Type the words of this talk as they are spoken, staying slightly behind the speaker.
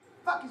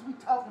fuck is we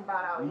talking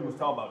about out here? We was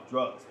talking about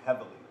drugs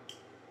heavily. But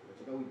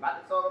you know we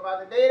about to talk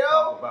about today though?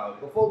 Talk about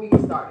it. Before we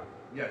get started.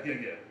 Yeah.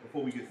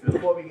 Before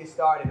we get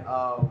started,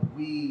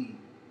 we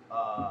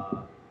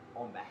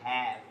on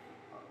behalf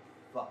of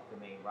Fuck the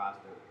Main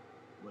Roster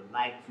would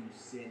like to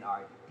send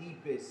our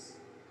deepest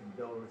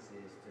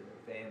condolences to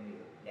the family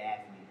of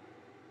Daphne.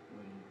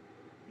 When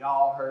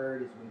y'all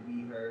heard is when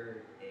we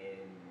heard,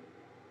 and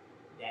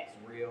that's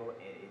real,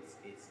 and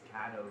it's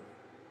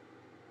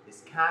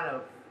kind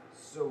of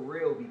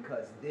surreal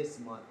because this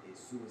month is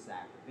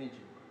Suicide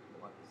Prevention Month,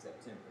 the month of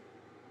September,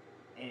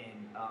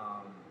 and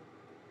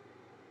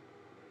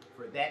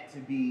for that to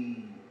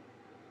be,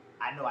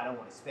 I know I don't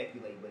want to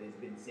speculate, but it's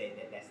been said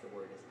that that's the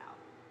word that's out.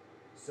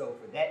 So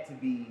for that to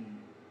be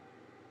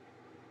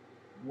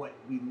what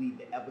we lead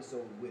the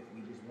episode with,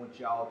 we just want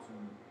y'all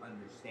to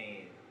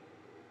understand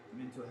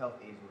mental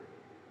health is real.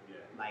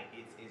 Yeah. Like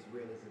it's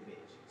real as a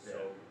bitch.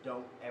 So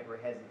don't ever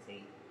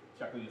hesitate.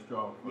 Check on your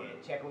strong friends.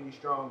 Yeah, check on your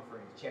strong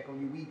friends. Check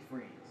on your weak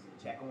friends.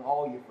 Check on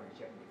all your friends.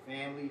 Check on your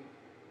family.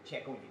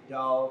 Check on your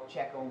dog.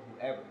 Check on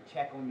whoever.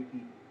 Check on your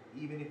people.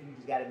 Even if you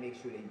just gotta make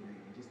sure they breathe.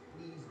 Just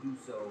please do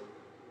so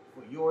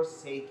for your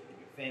sake and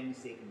your family's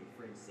sake and your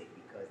friends' sake,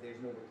 because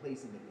there's no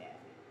replacing the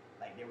Daphne.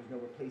 Like there was no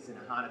replacing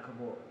the Hana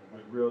Kimura.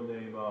 Her real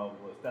name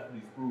was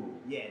Stephanie Spruill.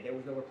 Yeah, there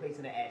was no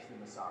replacing the Ashley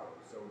Massaro.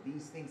 So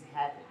these things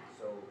happen.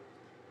 So,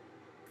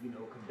 you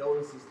know,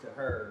 condolences to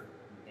her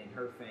and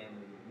her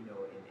family, you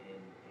know, and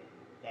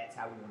that's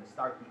how we want to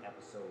start the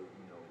episode,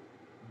 you know.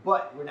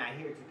 But we're not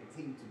here to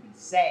continue to be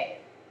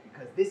sad,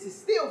 because this is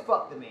still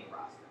Fuck the Main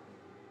Roster.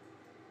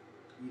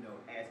 You know,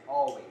 as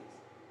always,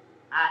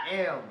 I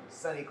am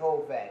Sonny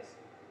Colfax,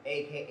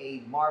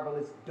 aka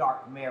Marvelous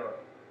Dark Marrow.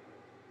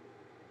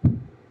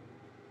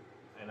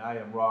 And I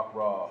am Rock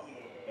Raw,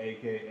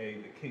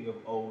 aka the King of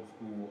Old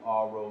School,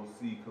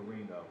 R.O.C.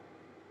 Carino.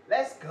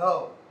 Let's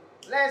go.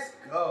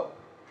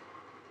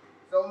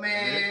 So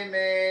man.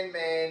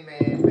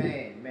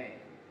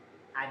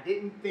 I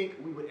didn't think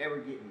we would ever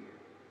get here.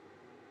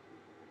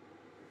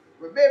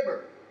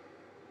 Remember,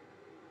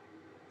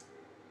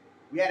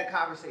 we had a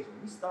conversation.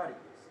 We started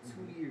this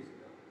 2 years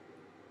ago.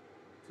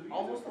 2 years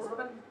Almost ago?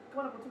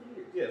 coming up on 2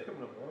 years. Yeah, it's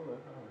coming up.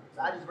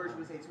 So I just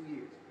virtually say 2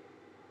 years.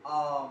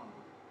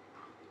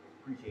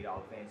 Appreciate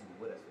all the fans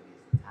who were with us for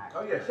this entire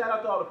Oh yeah, shout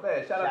out to all the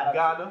fans. Shout out to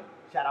Ghana.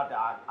 Shout out to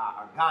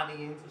our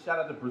Ghanaians. Shout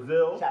out to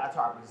Brazil. Shout out to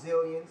our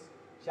Brazilians.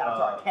 Shout out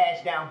to our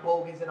cash down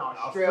bogans in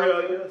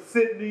Australia.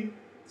 Sydney.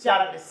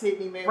 Shout out to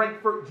Sydney, man.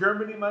 Frankfurt,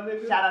 Germany, my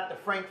nigga. Shout out to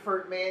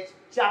Frankfurt, man.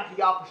 Shout out to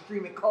y'all for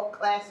streaming Cult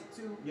Classic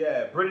too.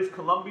 Yeah, British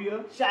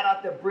Columbia. Shout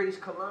out to British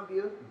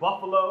Columbia.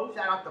 Buffalo.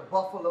 Shout out to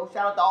Buffalo.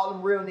 Shout out to all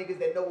them real niggas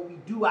that know what we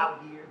do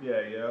out here.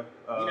 Yeah. You know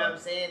what I'm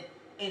saying?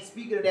 And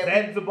speaking of that,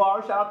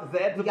 Zanzibar. Shout out to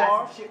Zanzibar. We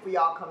got some shit for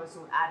y'all coming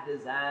soon. I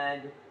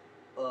designed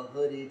a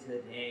hoodie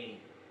today.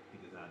 He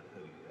designed the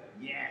hoodie today.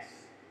 Yes.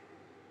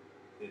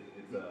 It's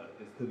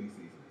hoodie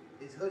season.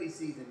 It's hoodie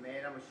season,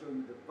 man. I'm gonna show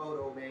you the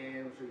photo, man.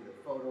 I'm gonna show you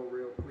the photo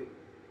real quick.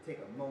 Take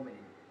a moment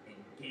and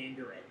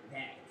gander at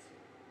that.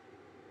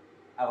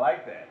 I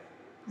like that.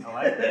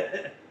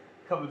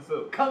 Coming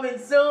soon. Coming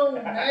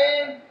soon,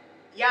 man.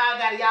 Y'all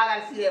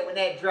gotta see that when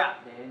that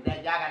drop, man.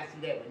 Y'all gotta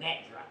see that when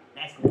that drop.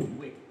 That's gonna be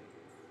wicked.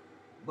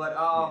 But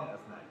yeah,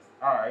 that's nice.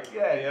 All right,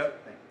 yeah.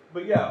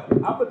 But yeah,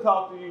 I'm gonna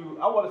talk to you.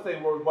 I want to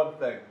say one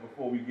thing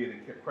before we get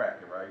it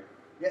cracking, right?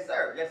 Yes,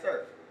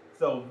 sir.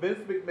 So Vince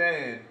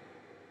McMahon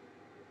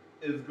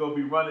is gonna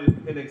be running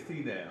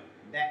NXT now.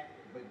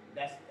 But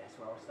that's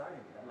where I was starting.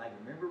 I'm like,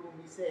 remember when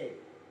we said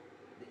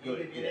the end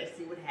of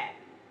NXT would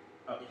happen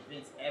if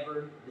Vince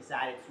ever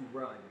decided to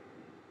run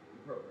the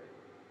program?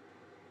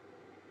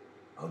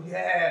 Oh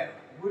yeah,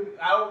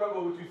 I don't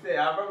remember what you said.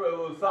 I remember it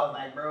was something. I was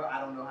like, bro, I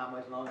don't know how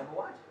much longer I'm gonna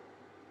watch it.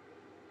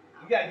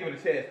 You gotta give it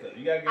a chance, though.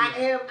 I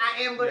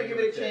am gonna give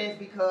it a chance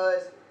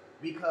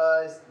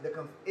because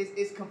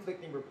it's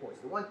conflicting reports.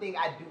 The one thing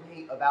I do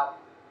hate about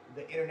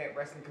the internet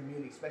wrestling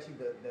community, especially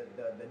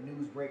the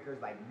news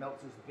breakers like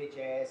Meltzer's bitch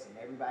ass and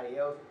everybody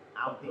else,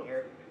 I don't think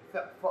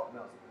fuck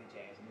Meltzer's bitch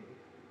ass nigga.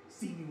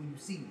 See me when you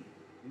see me.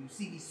 When you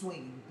see me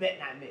swing, you bet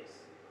not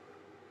miss.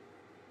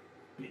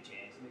 Bitch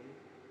ass nigga.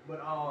 But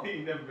he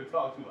ain't never been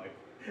talked to like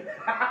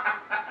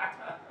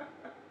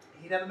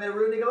he never met a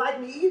real nigga like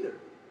me either.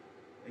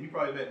 And he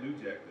probably met New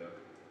Jack though.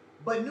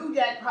 But New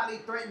Jack probably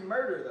threatened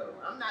murder though.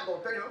 I'm not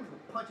gonna threaten him, I'm just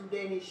gonna punch him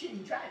dead in his shit.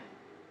 He tried me.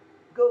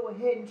 Go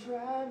ahead and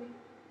try me.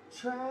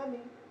 Try me.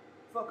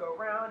 Fuck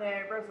around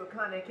at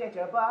WrestleCon and catch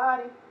a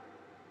body.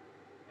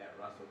 At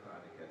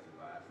WrestleCon and catch a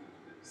body.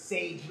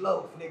 Sage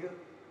Loaf, nigga.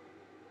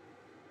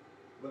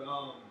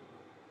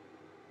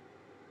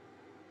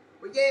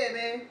 But yeah,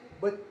 man.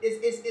 But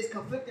it's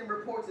conflicting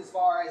reports as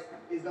far as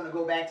it's gonna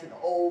go back to the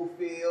old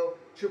field.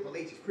 Triple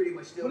H is pretty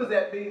much still. What does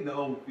that mean, the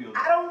old field?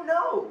 I don't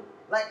know.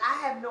 Like, I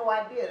have no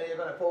idea. They're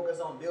gonna focus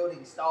on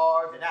building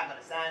stars. They're not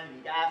gonna sign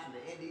any guys from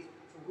the Indies.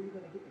 So where you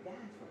gonna get the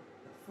guys from?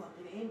 The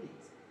fucking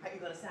Indies. How you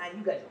gonna sign?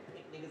 You guys gonna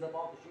pick niggas up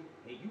off the street?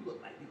 Hey, you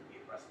look like you can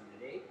get wrestling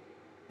today.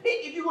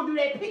 If you gonna do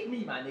that, pick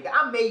me, my nigga.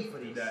 I'm made for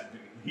this.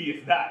 He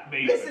is not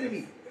made. Listen to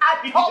me.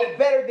 I talk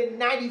better than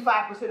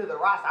 95% of the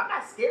roster. I'm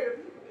not scared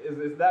of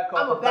people. It's not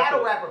called. I'm a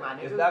battle rapper, my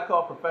nigga. It's not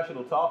called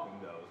professional talking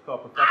though. It's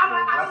called professional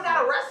wrestling. I don't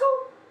gotta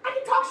wrestle. I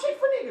can talk shit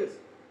for niggas.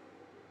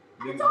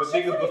 But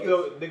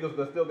niggas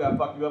will still gotta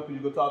fuck you up when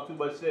you go talk too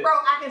much shit. Bro,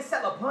 I can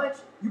sell a punch.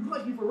 You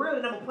punch me for real,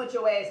 and I'm gonna punch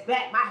your ass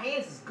back. My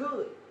hands is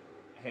good.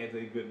 Hands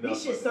ain't good enough.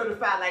 This shit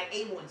certified like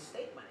A1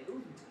 steak, my nigga.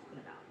 What you talking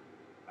about?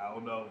 I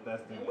don't know if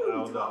that's the. Man, what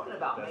are you talking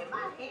about, man?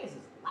 My hands is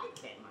like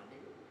that, my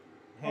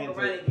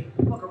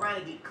nigga. Fuck around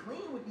and get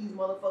clean with these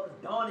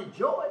motherfuckers, Dawn and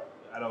Joy.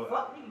 I don't.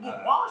 Fuck, nigga,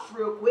 get washed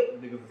real quick.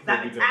 Cause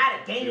I've been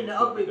tired of gaining the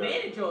upper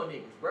advantage on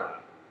niggas, bro.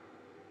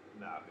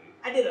 Nah, man.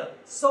 I did a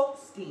soap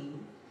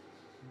scheme,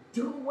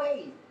 doing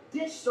ways,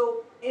 dish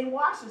soap, and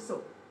washing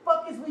soap.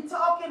 Fuck is we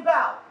talking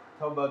about?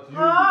 Talk about you.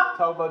 Huh?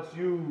 Talk about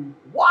you.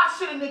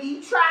 Washing a nigga,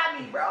 you try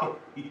me, bro.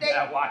 He They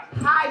not watching.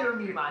 hire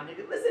me, my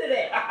nigga. Listen to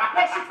that.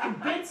 That shit's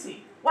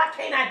convincing. Why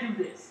can't I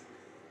do this?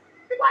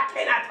 Why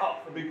can't I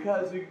talk for me?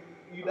 Because you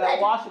not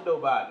washing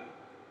nobody.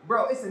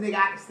 Bro, it's a nigga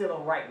I can steal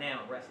on right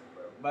now in wrestling,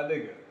 bro. My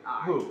nigga. All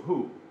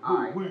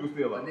right. Who you can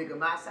steal A on? nigga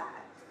my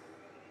size.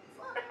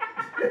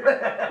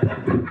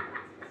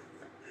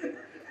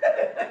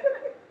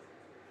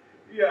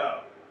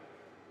 Yeah.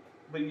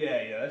 But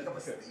yeah, that's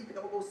You think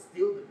I'm gonna go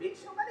steal the bitch?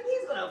 I'm like,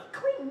 he's gonna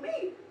clean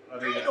me. I I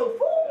ain't no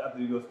fool. I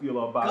think you gonna steal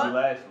on Bobby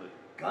Lashley.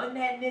 Gun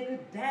that nigga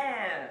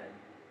down.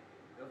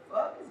 The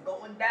fuck is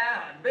going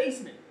down?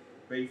 Basement.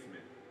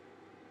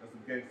 That's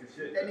some gangster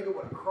shit. That nigga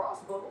with a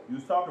crossbow. You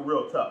was talking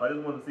real tough. I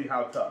just wanted to see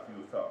how tough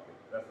you was talking.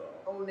 That's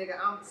all. Oh nigga,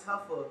 I'm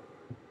tougher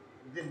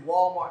than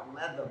Walmart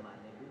leather, my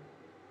nigga.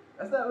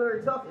 That's not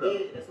very tough though.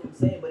 It is, that's what I'm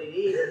saying, but it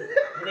is.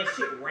 When that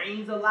shit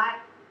rains a lot,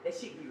 that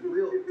shit get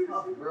real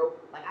tough, bro.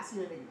 Like I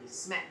seen a nigga get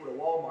smacked with a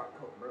Walmart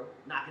coat, bro.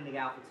 Knock a nigga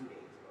out for 2 days,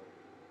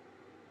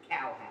 bro.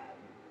 Cowhide.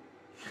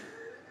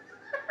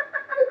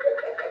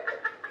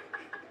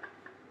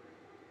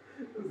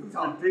 This is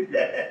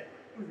ridiculous.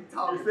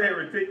 You're You're saying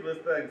ridiculous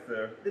things,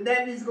 sir. Then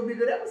that means it's gonna be a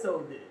good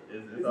episode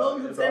then. As long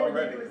as I'm saying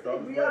ridiculous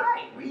things, we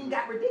alright. We ain't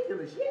got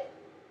ridiculous yet.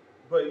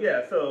 But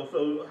yeah,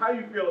 so how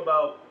you feel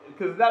about,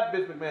 because not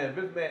Vince McMahon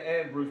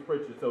and Bruce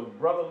Pritchard, so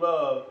Brother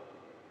Love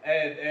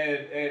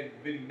and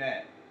Vinnie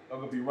Mac are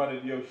gonna be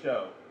running your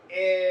show.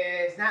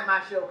 It's not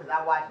my show because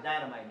I watch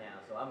Dynamite now,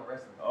 so I'm a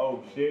wrestling fan.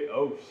 Oh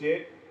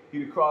shit.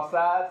 He the cross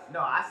sides?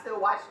 No, I still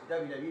watch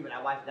WWE, but I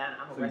watch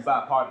Dynamite. I'm a So you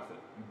wrestling.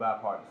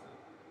 bipartisan.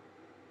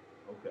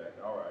 Okay,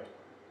 alright.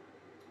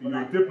 But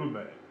You're a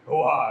diplomat.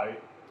 Oh,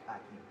 alright. I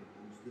keep the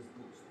boosters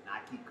boosting. I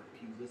keep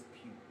computers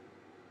pewing.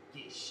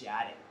 Get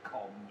shot at,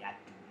 call me, I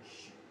do the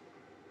shoot.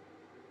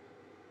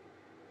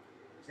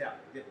 Shout out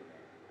to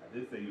Diplomat. I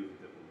did say you was a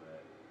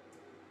diplomat.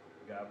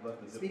 God bless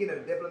the Speaking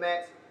of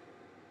diplomats,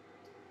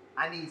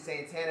 I need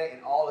Santana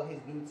and all of his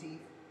new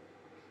teeth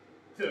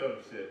Oh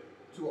shit.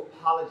 to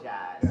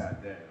apologize. God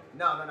damn.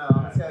 No, I'm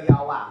gonna tell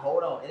y'all why.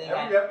 Hold on.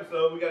 Every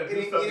episode we gotta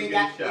do something to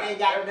get a shot. It ain't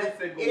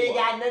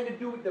got nothing to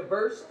do with the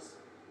verses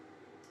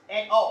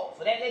at all.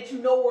 So that lets you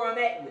know where I'm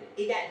at with it.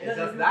 It got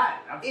nothing to do.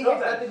 I'm still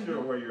not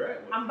sure where you're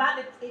at with it. I'm about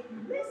to take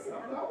you. Listen,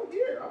 I'm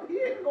here. I'm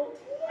gonna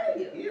tell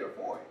you. Here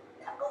for it.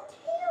 I'm gonna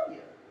tell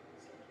you.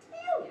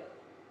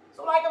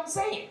 So like I'm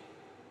saying,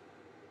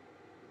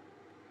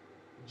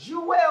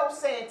 Joel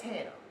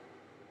Santana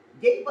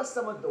gave us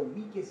some of the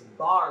weakest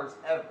bars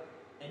ever,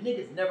 and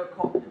niggas never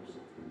caught them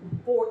shit.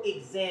 For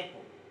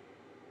example,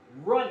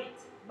 Run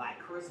It by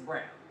Chris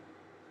Brown.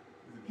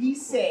 He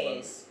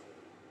says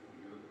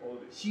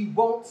she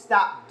won't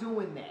stop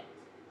doing that.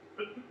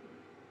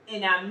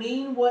 And I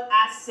mean what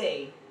I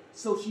say,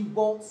 so she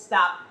won't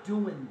stop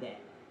doing that.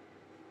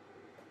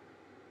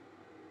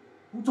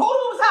 Who told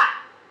him it was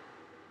hot?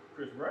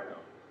 Chris Brown.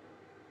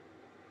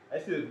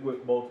 That shit is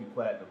with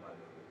multi-platinum, my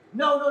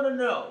nigga.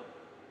 No.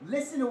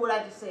 Listen to what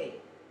I just said.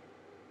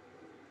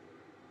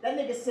 That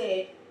nigga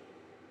said,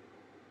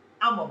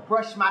 I'ma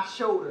brush my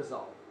shoulders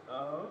off.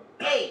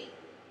 Hey,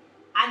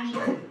 I need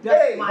to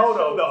dust my hold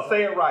shoulders on. No, off.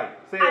 say it right.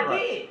 Say it I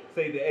right. did.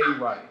 Say the A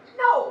right.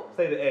 No,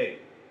 Say the A.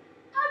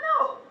 I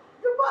know.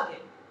 You're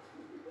bugging.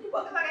 You're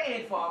bugging like an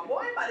ant farm, boy.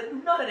 I ain't about to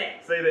do none of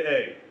that. Say the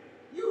A.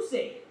 You said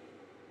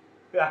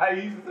it. How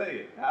you used to say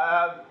it?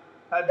 How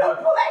Don't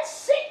pull that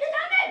shit, nigga.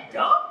 I'm that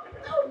dumb.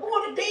 I was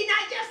born a day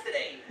night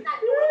yesterday. Not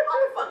doing a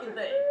motherfucking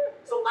thing.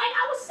 So like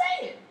I was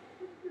saying,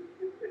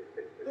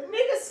 the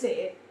nigga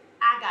said,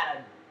 I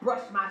gotta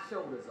brush my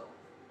shoulders off.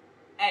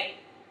 Hey,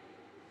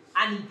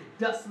 I need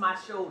to dust my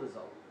shoulders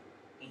off.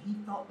 And he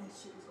thought that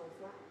shit was gonna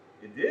fly.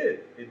 It did.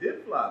 It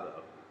did fly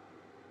though.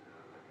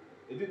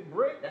 It didn't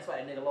break. That's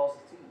why that nigga lost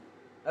his teeth.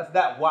 That's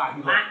not why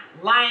he lost.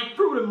 Lying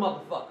through them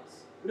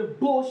motherfuckers. With the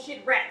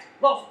bullshit rats.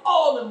 Lost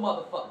all them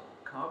motherfuckers.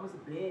 Karma's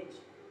a bitch.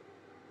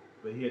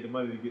 But he had the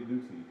money to get new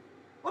teeth.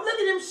 Well, look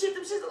at them shit.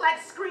 Them shits are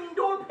like screen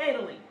door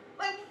paneling.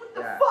 Like, what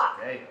the God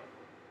fuck? Damn.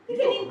 He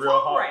can't even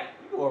talk right.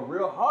 You going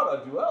real hard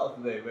on Joel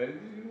today, man.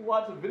 Did you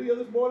watch a video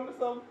this morning or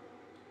something?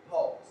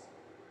 Pause.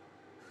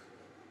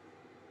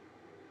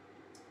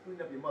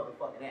 Clean up your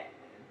motherfucking act,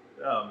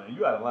 man. Oh man,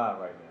 you out of line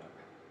right now.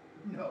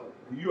 No.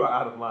 You are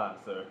out of line,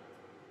 sir.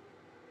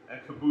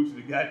 That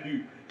kombucha got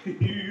you.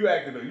 You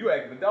acting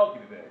a donkey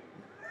today.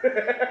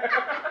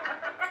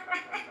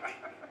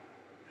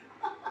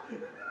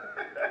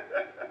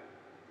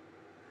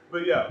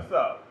 But yeah,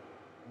 so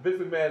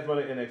Vince McMahon's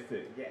running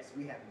NXT. Yes,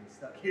 we have been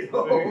stuck here the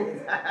whole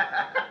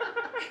time.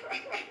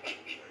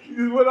 You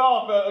just went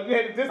off. You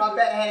had to My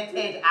bad, I had a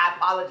tangent. I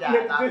apologize. You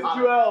had to diss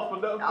Joel for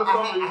some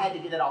reason. I had to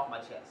get that off my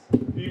chest.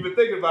 You've been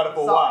thinking about it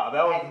for a Sorry,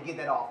 while. I had to get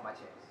that off my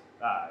chest.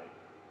 Alright.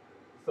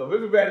 So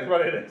Vince McMahon is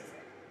running NXT.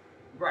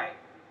 Right.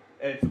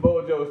 And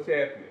Samoa Joe is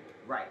champion.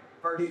 Right.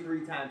 First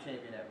 3-time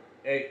champion ever.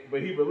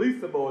 But he released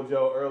Samoa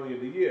Joe early in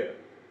the year.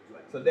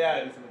 So now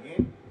release him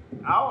again?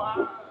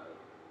 I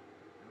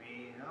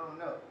mean, I don't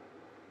know.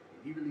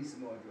 If he released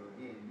Samoa Joe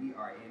again, we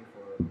are in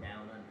for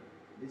down under.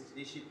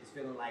 This shit is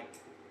feeling like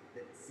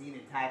the scene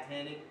in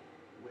Titanic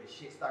where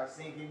shit starts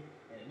sinking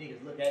and the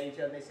niggas look at each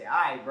other and they say,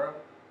 alright, bro.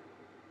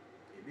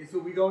 This is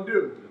what we gonna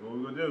do. This is what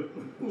we gonna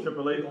do.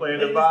 Triple H playing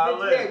the Yeah,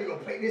 violin. we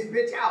gonna play this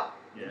bitch out.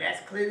 Yeah. And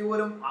that's clearly what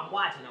I'm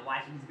watching. I'm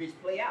watching this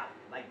bitch play out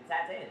like the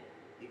Titanic.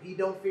 If he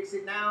don't fix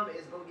it now,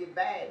 it's gonna get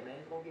bad, man.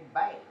 It's gonna get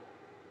bad.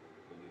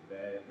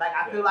 Like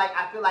I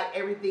feel like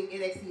everything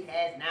NXT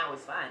has now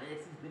is fine.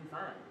 NXT's been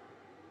fine.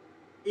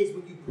 It's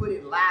when you put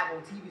it live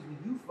on TVs when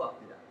you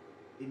fucked it up.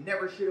 It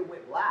never should have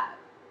went live.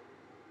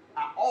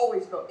 I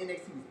always felt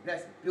NXT was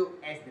best built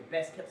as the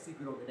best kept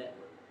secret on the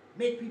network.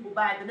 Make people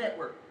buy the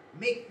network.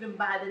 Make them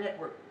buy the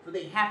network. So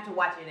they have to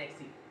watch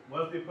NXT.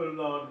 Once they put it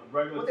on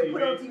regular TV,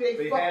 put it on TV,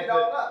 they fucked it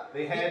all up.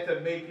 They had to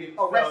make it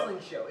a wrestling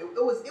show. It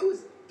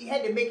was. He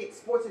had to make it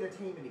sports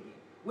entertainment again.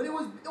 When it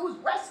was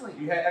wrestling.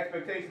 You had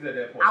expectations at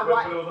that point.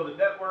 When it was on the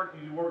network,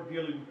 you weren't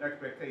dealing with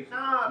expectations.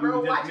 Nah, you bro,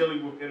 were just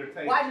dealing with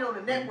entertainment. Watch it on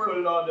the network. You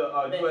put it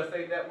on the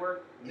USA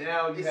Network.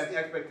 Now you have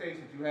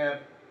expectations. You have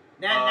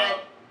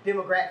now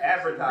demographics,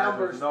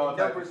 advertisers,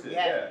 numbers.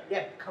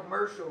 Yeah,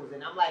 commercials,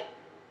 and I'm like,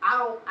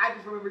 I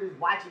just remember just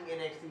watching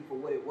NXT for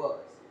what it was.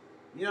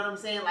 You know what I'm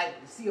saying?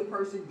 Like to see a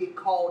person get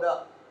called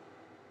up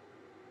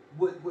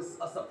was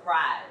a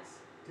surprise.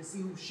 To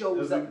see who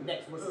shows up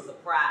next was a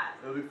surprise.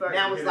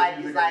 Now it's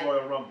like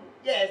Royal Rumble.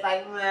 Yeah, it's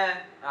like, all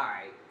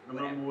right.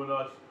 Remember when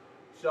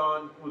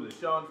Sean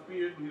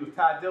Spears when he was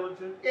Ty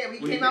Dillinger? Yeah, he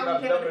came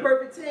out with the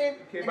perfect 10,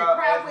 and the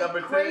crowd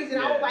went crazy,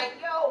 and I was like,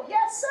 yo,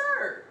 yes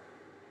sir.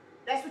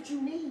 That's what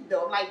you need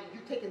though. Like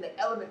you're taking the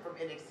element from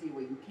NXT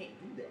where you can't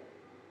do that.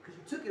 Because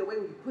you took it away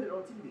when you put it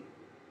on TV.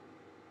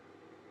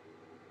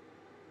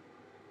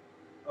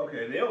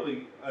 Okay, they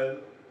only I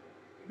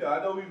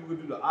know we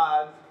would do the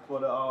odds for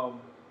the All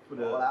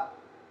out.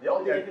 They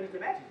didn't finish the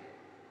matches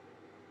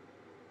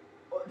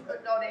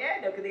yet. No, they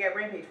had though, because they got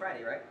Rampage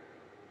Friday, right?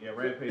 Yeah,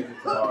 Rampage is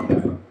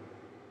tomorrow.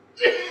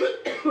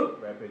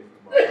 Rampage is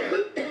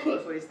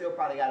tomorrow. So they still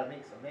probably got to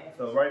make some matches.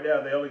 So right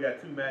now they only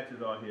got 2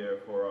 matches on here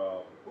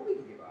for who we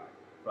can give odds?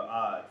 For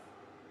odds,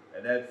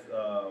 and that's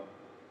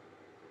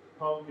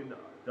Punk and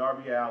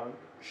Darby Allin.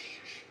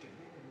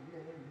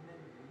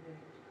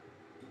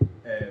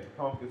 And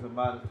Punk is a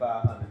minus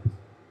 500.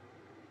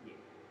 Yeah.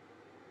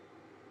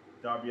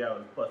 Darby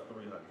Allin is plus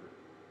 300.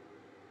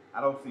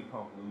 I don't see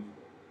Punk losing.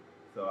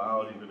 So I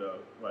don't even know.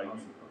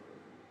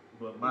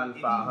 But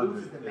minus 500. If he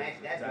loses the match,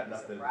 that's going to be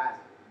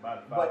surprising.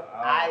 But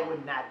I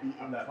would not be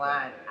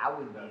inclined. I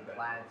wouldn't be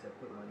inclined to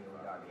put money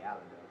on Darby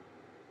Allin though.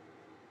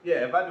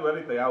 Yeah, if I do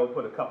anything, I would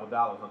put a couple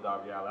dollars on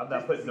Darby Allin. I'm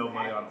not putting no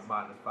money on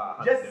minus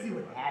 500. Just to see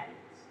what happens.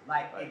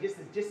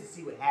 Just to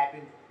see what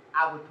happens,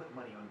 I would put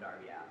money on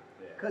Darby Allin.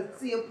 Because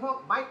CM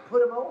Punk might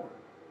put him over.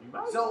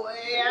 So,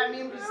 I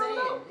mean, I'm just saying,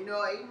 he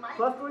might.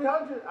 Plus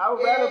 300. I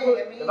would rather put,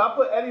 if I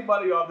put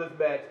anybody on this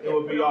match, it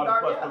would be on the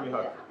plus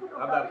 300.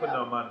 I'm not putting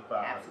on minus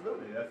 500.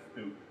 Absolutely. That's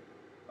stupid.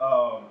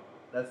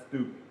 That's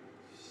stupid.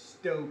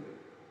 Stupid.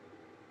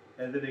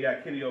 And then they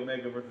got Kenny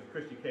Omega versus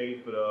Christian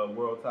Cage for the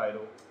world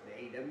title. The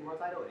AEW world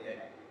title?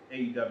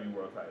 AEW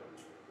world title.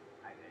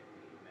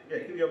 Yeah,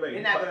 Kenny Omega.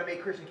 They're not going to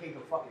make Christian Cage a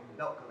fucking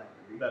belt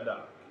collector.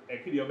 No.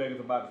 And Kenny Omega's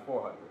a minus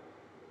 400.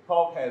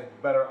 Punk has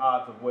better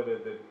odds of winning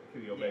than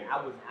Kenny Omega. Yeah,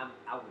 I wouldn't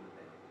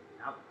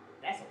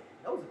bet.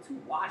 Those are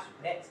 2 wash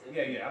bets.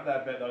 Yeah, I'm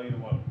not betting on either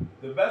one.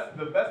 The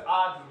best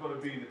odds is going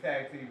to be the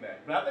tag team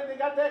match. But I think they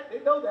got that. They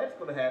know that's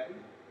going to happen.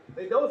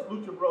 They know it's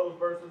Lucha Bros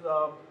versus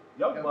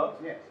Young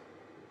Bucks. Yes.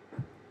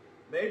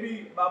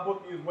 Maybe my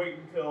bookie is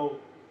waiting until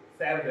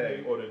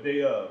Saturday or the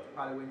day of.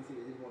 Probably waiting to see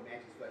if there's more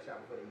matches flesh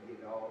out before they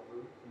get it all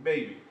through.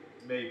 Maybe.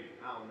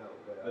 I don't know.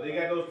 But they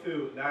got those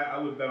 2. Now, I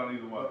wouldn't bet on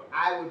either one.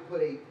 I would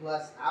put a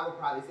plus. I would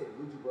probably say the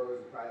Lucha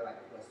Bros is probably like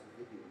a plus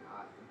 250 in the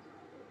odds.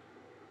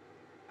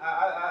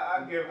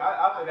 I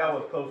think that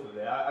was closer to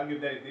that. I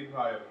give that they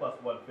probably a plus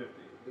 150.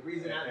 The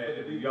reason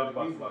the Young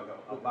Bucks like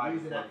a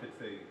minus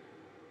 115.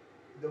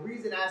 The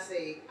reason I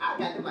say I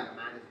got them like a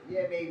minus,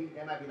 maybe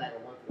that might be like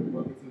a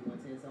 115,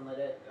 110, something like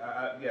that.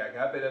 I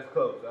think that's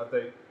close. I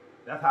think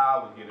that's how I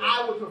would get it.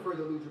 I would prefer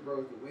the Lucha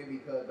Bros to win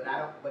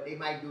but they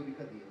might do it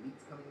because the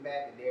Elite's coming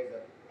back and there's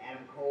a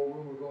Adam Cole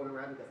rumor going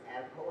around because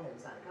Adam Cole hasn't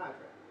signed a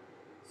contract,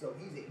 so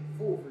he's a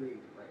full free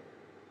agent right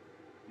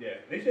now. Yeah,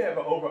 they should have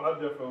an over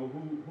under for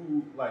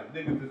who like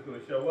niggas is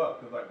gonna show up.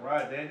 Cause like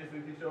Ryan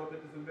Danielson can show up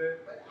at this event.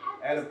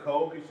 Adam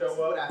Cole can show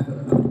up. What I feel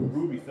about this.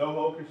 Ruby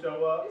Soho can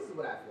show up. This is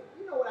what I feel.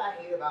 You know what I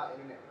hate about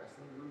internet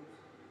wrestling groups?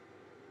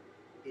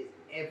 Is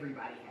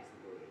everybody has to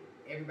go to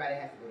AEW. Everybody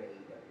has to go to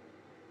AEW.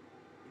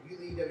 If you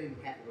leave WWE,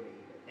 you have to go to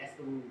AEW. That's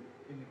the rule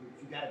in the groups.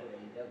 You gotta go to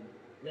AEW.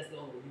 That's the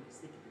only way you can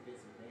stick it to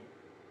Vince McMahon.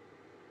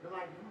 No,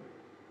 like no.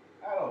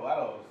 I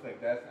don't think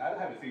that's. I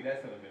haven't seen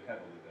that sentiment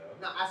heavily though.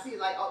 No, I see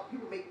it like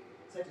people make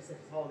such and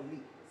such as All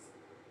Elite.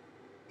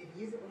 If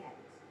he isn't, what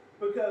happens?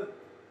 Because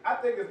I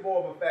think it's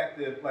more of a fact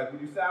that like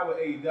when you sign with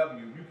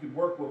AEW, you can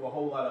work with a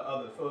whole lot of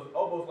others. So it's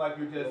almost like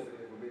you're just.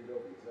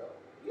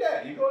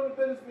 Yeah, you go into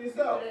business for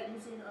yourself. You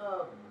seen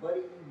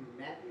Buddy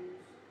Matthews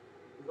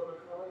is on the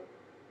card?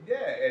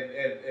 Yeah,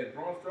 and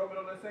Braun Strowman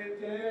on that same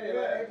team.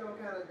 Yeah.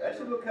 That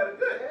should look kind of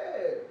good.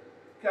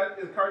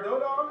 Yeah. Is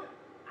Cardona on it?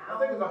 I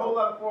think there's a whole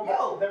lot of former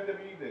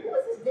WWE niggas. Who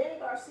is this Danny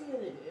Garcia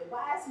nigga? And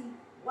why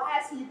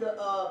is he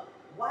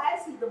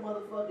the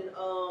motherfucking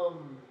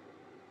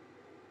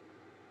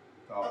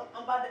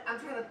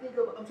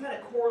I'm trying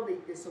to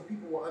correlate this so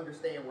people will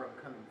understand where I'm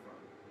coming from.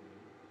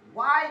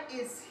 Why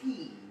is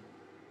he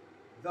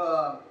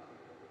the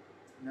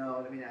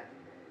let me not do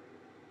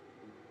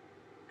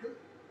that.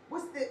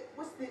 What's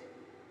the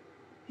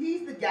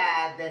he's the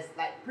guy that's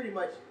like pretty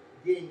much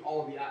getting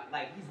all the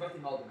like he's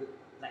wrestling all the good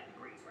like the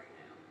greats right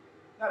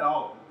now. Not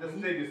all of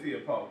them. Just niggas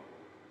CM Punk.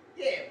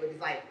 Yeah, but it's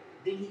like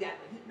then he got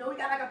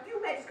like a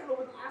few matches coming up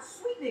with a lot of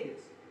sweet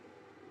niggas.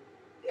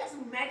 He got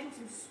some matches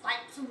with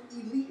some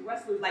elite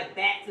wrestlers like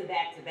back to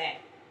back to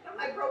back. I'm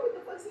like, bro, what the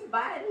fuck is he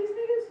buying these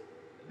niggas?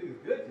 That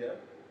nigga's good, yeah.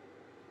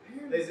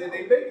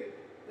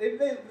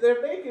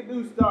 They're making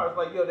new stars.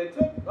 Like yo, they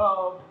took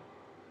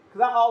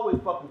because I always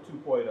fuck with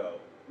 2.0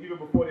 even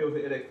before they was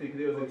in NXT because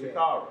they was in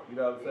Chikara. You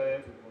know what I'm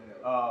saying?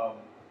 2.0.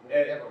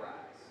 And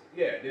Everrise.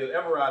 Yeah, there was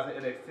Everrise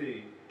in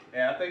NXT,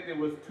 and I think there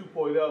was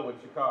 2.0 in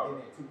Chikara. And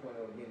then 2.0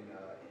 again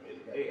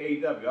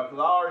in AEW.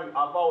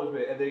 I've always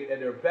been, and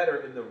they're better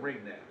in the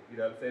ring now. You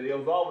know what I'm saying? They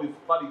was always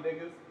funny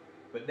niggas,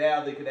 but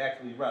now they can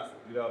actually wrestle.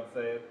 You know what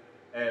I'm saying?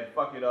 And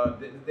fucking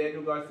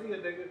Daniel Garcia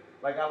nigga,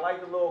 like I like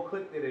the little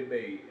clip that they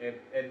made,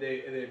 and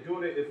they're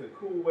doing it. It's a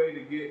cool way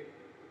to get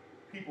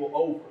people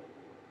over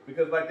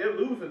because like they're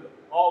losing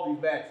all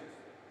these matches.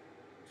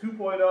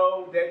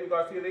 2.0, Daniel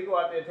Garcia, they go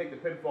out there and take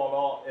the pinfall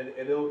off, and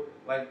it'll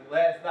like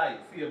last night,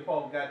 CM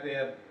Punk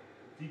goddamn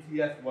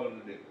GTS one of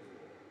the niggas.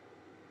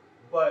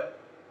 But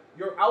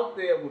you're out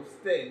there with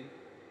Sting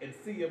and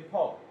CM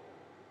Punk.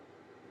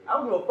 I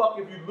don't give a fuck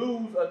if you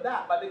lose or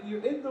not, but if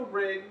you're in the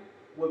ring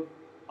with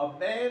a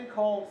man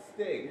called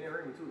Sting. You're in the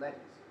ring with two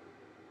legends.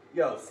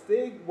 Yo,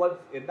 Sting was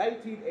in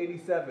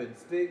 1987.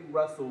 Sting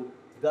wrestled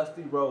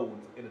Dusty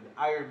Rhodes in an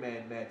Iron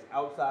Man match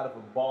outside of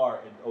a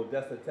bar in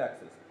Odessa,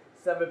 Texas.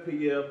 7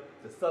 p.m.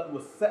 The sun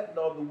was setting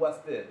on the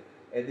west end,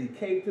 and he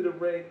came to the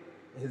ring.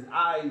 His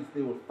eyes,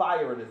 there was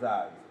fire in his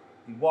eyes.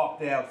 He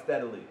walked down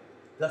steadily.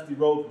 Dusty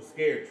Rhodes was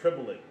scared,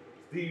 trembling.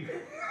 Steve.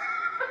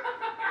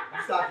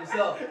 You stopped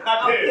yourself.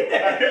 I did.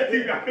 I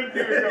couldn't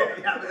keep it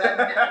going. I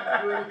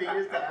didn't do anything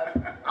this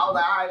time. I was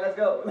like, all right, let's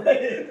go.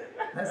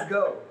 Let's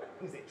go.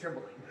 He said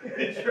trembling.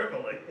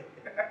 Trembling.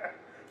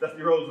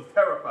 Dusty Rhodes was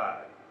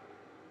terrified.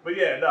 But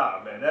yeah,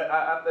 nah, man.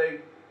 I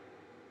think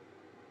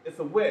it's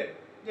a win.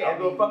 Yeah, I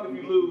don't give a fuck if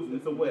you lose,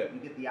 it's a win. You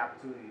get the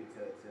opportunity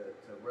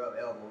to rub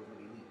elbows with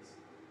elites.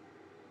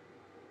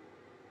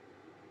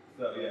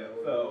 So yeah,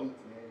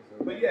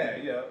 but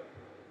yeah.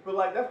 But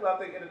like that's what I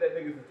think internet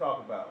niggas is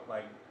talking about.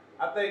 Like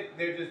I think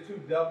they're just too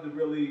dumb to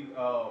really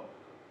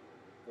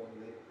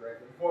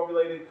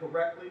formulate it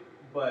correctly.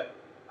 But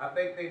I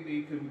think they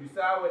need because when you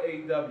sign with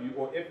AEW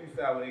or if you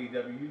sign with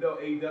AEW, you know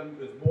AEW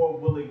is more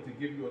willing to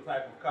give you a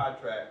type of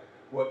contract.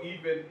 Well,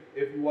 even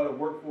if you want to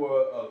work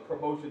for a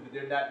promotion that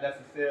they're not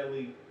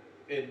necessarily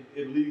in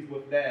leagues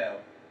with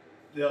now,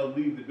 they'll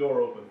leave the door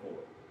open for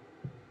it.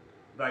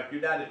 Like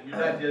you're not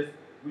just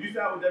when you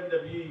sign with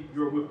WWE,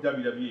 you're with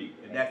WWE,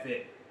 and that's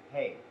it.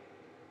 Hey,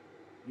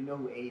 you know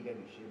who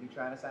AEW should be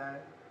trying to sign?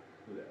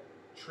 Who that?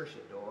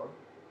 Trisha Dora.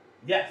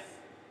 Yes.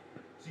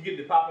 She getting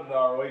the pop in the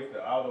ROH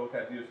though. I don't know what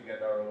kind of deal she got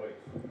in the ROH.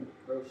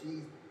 Bro,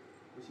 she's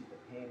the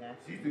pan.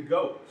 She's the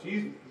GOAT.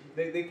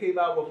 They came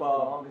out with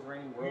longest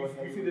reigning world.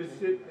 You see this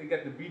shit? They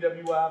got the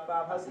BWI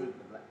 500.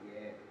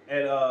 Yeah.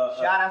 And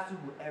shout out to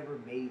whoever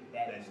made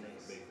that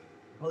list.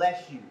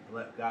 Bless you.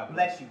 God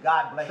bless you.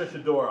 God bless you.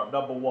 Trisha Dora,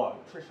 number 1.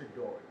 Trisha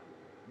Dora.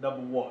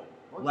 Number 1.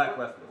 Black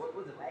wrestler. What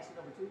was it? Lashley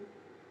number 2?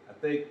 I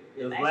think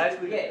it was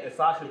Lashley and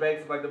Sasha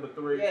Banks was like number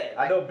 3. Yeah,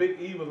 I know Big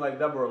E was like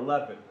number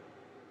 11.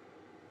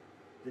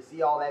 To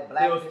see all that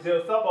blackness. There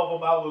was some of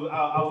them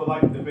I would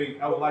like to debate.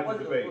 I would like to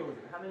debate. What was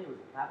it? How many was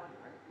it? 500,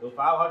 right? It was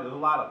 500. There's a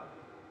lot of them.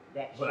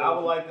 But I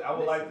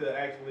would like to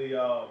actually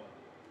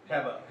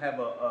have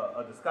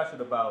a discussion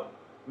about.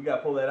 We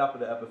gotta pull that up in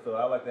the episode.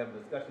 I'd like to have a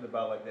discussion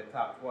about like that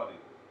top 20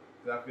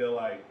 because I feel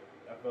like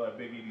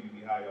Big E need to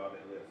be higher on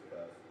that list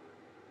because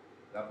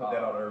I put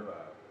that on Irvine.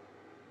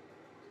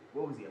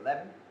 What was he?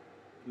 11?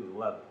 He was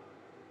 11.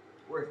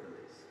 Where's the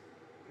list?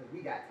 Cause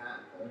we got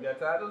time. We got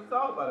time to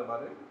talk about it, my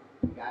nigga.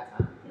 We got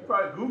time. You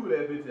probably Google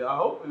that bitch. I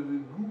hope it's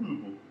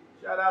Googleable.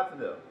 Shout out to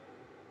them.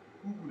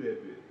 Google that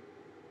bitch.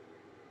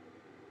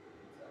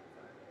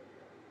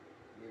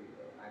 Here we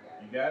go. I got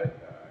it. You got it?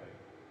 Alright.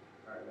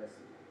 Alright, let's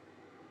see.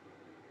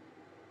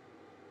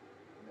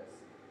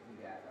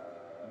 We got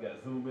You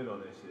gotta zoom in on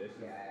that shit. That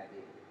shit. yeah, I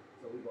did.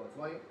 So we going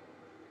 20?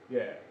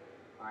 Yeah.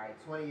 Alright,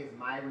 20 is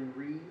Myron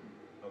Reed.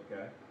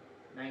 Okay.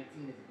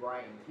 19 is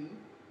Brian Keith.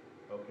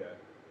 Okay.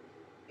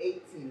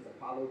 18 is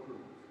Apollo Crews.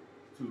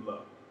 Too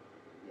low.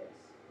 Yes.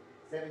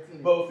 17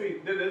 is But see,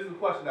 this is a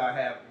question I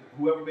have.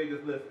 Whoever made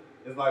this list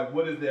is like,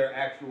 what is their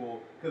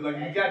actual? Because like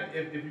you got,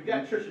 if you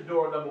got Trisha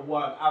Dora number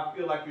one, I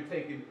feel like you're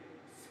taking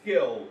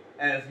skill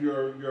as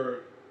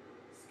your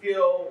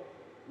skill.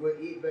 but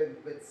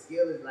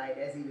skill is like,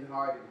 that's even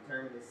hard to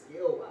determine the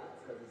skill wise,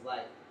 because it's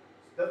like,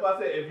 That's why I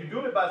said if you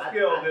do it by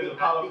skill, then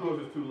Apollo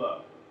Crews is too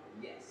low.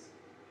 yes,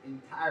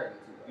 entirely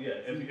too low.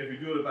 Yeah, if you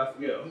do it by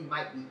skill. He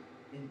might be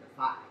in the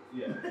 5.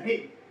 Yeah.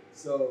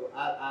 So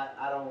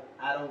I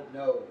don't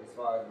know as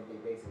far as what they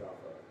base it off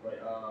of. But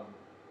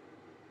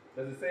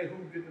Does it say who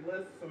did the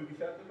list so we can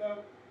shout them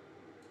out?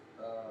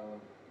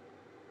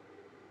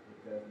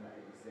 it does not.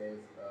 It says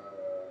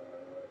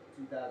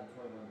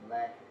 2021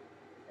 Black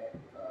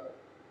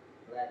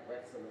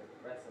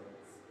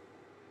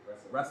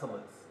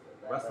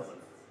Wrestlers.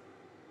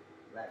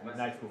 Black Be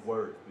nice with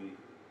words, B.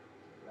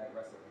 Black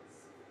Wrestlers.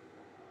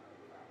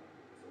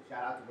 So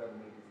shout out to whoever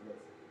made this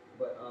list.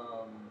 But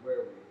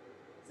where are we?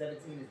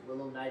 17 is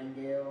Willow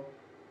Nightingale.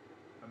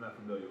 I'm not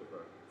familiar with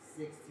her.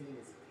 16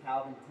 is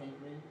Calvin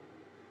Tankman.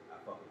 I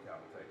fuck with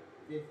Calvin Taylor.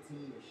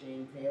 15 is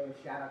Shane Taylor.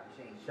 Shout out to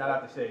Shane. Shout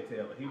out to Shane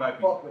Taylor. He I might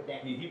be. fuck with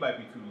that. He might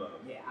be too low.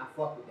 Yeah, I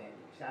fuck with that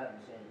nigga. Shout out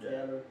to Shane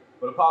Taylor.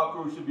 But Apollo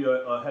Crews should be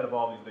ahead of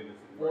all these niggas.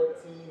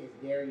 14 is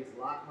Darius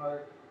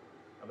Lockhart.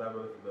 I'm not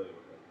really familiar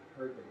with that.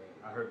 Heard the name.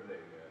 I heard the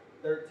name, yeah.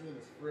 13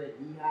 is Fred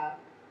Yehi.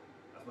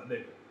 That's my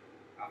nigga.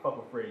 I fuck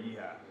with Fred Yehi.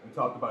 We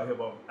talked about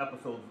him on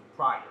episodes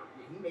prior.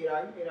 Yeah, he made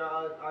our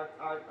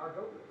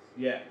GOAT list.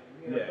 Yeah,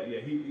 He made our GOAT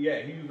list.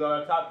 he was on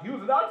our top. He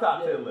was in our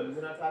top 10 He was list.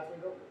 in our top 10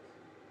 GOAT list.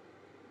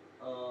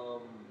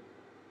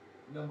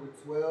 Number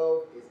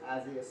 12 is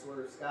Isaiah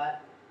Swerve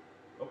Scott,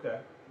 Okay.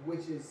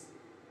 which is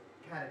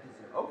kind of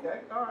deserved.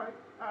 Okay. All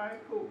right.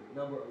 Cool.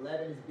 Number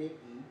 11 is Big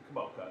E. Come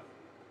on, cuz.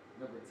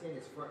 Number 10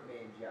 is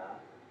Frontman Ja.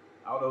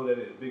 I don't know who that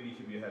is. Big E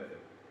should be ahead of him.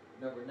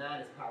 Number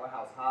 9 is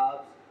Powerhouse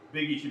Hobbs.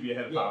 Big E should be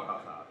ahead of Yeah.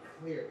 Powerhouse Hobbs.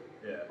 Clearly.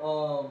 Yeah.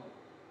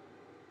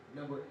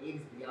 Number 8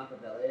 is Bianca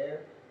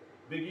Belair.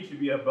 Big E should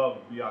be above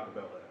Bianca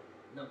Belair.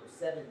 Number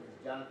 7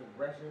 is Jonathan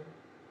Gresham.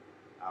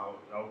 Oh,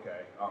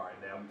 okay. All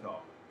right. Now we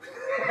talk. I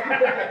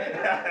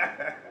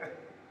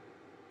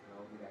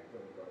don't think I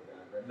could go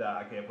down Gresham. Nah,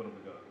 I can't put him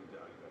together.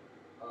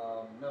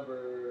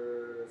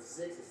 Number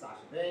 6 is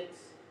Sasha Banks.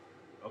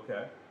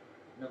 Okay.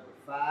 Number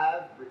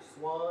 5, Rich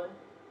Swann.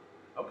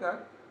 Okay.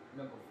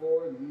 Number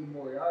 4, Lee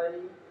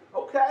Moriarty.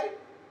 Okay.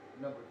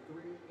 Number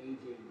 3,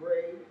 AJ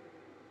Gray.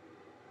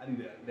 I need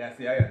to. Now,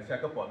 see, I got to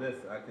check up on this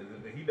because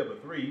if he number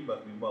 3, he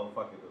must be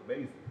motherfucking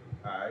amazing.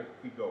 All right,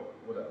 keep going.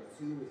 What Number else?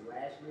 2 is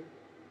Lashley.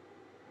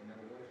 And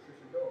number 1 is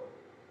Trisha Dora.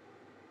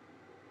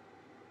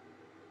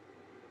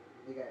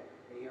 They got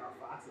AR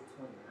Fox at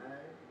 29.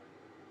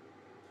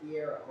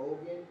 Kiera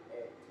Hogan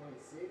at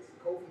 26.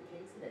 Kofi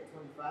Kingston at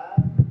 25.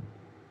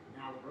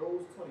 Nyla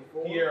Rose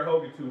 24. Kiera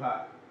Hogan too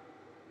high.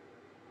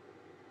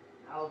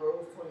 Nyla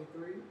Rose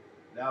 23.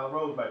 Now the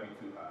Rose might be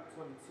too high.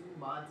 22.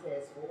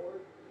 Montez Ford.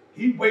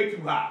 He way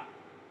too high.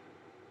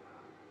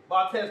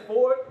 Montez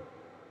Ford.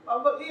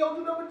 He don't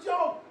do nothing but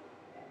joke.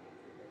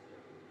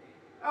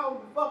 I don't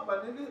give a fuck, my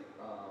nigga.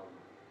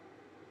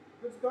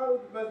 Vince Carter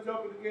was the best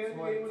joke in the game.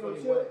 He ain't with no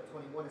 21, shit.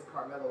 21 is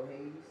Carmelo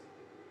Hayes.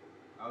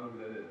 I don't know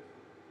who that is.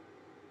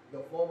 The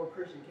former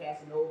Christian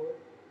Casanova.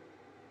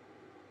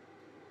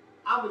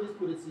 I'm gonna just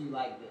put it to you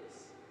like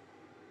this.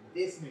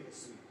 This nigga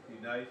sweet. He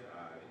nice?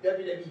 Alright.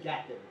 WWE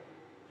got them.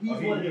 He's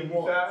Oh, one of them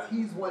ones. signed?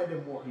 He's one of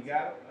them ones. He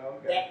got him? Oh,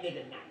 okay. That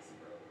nigga nice,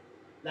 bro.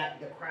 Like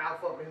the crowd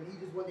fuck with him. He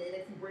just won the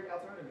NXT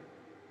Breakout Tournament.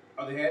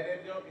 Oh, they had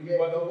that joke? Yeah, he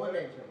won won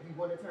that jump. He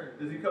won the tournament.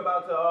 Does he come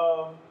out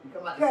to He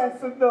come out to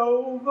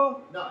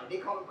Casanova? No, they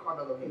call him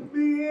Carmelo Hayes.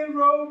 Me and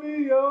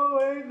Romeo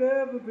ain't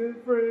never been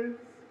friends.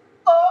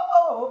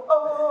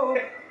 Oh,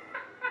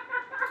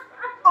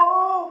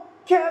 Oh,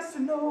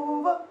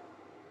 Casanova.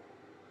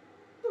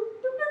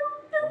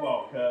 Come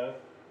on, cuz.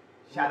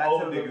 Shout What out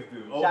old to the niggas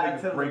do. Old shout out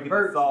niggas to the breaking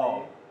Leverts, the song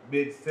man.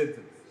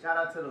 mid-sentence. Shout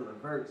out to the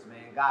Leverts,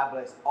 man. God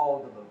bless all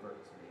the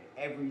Leverts, man.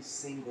 Every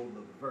single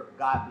Levert.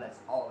 God bless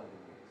all of them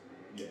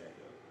niggas, man. Yeah.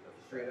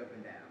 Straight up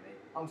and down, man.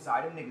 I'm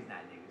sorry, them niggas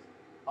not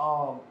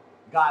niggas.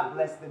 God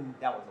bless them.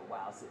 That was a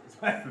wild sentence.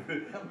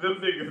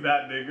 Them niggas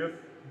not niggas.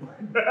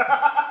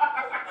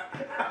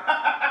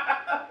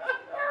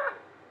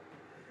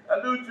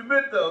 I knew what you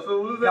meant though,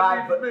 so what does that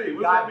mean for me?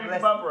 What does that mean for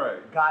my brain?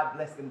 God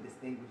bless them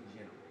distinguished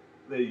gentlemen.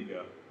 There you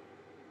go.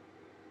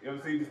 You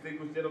ever see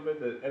Distinguished Gentlemen,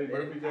 the Eddie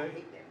Murphy I Jay?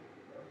 hate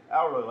that.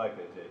 I don't really like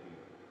that Jay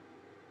either.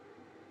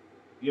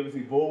 You ever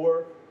see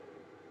Bullworth?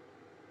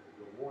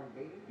 The Warren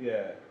Beatty?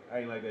 Yeah, I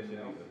ain't like that shit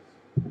No.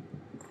 either.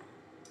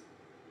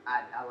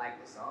 I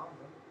like the song.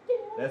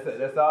 That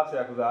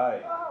soundtrack was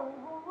alright.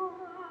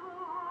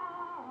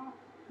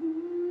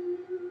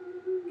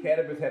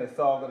 Cannabis had a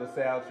song on the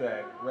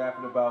soundtrack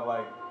rapping about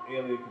like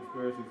alien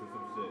conspiracies or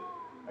some shit.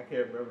 I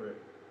can't remember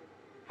it.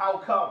 How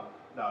come?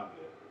 No, I'm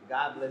good.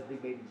 God bless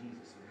Big Baby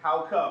Jesus.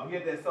 How come? He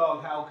had that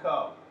song, How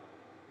Come?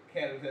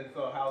 Cannabis had the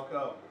song, How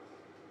Come?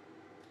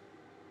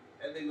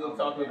 And they was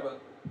talking about,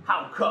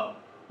 how come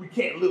we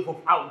can't live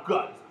without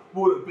guns?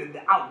 Would have been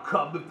the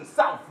outcome if the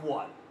South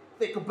won.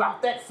 Think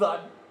about that,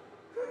 son.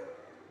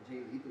 Jay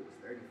Lethal was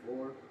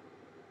 34.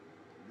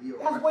 Leo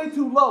That's Rush way was-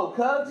 too low,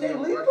 cuz. Jay Leo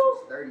Rush Lethal?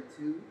 was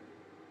 32.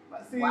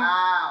 See,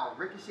 Wow,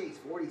 Ricochet's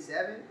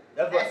 47.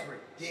 That's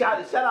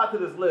ridiculous. shout out to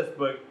this list,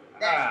 but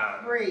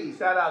That's crazy.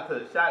 Shout out to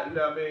you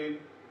know what I mean?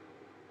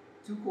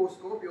 Too Cold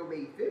Scorpio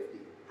made 50.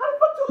 How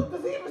the fuck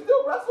does he even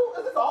still wrestle?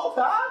 Is this all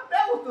time?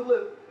 That was the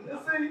list. No.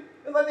 See,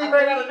 it's like they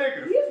ran out of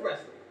niggas. He is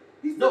wrestling.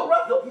 He still No,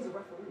 wrestles? he's a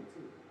referee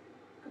too.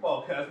 Come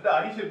on, cuz.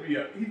 Nah, he should be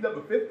he's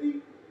number 50?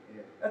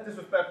 Yeah. That's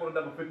disrespectful to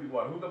number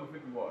 51. Who's number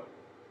 51? Oh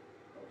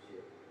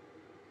shit.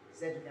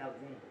 Cedric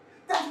Alexander.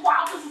 That's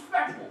wild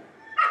disrespectful.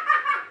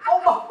 Oh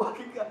my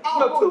fucking god.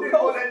 Oh, Yo,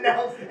 didn't wanna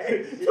announce that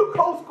shit. Too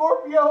Cold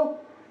Scorpio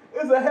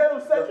is ahead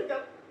of Cedric.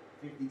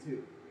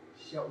 52.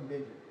 Shelton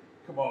Benjamin.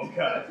 Come on,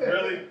 cuz.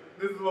 Really?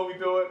 This is what we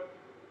doing?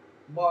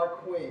 Mark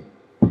Quinn.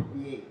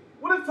 58.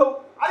 What is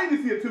I need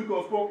to see a Too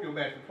Cold Scorpio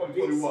match for Big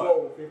 2021.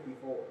 Swole.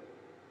 54.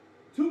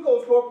 Too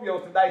Cold Scorpio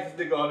is the nicest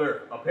nigga on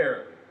earth,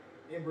 apparently.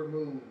 Ember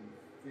Moon.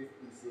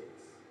 56.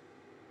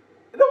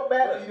 It don't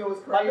matter. But you know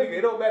what's My crazy? nigga,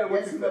 it don't matter what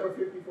Guess you who say. number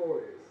 54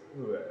 is?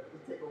 Who that?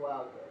 Let's take a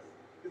wild guess.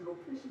 It's gonna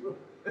piss you off.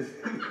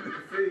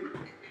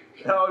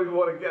 See? I don't even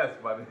want to guess,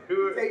 my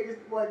nigga. Take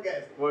just one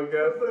guess. One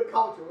guess? For the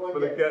culture, one For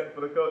the guess.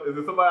 for the coach. Is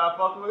it somebody I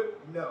fuck with?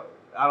 No.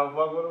 I don't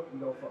fuck with him? You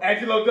don't fuck.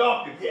 Angelo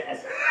Dawkins.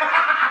 Yes.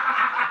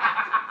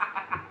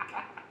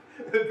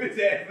 That bitch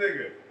ass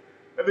nigga.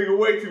 That nigga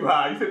way too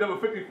high. You said number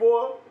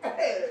 54?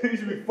 He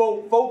should be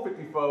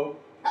 454.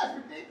 That's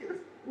ridiculous.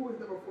 Who is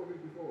number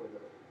 454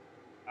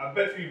 though? I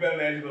bet you he better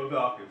than Angelo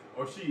Dawkins.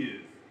 Or she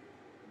is.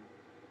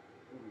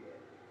 Who we at?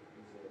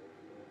 Is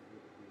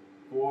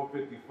it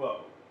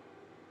 454.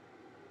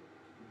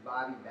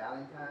 Bobby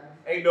Valentine?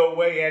 Ain't no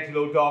way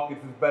Angelo Dawkins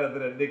is better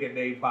than a nigga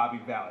named Bobby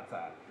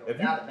Valentine. No, If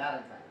you,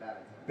 Valentine.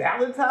 He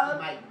Valentine?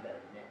 might be better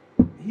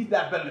than that. He's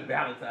not better than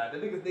Valentine. The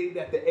nigga's named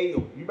after Ale.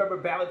 You remember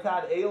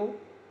Valentine Ale? No,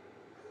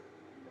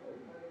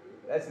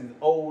 That's his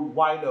old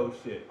wino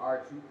shit. R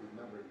Truth is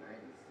number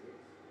 96.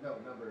 No,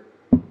 number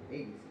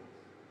 86.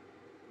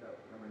 No,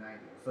 number 90.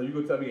 So you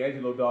gonna tell me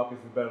Angelo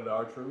Dawkins is better than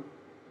R-Truth? Number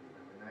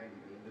 90,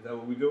 baby. Is that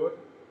what we doing?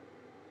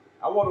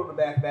 I want to know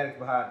the mathematics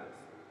behind this.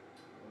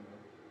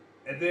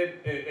 And then,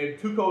 and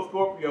Too Cold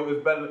Scorpio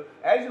is better.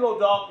 Angelo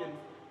Dawkins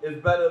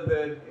is better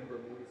than. Ember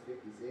Moon is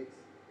 56.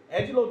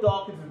 Angelo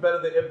Dawkins is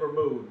better than Ember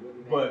Moon,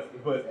 Willie but Mack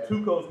is but 57.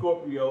 Too Cold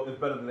Scorpio is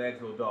better than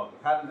Angelo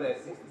Dawkins. How does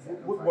that?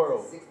 67. What I'm sorry,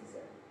 world?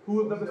 67. Who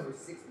is He's number? number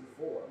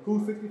 64.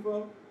 Who's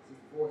 64?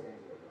 64 is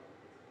Angelo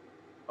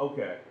Dawkins.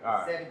 Okay, all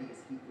right. 70 is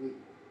Keith Lee.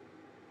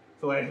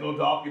 So Angelo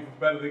Dawkins is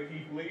better than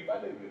Keith Lee. I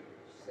think it.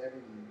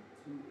 72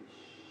 is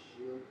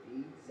Suge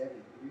D.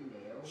 73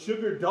 Naomi.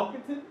 Sugar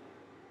Dunkington.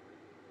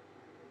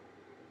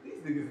 These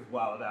niggas is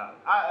wilding out.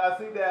 I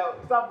see now.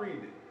 Stop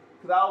reading it,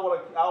 cause I don't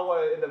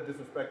want to end up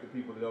disrespecting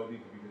people that don't need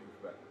to be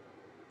disrespected.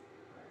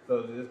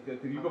 So just cause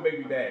you gonna make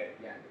me mad.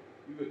 Yeah.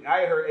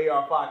 I ain't heard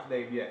A.R. Fox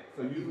name yet.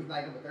 So He was you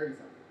like number 30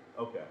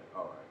 something. okay?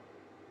 All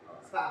right.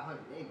 It's 500.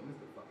 They ain't gonna miss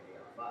the fucking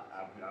AR Fox.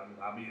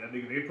 I mean, that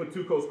nigga, they put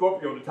Too Cold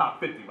Scorpio in the top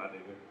 50, my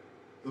nigga.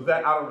 Was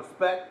that out of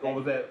respect or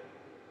was that?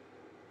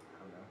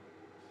 I don't know.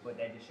 But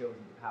that just shows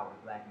you the power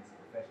of blackness in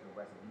professional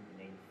wrestling. You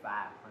can name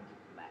 500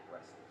 black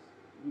wrestlers.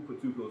 You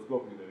put Too Cold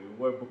Scorpio there.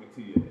 Where Booker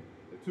T at?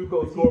 The Too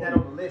Cold He's not on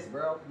Scorpio. the list,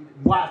 bro.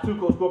 Why is Too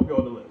Cold Scorpio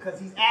on the list? Because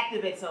he's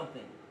active at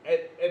something.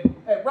 And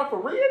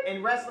refereeing?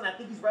 In wrestling, I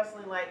think he's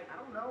wrestling like, I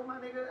don't know, my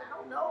nigga. I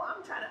don't know.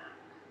 I'm trying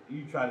to.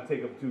 You trying to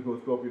take up Too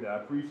Cold Scorpio now.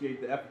 I appreciate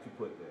the effort you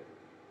put there.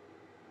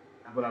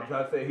 But I'm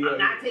trying to say I'm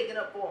not taking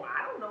up for him.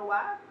 I don't know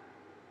why.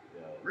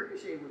 Yeah.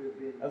 Ricochet would have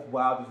been. That's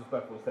wild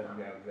disrespectful to Cedric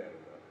Alexander,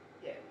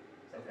 though. Yeah.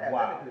 That's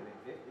wild. That could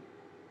have been 50.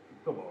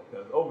 Come on,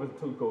 cuz over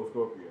Too Cold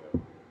Scorpio.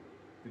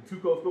 Did Too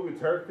Cold Scorpio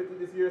turn 50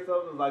 this year or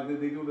something? Like,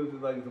 did they do this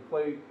as like as a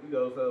play, you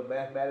know, some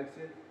mathematics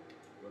shit?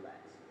 Relax.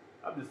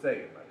 I'm just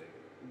saying, my nigga.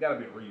 There gotta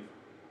be a reason.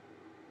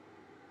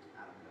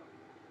 I don't know.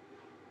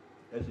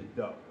 That shit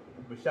dumb.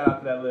 But shout out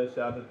to that list.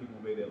 Shout out to the people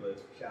who made that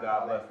list. Shout God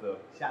out bless them.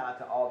 Shout out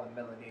to all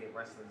the melanated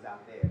wrestlers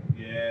out there.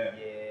 Yeah.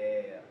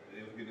 Yeah.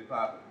 It was getting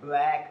popping.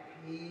 Black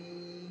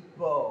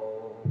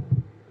people.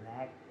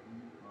 Black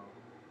people.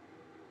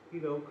 You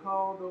know,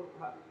 call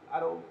them. I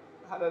don't.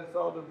 How that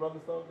song, the brother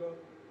song go?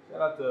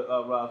 Shout out to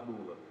Ross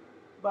Moolah.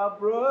 My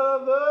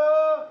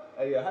brother.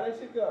 Hey, yeah, how that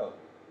shit go?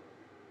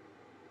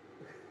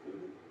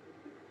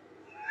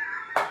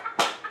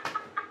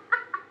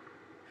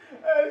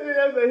 Hey,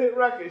 that's a hit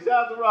record.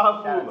 Shout out to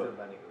Ross Shout out Moolah. to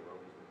my nigga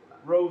Rose.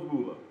 Rose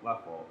Moolah. My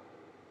fault.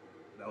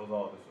 That was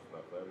all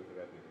disrespectful. Everything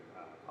I did,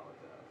 I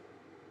apologize.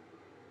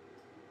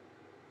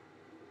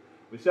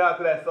 But shout out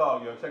to that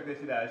song, yo. Check that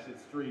shit out. That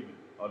shit's streaming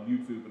on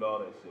YouTube and all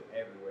that shit.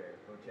 Everywhere.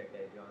 Go check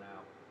that joint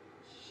out.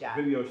 Shot.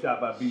 Video shot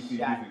by BC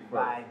Shot Music first.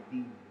 by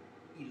the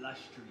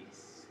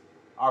illustrious.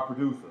 Our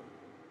producer.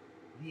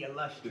 The The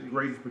illustrious.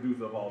 greatest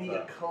producer of all The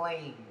time.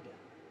 acclaimed.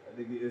 I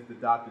think it's the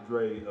Dr.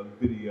 Dre of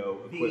video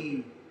The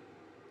equipment.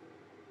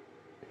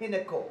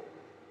 pinnacle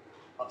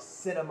of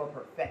cinema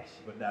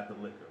perfection. But not the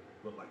liquor.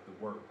 But like the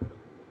word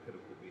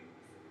pinnacle means.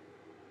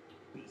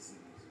 BC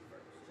Music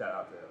first. Shout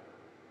out to him.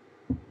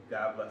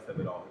 God bless him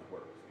in all his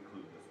works,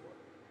 including this one.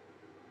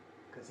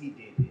 Because he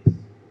did this.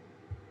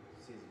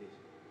 It's his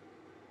vision.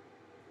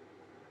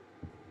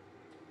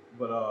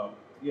 But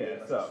yeah,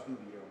 Gave us so a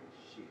studio and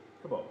shit.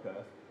 come on, cuz.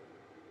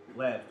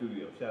 Lab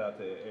Studio. Shout out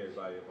to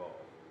everybody involved.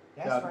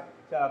 That's shout right.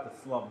 Shout out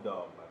to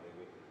Slumdog, my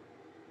nigga.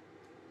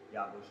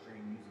 Y'all go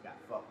stream music I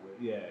fuck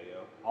with. Yeah,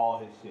 yo. All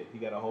his shit. He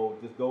got a whole,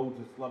 just go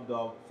to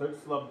Slumdog, search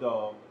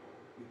Slumdog,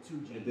 With 2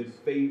 G's and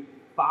then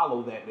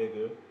follow that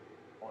nigga.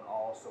 on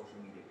all social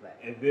media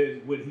platforms. And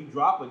then when he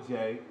drop a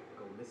J,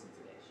 Go listen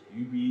to that shit.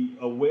 you be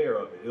aware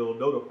of it. It'll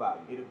notify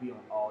you. It'll be on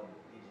all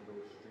digital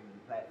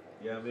streaming platforms.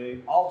 You know what I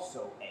mean?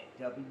 Also at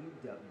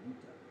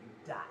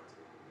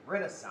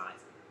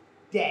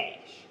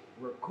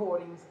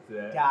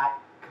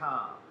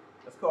www.renaissance-recordings.com.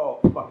 That's called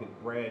fucking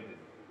branding.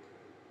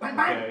 Bang,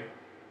 bang. Okay?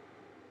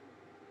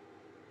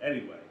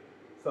 Anyway,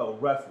 so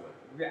wrestling.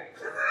 Right.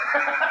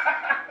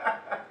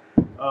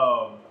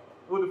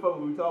 What the fuck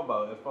were we talking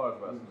about as far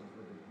as wrestling?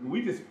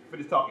 We just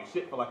finished talking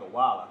shit for like a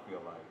while, I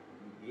feel like.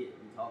 We did.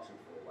 We talked shit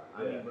for a while.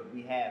 I Yeah. mean, but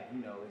we have,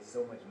 it's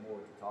so much more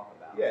to talk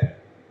about. Yeah.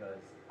 Because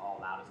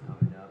All Out is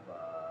coming up.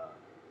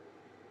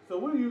 So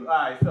what do you,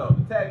 alright, so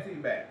the tag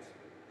team match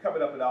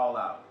coming up at All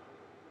Out.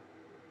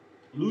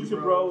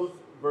 Lucha Bros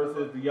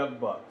versus the Young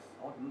Bucks.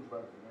 I want the Lucha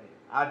Brothers to win.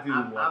 I do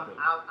want them.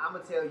 I'm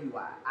going to tell you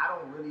why. I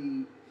don't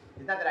really,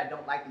 it's not that I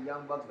don't like the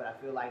Young Bucks, but I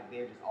feel like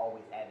they're just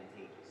always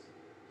advantageous.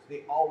 So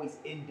they always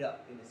end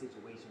up in a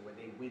situation where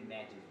they win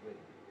matches where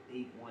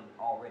they've won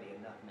already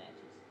enough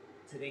matches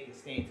so they can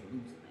stand to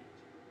lose a match.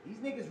 These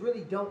niggas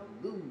really don't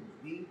lose,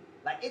 B.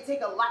 Like, it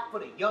take a lot for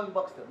the Young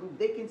Bucks to lose.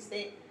 They can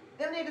stand,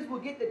 them niggas will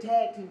get the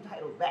tag team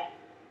titles back.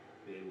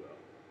 They will.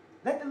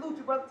 Let the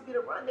Lucha Brothers get a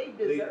run. They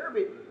deserve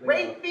it. they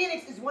Ray will.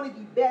 Phoenix is one of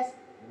the best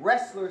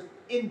wrestlers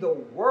in the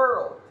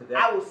world. Today.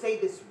 I will say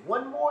this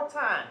one more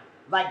time,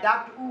 like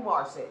Dr.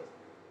 Umar says.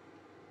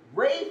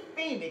 Ray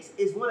Phoenix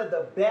is one of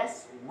the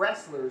best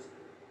wrestlers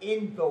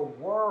in the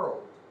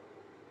world.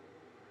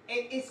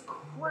 And it's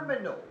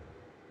criminal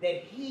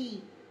that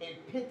he and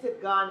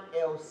Pentagon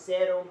El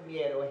Cero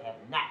Miedo have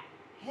not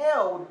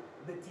held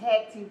the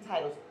tag team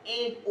titles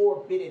and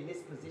or been in this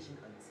position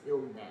until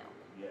now.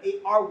 Yeah. They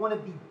are one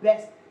of the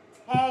best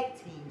tag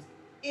teams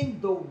in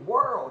the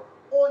world.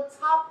 On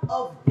top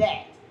of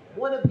that,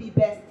 one of the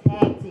best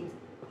tag teams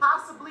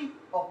possibly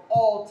of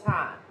all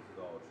time. It's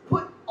all true.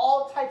 Put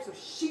all types of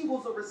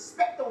shingles of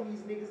respect on these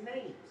niggas'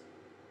 names.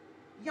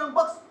 Young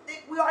Bucks,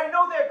 we already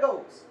know their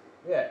goats.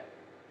 Yeah.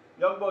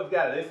 Young Bucks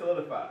got it. They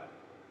solidified.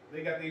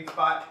 They got their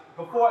spot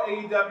before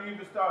AEW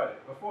even started.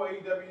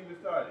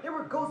 They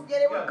were goats. Yeah,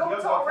 they were goats Young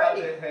Bucks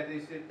already. Had their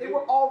shit. They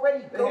were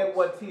already They goats. had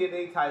won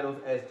TNA titles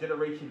as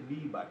Generation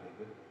B, my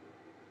nigga.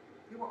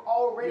 They were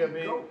already You know what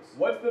I mean? goats.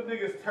 Once the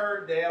niggas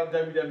turned down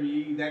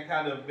WWE, that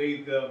kind of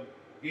gave them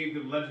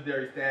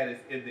legendary status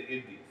in the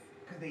indies.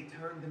 Because they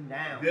turned them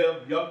down. Them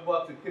Young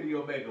Bucks and Kenny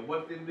Omega.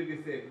 Once them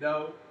niggas said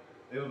no,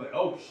 they was like,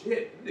 oh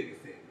shit, them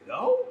niggas said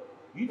no?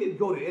 You didn't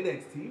go to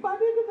NXT, my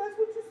nigga? That's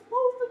what you're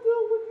supposed to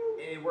do when you...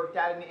 And it worked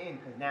out in the end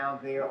because now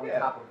they're on Yeah.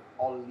 top of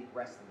All Elite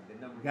Wrestling, the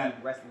number Got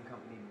 2 wrestling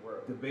company in the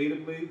world.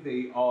 Debatably,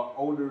 they are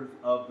owners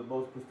of the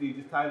most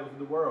prestigious titles in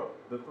the world.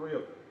 The three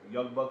of them. The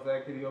Young Bucks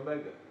and Kenny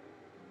Omega.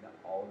 The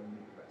All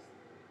Elite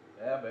Wrestling.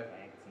 Yeah, man.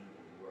 Tag team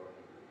in the world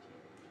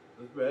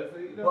championship. That's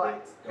best. You know,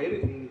 But hate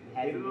it, it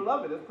hate it or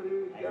love it. That's pretty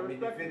hasn't been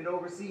respectful. defended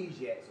overseas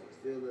yet, so it's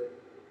still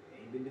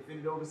ain't been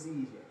defended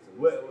overseas yet. So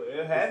Well,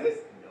 it hasn't?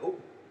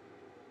 Nope.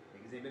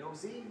 Niggas ain't been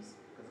overseas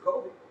because of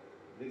COVID.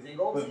 Niggas ain't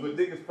go overseas. But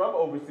niggas from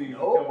overseas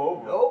nope, come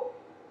over. Nope.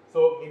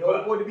 So In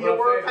order for it to be a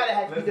world title, it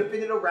has to be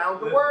defended around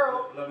the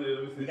world. Let me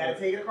You see gotta this.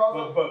 take it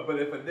across. But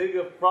if a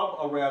nigga from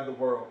around the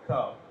world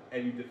come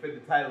and you defend the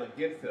title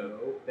against him,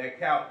 Nope. that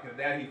count because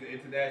now he's an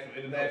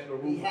international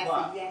he rules has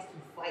apply.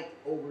 to fight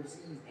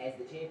overseas as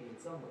the champion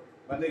somewhere.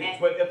 My He nigga,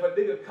 has but if a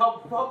nigga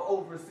come from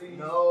overseas,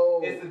 No.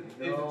 it's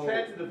a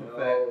transitive no,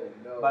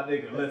 effect. No. My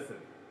nigga, listen.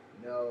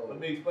 No. Let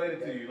me explain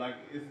it to you. Like,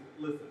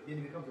 listen. Then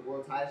he becomes a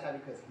world title shot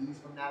because he's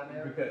from South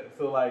America. Because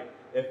so like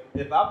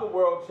if I'm the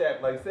world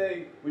champ, like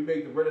say we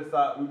make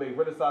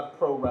Renaissance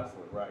Pro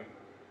Wrestling, right?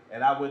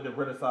 And I win the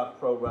Renaissance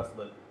Pro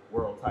Wrestling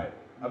World title.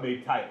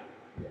 Title.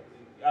 Yes.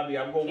 I'm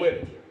gonna win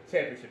it.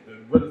 Championship, the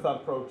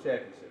Renaissance Pro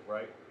Championship,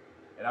 right?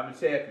 And I'm a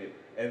champion.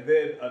 And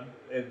then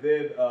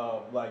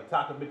like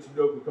Taka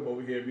Michinoku come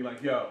over here and be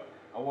like, yo,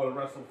 I want to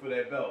wrestle for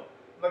that belt.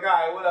 I'm like,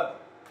 all right, what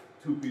up?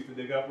 2-piece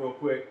the nigga up real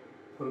quick,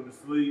 put him to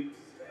sleep.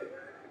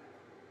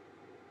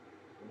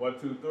 1,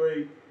 2,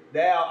 3.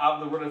 Now I'm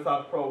the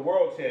Renaissance Pro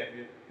World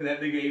Champion because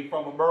that nigga ain't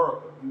from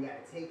America. You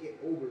gotta take it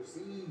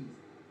overseas.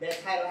 That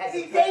title has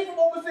He to came from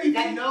overseas.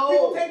 No,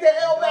 people take that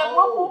L back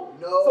with him.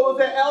 No. So is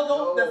that L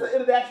though? No, That's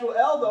an international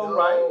L though,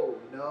 right?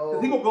 No.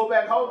 Because he gonna go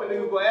back home and they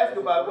gonna ask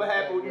about what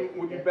happened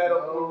when you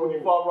battled when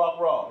you fought Rock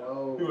Raw.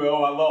 No. He was like,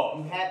 oh, I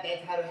lost. That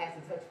title has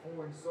to touch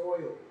foreign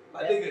soil.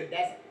 That's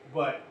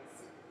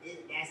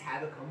how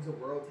it becomes a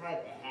world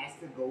title. It has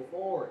to go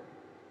forward.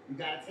 You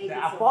gotta take it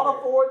somewhere. I fought a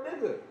foreign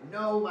nigga.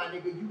 No, my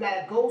nigga, you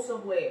gotta go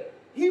somewhere.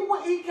 He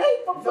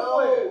came from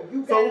somewhere.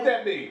 So what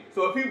that mean?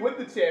 So if he win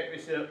the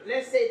championship,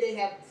 let's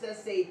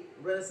say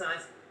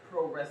Renaissance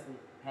Pro Wrestling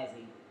has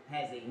a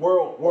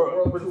world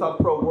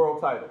Renaissance Pro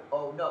world title.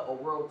 Oh no, a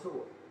world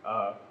tour.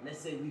 Let's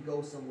say we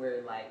go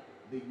somewhere like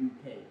the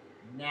UK.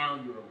 Now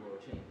you're a world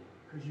champion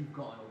because you've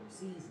gone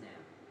overseas now.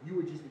 You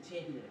were just a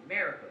champion in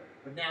America,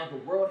 but now the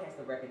world has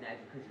to recognize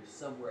you because you're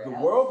somewhere else. The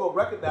world gonna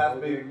recognize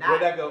me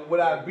when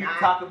I beat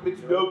Taka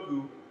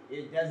Michinoku.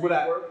 It doesn't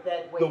work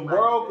that way. The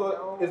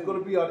world is going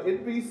to be on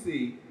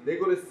NBC. They're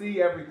going to see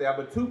everything.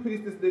 I'm a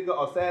two-piece this nigga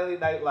on Saturday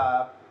Night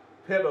Live.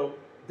 Pin him.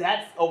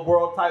 That's a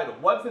world title.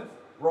 Once it's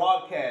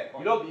broadcast,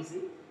 on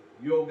NBC?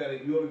 You don't got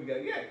it.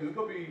 Yeah, because it's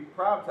going to be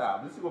prime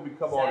time. This is going to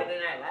come on. Saturday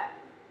Night Live?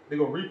 They're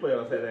going to replay it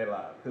on Saturday Night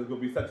Live because it's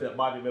going to be such a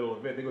monumental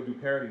event. They're going to do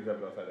parodies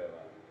of it on Saturday Night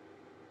Live.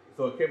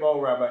 So it came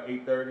over around about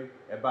 8:30,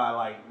 and by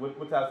like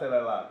what time Saturday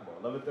Night Live?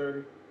 Come on,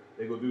 11:30.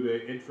 They're going to do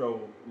their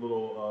intro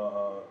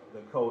little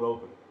the cold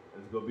open.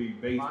 It's gonna be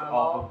based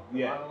off of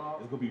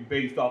It's gonna be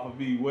based off of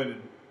me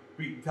winning,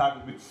 beating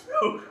Taka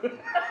Michinoku.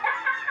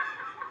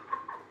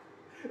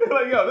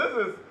 Like, yo,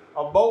 this is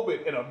a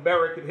moment in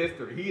American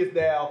history. He is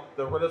now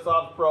the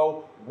Renaissance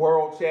Pro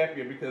World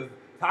Champion because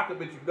Taka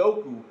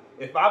Michinoku,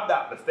 if I'm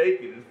not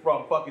mistaken, is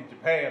from fucking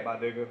Japan, my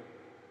nigga.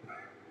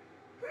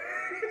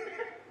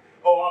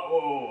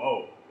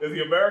 Oh, is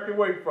he American?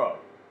 Where he from?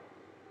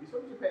 He's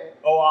from Japan.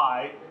 Oh,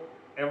 alright.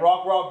 And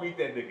Rock Raw beat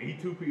that nigga. He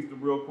two-pieced him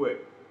real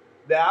quick.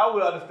 Now I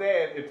would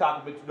understand if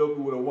Taka Michinoku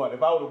would have won. If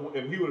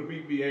he would have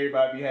beat me,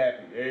 everybody be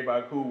happy.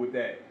 Everybody cool with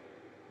that.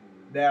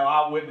 Now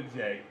I win the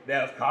J.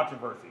 Now it's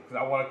controversy because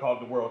I want to call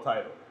it the world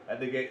title. I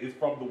think it's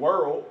from the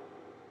world,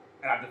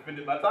 and I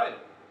defended my title.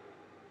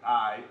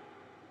 Alright.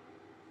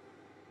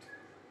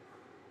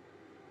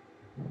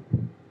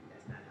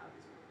 That's not how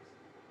this works.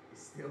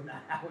 It's still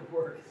not how it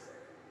works.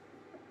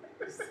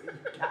 You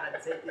gotta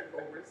take it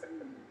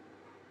overseas.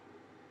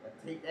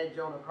 Take that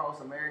joint across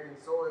American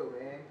soil,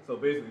 man. So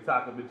basically,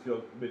 Taka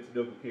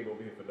Michinoku came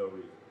over here for no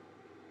reason.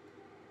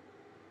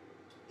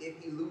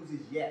 If he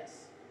loses,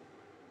 yes.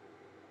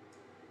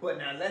 But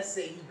now let's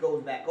say he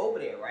goes back over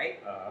there,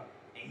 right?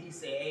 And he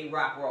say, "Hey,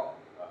 Rock Raw,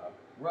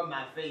 run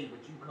my fade,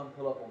 but you come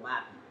pull up on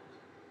my people."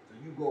 So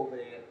you go over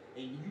there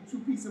and you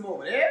two-piece him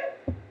over there.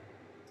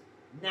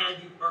 Now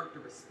you earned the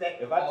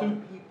respect of all the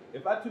people.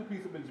 If I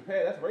two-piece him in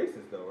Japan, that's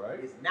racist, though, right?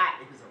 It's not.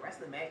 If it's a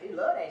wrestling match, they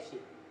love that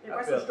shit.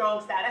 That's a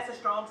strong style. That's a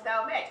strong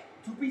style match.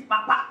 Two-piece,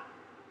 pop, pop.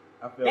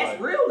 That's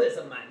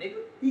realism, my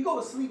nigga. He go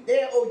to sleep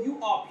there. Oh,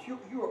 you are pure.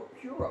 You're a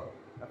puro.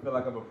 I feel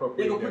like I'm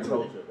appropriating their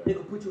culture. They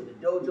gonna put you in the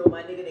dojo,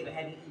 my nigga. They gonna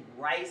have you eat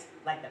rice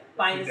like the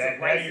finest of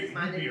rices,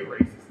 my nigga. You be a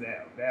racist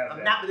now.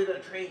 I'm not. They're gonna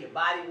train your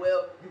body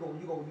well. You gonna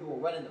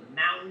run in the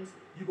mountains.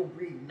 You gonna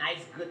breathe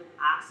nice, good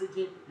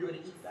oxygen. You're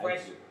gonna eat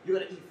fresh. You're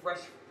gonna eat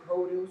fresh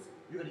produce.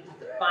 You're gonna eat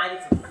the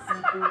finest of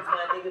seafoods,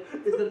 my nigga.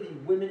 There's gonna be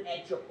women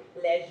at your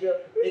pleasure.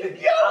 They're gonna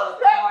be a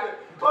card.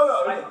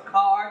 Hold on. A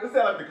card. This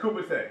sounds like the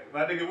Kumite.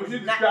 My nigga, what you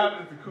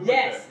describing as the Kumite?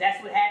 Yes,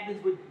 that's what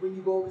happens when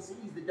you go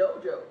overseas, the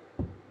dojo.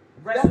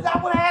 That's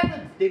not what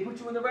happens. They put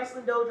you in the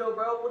wrestling dojo,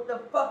 bro. What the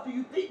fuck do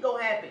you think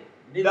gonna happen?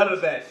 None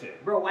of that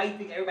shit. Bro, why you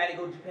think everybody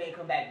go to Japan and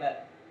come back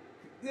better?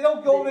 They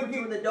don't go to put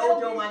you in the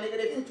dojo, my nigga.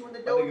 They put you in the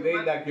dojo. Nigga, they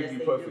ain't not giving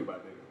you pussy, my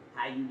nigga.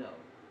 How you know?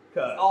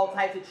 There's all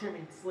types of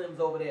trimming slims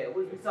over there.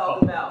 What are we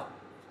talking about?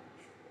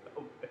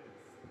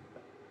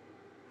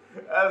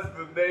 That's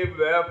the name of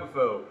the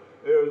episode.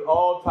 There's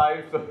all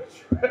types of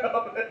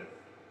trimming.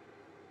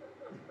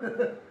 What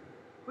are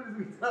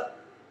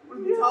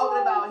we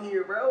talking about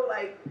here, bro?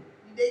 Like,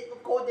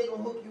 of course they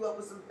gonna hook you up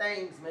with some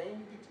things, man.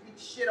 You get your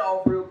shit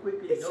off real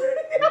quickly. You know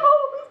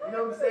what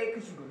I'm saying?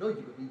 Because you gonna know you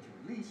gonna need your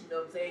release. You know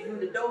what I'm saying? You in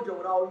the dojo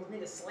with all these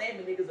niggas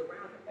slamming niggas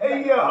around.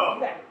 Hey, yo.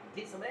 You gotta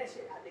get some of that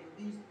shit out, nigga.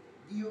 Give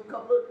you a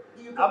couple of.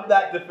 I'm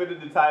not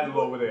defending the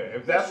title over there.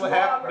 If that's what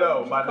happened,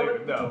 no, my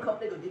nigga, no.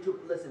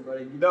 Listen, bro.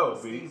 You no,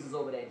 get skeezers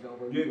over that, Joe,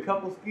 bro. Get a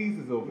couple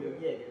skeezers over there.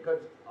 Yeah, get a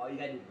couple. All you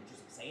gotta do is get you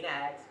some St.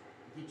 Ides.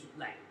 Get you,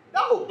 like.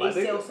 No, they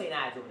sell St.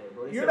 Ides over there,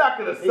 bro. You're not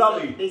gonna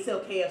sully. They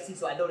sell KFC,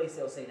 so I know they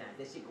sell St. Ides.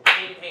 That shit go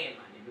hand in hand,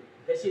 my nigga.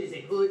 That shit is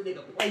a hood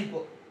nigga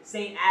playbook.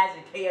 St. Ides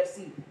and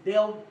KFC.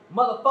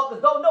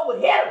 Motherfuckers don't know what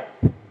hit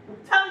them.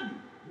 I'm telling you.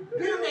 You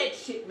get them that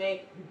shit, man.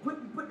 You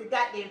put the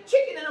goddamn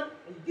chicken in them,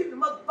 and you give them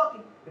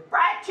the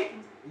fried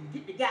chickens, and you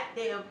get the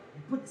goddamn,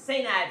 you put the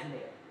St. Ides in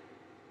there.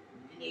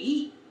 And you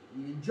eat,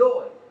 you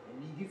enjoy,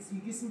 and you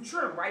get some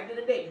trim right in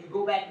the day. You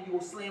go back and you go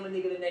slam a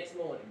nigga the next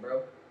morning,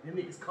 bro. Them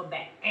niggas come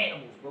back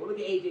animals, bro. Look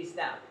at AJ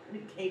Styles. That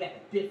nigga came back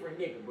a different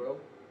nigga, bro.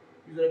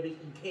 You gonna be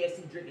eating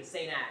KFC, drinking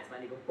St. Ides, my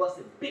nigga,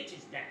 busting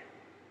bitches down.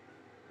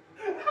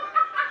 What the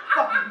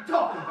fuck are you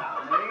talking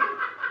about,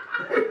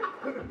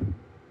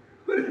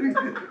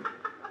 man?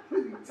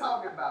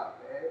 about,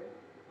 man?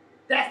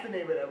 That's the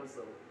name of the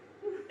episode.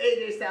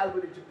 AJ Styles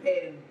went to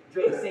Japan and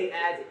Drake St.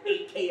 Isaac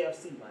ate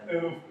KFC,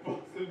 man.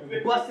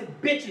 And busted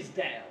bitches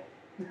down.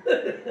 What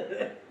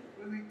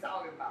are we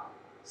talking about?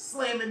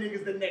 Slamming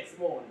niggas the next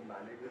morning, my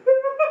nigga.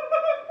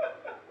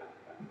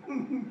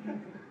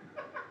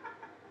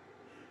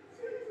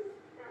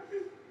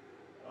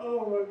 Oh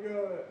my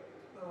god.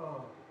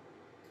 Oh.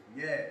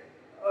 Yeah.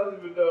 I don't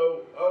even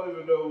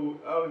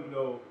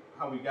know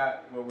how we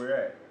got where we're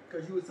at.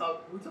 Cause we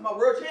talking about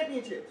world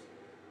championships.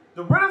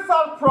 The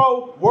Renaissance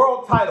Pro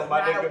World Title, my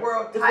Not nigga. a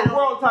world It's title. a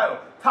world title.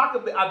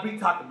 I beat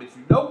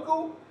Takamitsu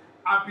Noku.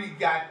 I beat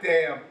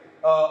goddamn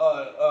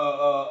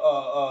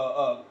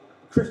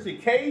Christian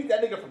Cage,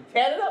 that nigga from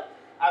Canada.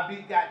 I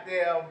beat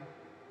goddamn.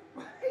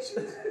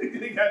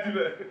 You gotta do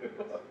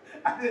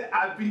that.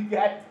 I beat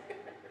goddamn.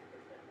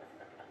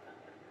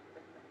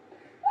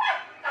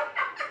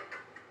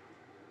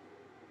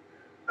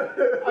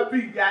 I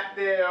beat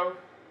goddamn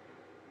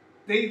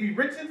Davey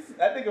Richards,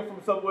 that nigga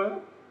from somewhere.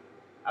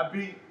 I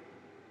beat,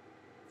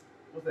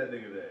 what's that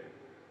nigga name?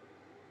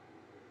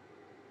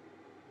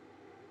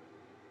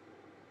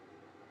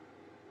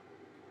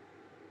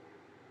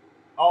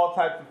 All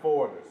types of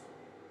foreigners.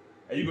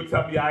 And you gonna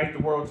tell me I ain't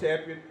the world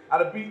champion? I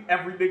done beat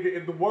every nigga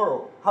in the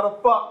world. How the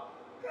fuck?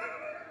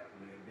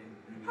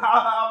 How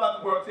I'm not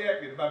the world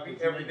champion if I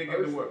beat every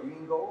nigga in the world? You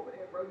can go over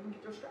there, bro. You can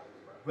get your stripes,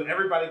 bro. But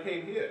everybody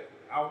came here.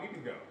 I don't need to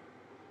go.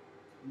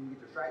 You can get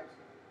your stripes.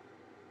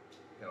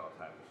 Get all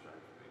types of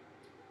stripes, B.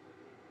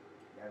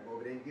 You gotta go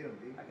over there and get them,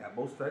 B. I got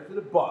more stripes than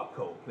the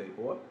barcode,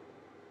 playboy.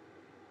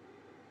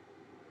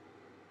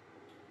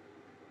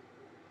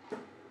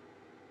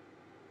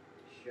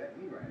 Shut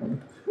me right.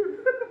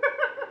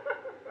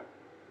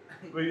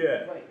 But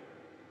yeah.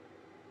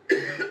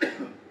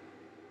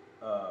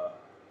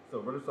 So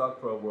Renaissance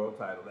Pro World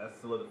Title, that's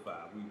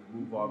solidified. We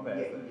move on past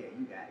that. Yeah,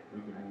 you got it. We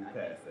can move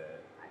past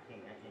that. I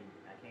can't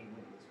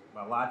win this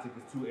one. My logic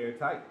is too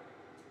airtight.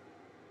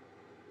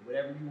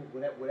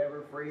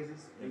 Whatever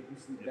phrases make you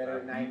sleep better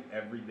at night.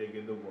 Every nigga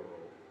in the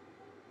world,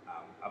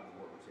 I'm the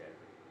world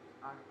champion.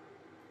 Alright.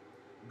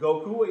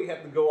 Goku ain't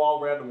have to go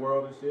all around the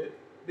world and shit.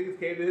 Niggas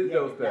came to his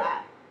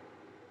doorstep.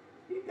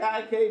 He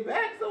died, came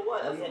back, so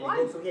what? So he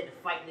had to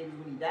fight niggas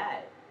when he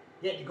died.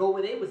 He had to go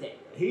where they was at.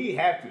 He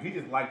had to. He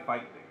just liked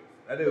fighting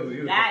niggas.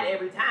 He died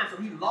every time, so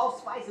he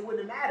lost fights. It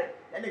wouldn't have mattered.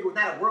 That nigga was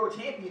not a world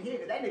champion here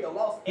because that nigga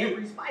lost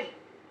every fight.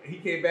 He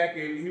came back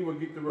and he would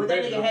get the But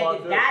that revenge. nigga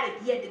had to die.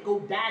 He had to go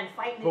die and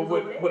fight niggas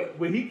over there. But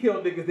when he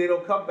killed niggas, they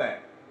don't come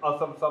back. Or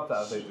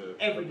sometimes they do.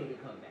 Every nigga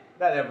come back.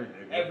 Not every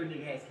nigga. Every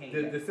nigga has came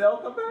back. Did Cell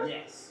come back?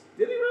 Yes.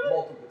 Did he really?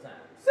 Multiple times.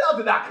 Cell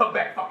did not come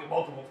back fucking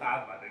multiple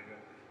times, my nigga.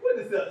 When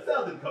did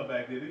Cell didn't come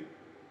back, did he?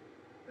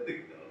 That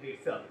nigga, no,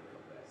 Cell didn't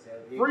come back.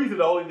 Frieza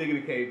the only nigga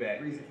that came back.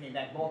 Frieza came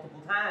back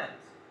multiple times.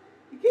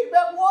 He came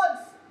back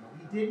once. No,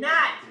 he did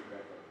not.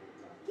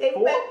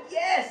 Came back,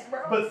 yes, bro.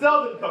 But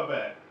Cell didn't come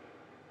back.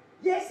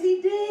 Yes,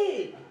 he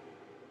did.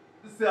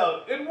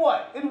 Cell, in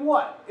what? In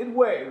what? In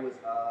where? It was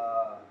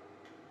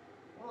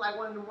like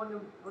one of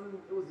them,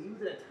 he was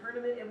in a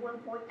tournament at one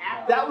point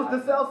after. That was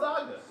the Cell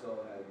saga. So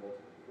had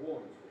multiple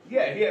forms.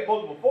 Yeah, he had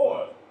multiple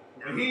forms.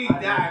 But he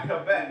died,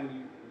 come back.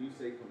 When you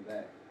say come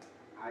back,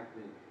 I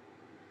think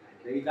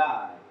they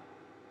died.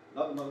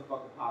 Another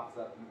motherfucker pops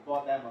up. You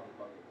fought that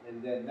motherfucker,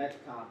 and then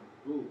next time,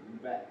 boom, you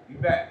back. You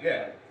back,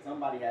 yeah. Like,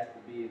 somebody has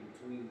to be in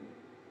between.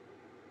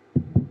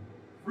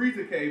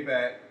 Frieza came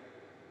back.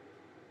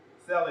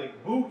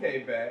 Boo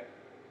came back.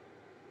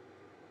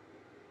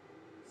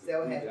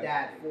 Cell has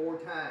died 4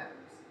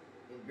 times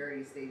in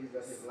various stages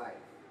of his life.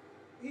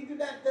 He did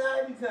not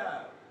die any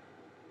time.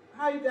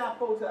 How you die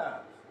 4 times? That's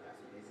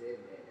what they said.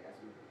 That's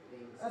what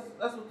things said.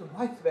 That's what the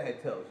white man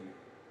tells you.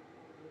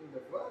 The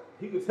fuck?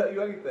 He could tell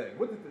you anything.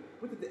 What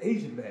did the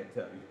Asian man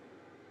tell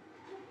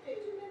you?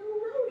 Asian man who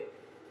wrote it?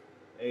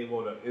 Hey,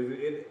 hold up. Is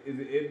it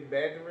in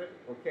Mandarin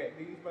or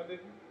Cantonese, my nigga?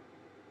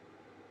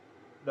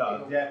 No,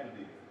 it's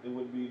Japanese. It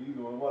wouldn't be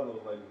either one of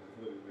those languages,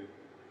 would it be?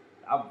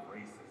 I'm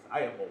racist. I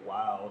am a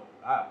wild.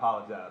 I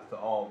apologize to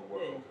all the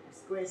world. Yeah,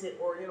 just go ahead and say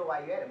Oriental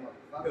while you at it,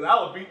 motherfucker. Because I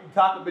was beating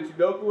Takamitsu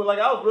Noku, and like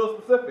I was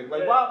real specific.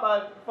 Like, why am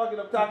I fucking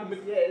up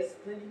Takamitsu? Yeah, it's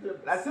plenty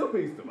of. I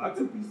two-pieced him. I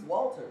two-piece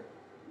Walter.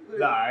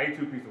 Nah, I ain't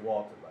two-piece of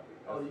Walter, my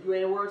nigga. Oh, you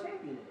ain't a world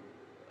champion then.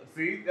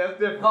 See, that's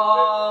different.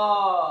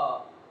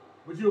 Oh,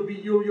 but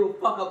you'll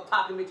fuck up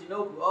Takamitsu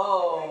Noku.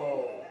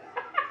 Oh,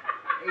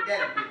 ain't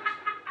that a bitch?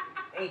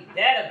 Ain't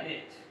that a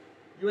bitch?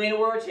 You ain't a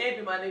world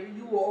champion, my nigga.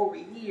 You were over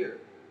here.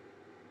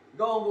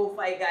 Go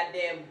fight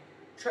goddamn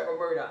Trevor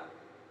Murdoch.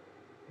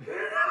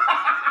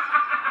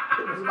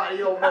 Somebody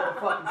your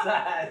motherfucking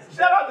size.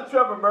 Shout out to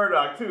Trevor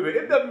Murdoch too, the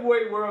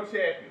NWA World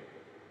Champion.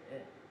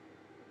 Yeah.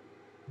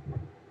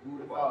 Who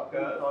would have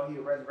thought he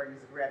would resurrect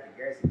his career after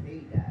Garrison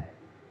Cage died?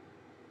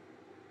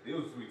 It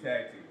was a sweet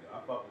tag team though. I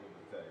fuck with him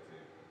as a tag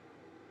team.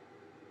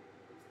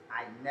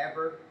 I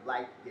never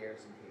liked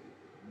Garrison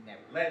Cage.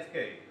 Never. Lance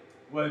Cage.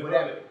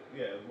 Whatever.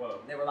 Yeah, it was one of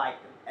them. Never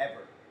liked him.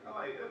 Ever. I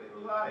like that. It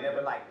was alright.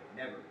 Never liked him.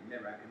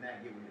 Never. I could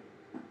not get with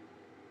him.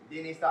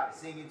 Then they started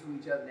singing to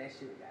each other and that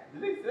shit got.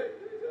 Did they sing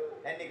to each other?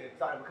 That nigga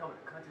started becoming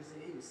a country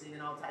singer. He was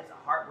singing all types of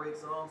heartbreak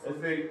songs. So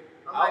And see,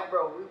 I'm like,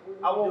 bro, what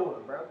I you won't-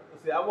 doing, bro?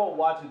 See, I won't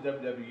watch the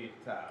WWE at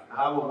the time.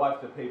 I would won't. watch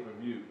the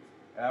pay-per-views.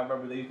 And I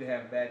remember they used to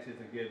have matches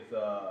against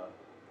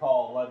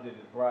Paul London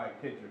and Brian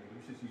Kendrick. And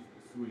them shits used to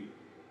be sweet.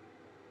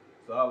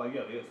 So I was like,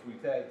 yo, they're a sweet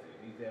tag team.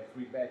 They used to have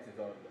sweet matches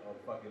on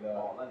fucking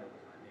Paul London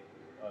was my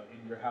nigga.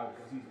 in your house.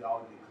 Because he used to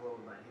always get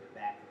clothesline hit the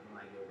back. And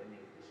I'm like, yo, that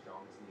nigga's the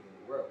strongest nigga in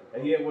the world.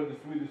 And he had one of the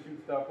sweetest shoot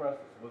star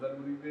presses. Was that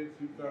what he did?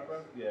 Shoot star Yes.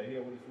 press? Yeah, he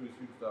had one of the sweetest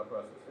shoot star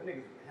presses. That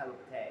nigga's a hell of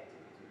a tag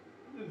team, too.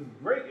 This is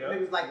great, yo. That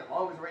nigga's like the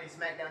longest reigning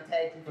SmackDown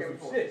tag team For some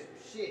champion. shit.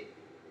 Shit.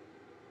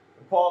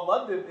 And Paul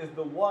London is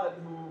the one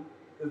who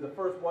is the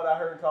first one I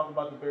heard talking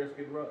about the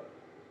bearskin rug.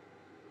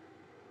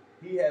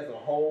 He has a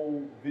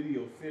whole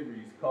video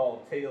series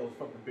called Tales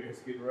from the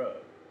Bearskin Rug.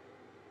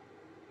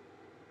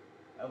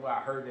 That's why I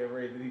heard that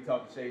right. Then he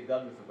talked to Shane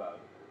Douglas about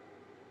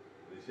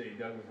it. And Shane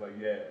Douglas was like,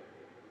 yeah,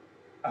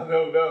 I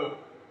don't know.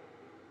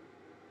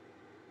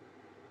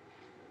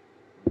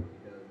 He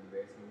does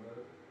embarrassing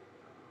rub.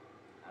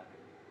 I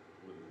think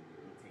What did he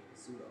he take the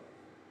suit off.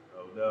 do?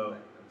 Oh no. Like,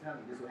 I'm telling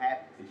you, this is what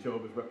happens. He showed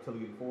up his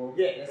reptilian form.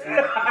 Yeah, that's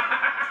what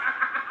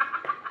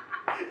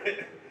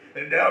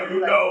And now you He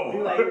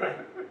know. like,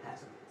 have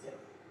something to tell you.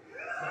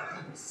 It's not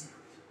keep it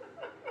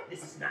secret.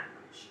 This is not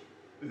good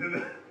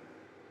shit.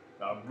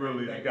 I'm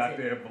really a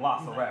goddamn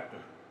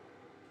velociraptor.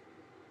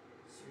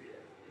 It's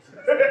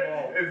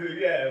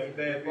Yeah, it's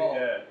nasty,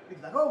 yeah.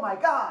 He's like, oh my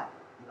god.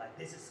 He's like,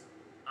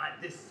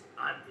 I'm Vincent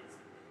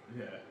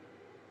Yeah.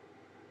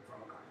 from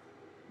McCarthy.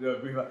 Yeah,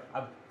 be like,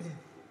 I'm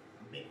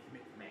Mick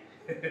McMahon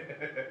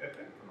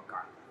from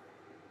McCarthy.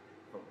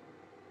 from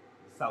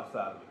the south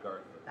side of the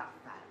garden. Not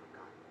fat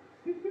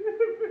McCarthy.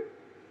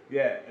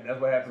 Yeah, and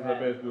that's what happens That's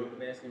with right, with the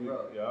bearskin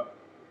rug. Yeah.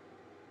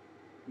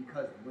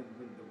 Because when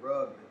the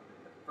rug,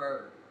 the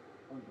fur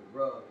on the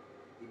rug,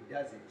 it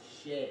doesn't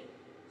shed.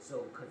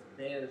 So, because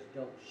bears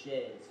don't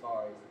shed as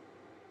far as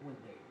when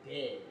they're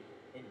dead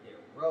in their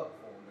rug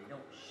form, they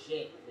don't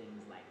shed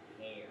things like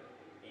hair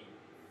and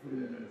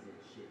fleas and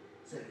shit.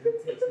 So when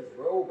he takes his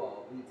robe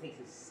off, when he takes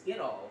his skin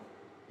off,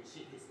 the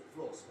shit hits the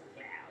floor,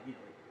 you know,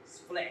 it's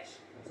flesh.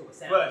 So it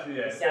sounds Flesh,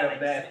 yeah, it sound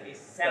it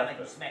sounds like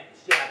nasty. you smack the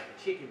shit out of a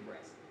chicken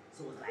breast.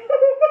 So it's like,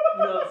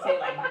 you know what I'm saying?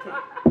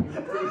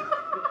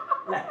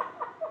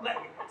 Like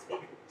you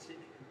take a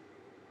chicken.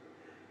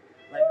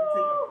 Like you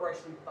take a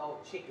freshly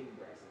thawed chicken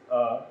breast.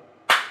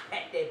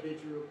 Pat that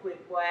bitch real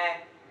quick, boy.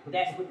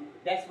 That's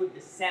what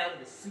the sound of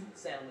the suit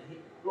sound when it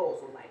hit the floor.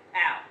 So like,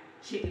 pow,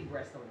 chicken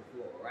breast on the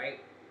floor, right?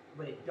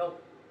 But it don't.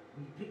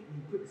 When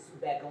you put the suit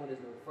back on,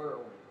 there's no fur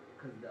on it,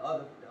 cause the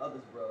others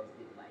rugs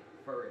get like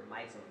fur and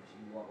mice on them. So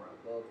you walk around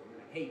bugs. And you're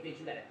like, hey bitch,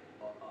 you got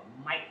a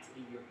mite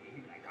in your ear.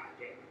 He's like,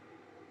 goddamn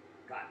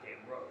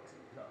rugs.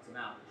 And tucks him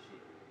out and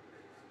shit.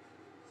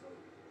 So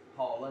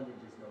Paul London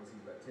just knows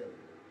he's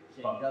reptilian.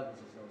 Shane Douglas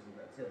just knows he's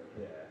reptilian.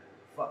 Yeah.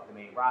 Fuck, the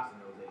main roster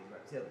knows that he's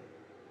reptilian.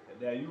 And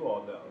now you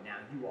all know. And now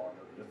you all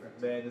know that he's This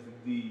reptilian. man is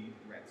indeed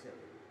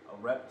Reptilian. a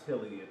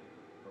reptilian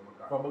From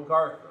from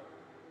MacArthur. MacArthur.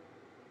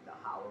 The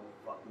hollow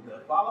fucking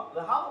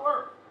The hollow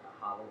earth. The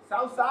hollow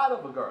South side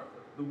of MacArthur.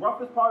 The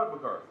roughest part of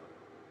MacArthur.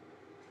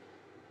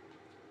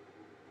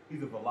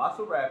 He's a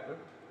velociraptor.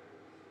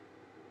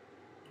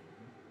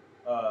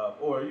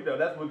 Or, you know,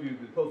 that's what the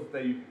closest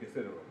thing you can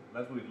consider him.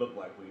 That's what he looked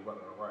like when he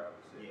running around.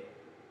 Shit.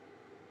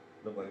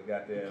 Yeah. Looked like a He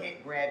goddamn.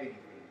 can't grab anything.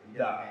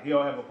 Nah, he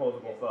don't have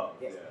opposable thumbs.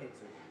 Yes, Yeah.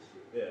 pincers and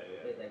shit. Yeah,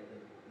 yeah. They're like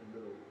the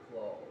little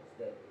claws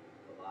that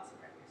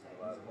velociraptors have.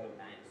 He's a whole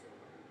dinosaur.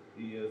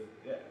 He is,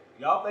 yeah.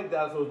 Y'all think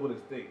dinosaurs went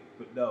extinct,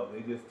 but no,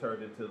 they just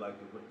turned into like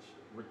the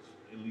rich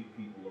elite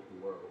people of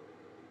the world.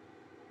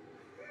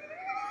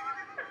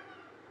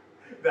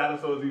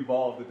 Dinosaurs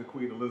evolved into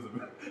Queen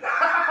Elizabeth.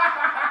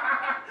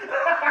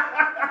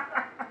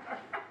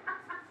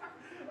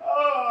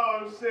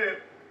 Oh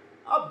shit!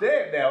 I'm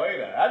dead now,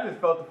 ain't I? I just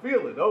felt the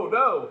feeling. Oh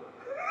no!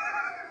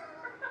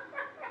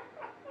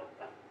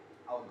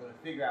 I was gonna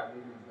figure out when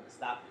you was gonna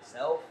stop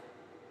yourself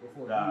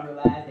before Nah. you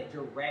realized that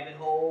your rabbit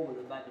hole was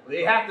about to.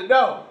 They have to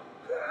know.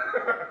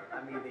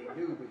 I mean, they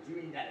do, but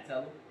you ain't gotta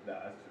tell them. Nah,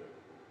 that's true.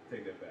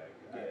 Take that back.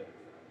 Yeah.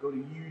 Go to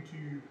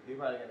YouTube. They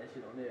probably got that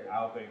shit on there.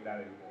 I don't think not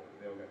anymore.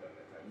 They don't got that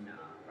type of shit.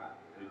 Nah, probably.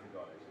 They took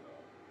all that shit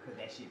off. Cause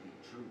that shit be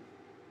the truth.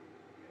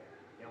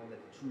 They don't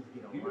let the truth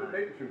get Even if online.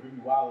 they the truth, we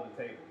be wild on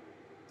the table.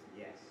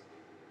 Yes.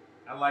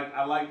 I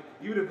like,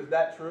 even if it's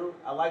not true,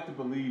 I like to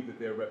believe that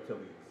they're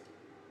reptilians.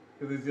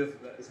 Because it's just,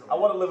 It's I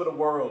want to live in a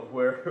world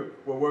where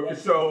we're That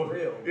shit's controlled.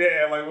 real.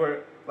 Yeah,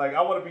 like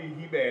I want to be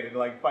He-Man and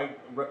like fight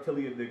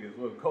reptilian niggas.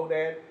 What,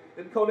 Conan?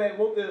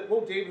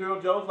 Won't James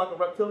Earl Jones like a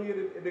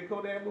reptilian in the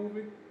Conan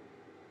movie?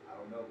 I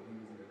don't know, but he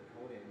was in the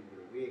Conan movie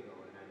with a wig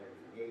on, and I never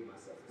forgave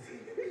myself for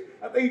seeing it.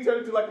 I think he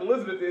turned into like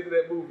Elizabeth at the end of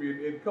that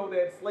movie, and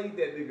Conan slayed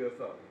that nigga or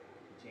something.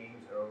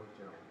 James Earl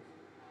Jones.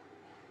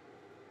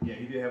 Yeah,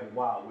 he did have a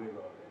wild wig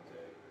on that,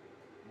 Jay.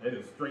 And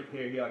his straight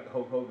hair, he had like the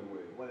Hulk Hogan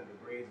wig. One of the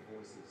greatest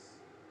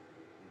voices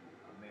in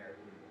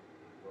American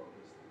world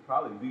history.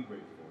 Probably the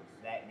greatest voice.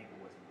 That nigga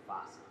was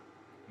Mufasa.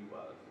 He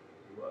was.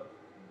 He was.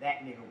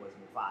 That nigga was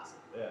Mufasa.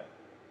 Yeah.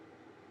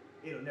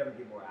 It'll never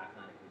get more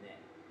iconic than that.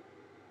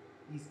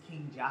 He's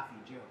King Jaffe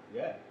Joe.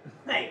 Yeah.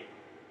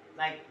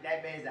 like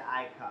that man's an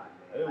icon,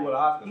 Hey, man. what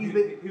Like, Oscar? he's He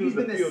been was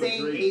the Field of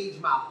same Dreams.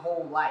 age my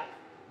whole life,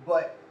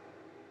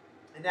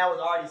 and that was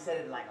already set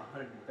at like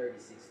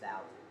 136,000.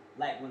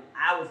 Like when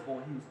I was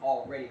born, he was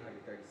already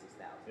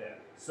 136,000. Yeah.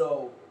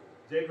 So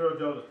James Earl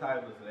Jones is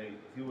timeless in ages.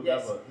 He will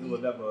yes, never. He will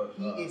never.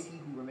 He is he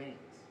who remains.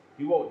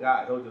 He won't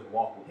die. He'll just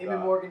walk with Him God.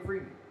 and Morgan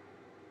Freeman.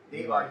 They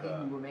He are like, he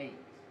who remains.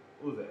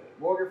 Who's that?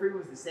 Morgan Freeman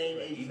was the same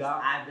age since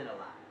Enoch? I've been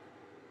alive.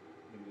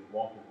 He just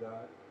walk with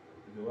God.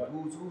 You do what?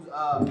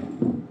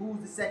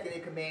 Who's the second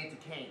in command to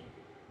Kane?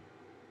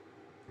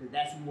 Because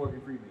that's who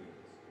Morgan Freeman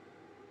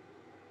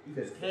is.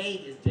 Because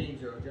Kane is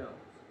James Earl Jones.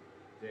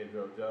 James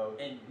Earl Jones.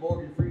 And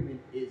Morgan Freeman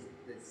is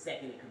the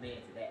second in command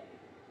to that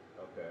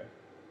nigga. Okay.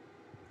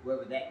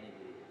 Whoever that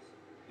nigga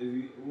is. Is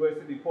he? Where's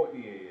Sidney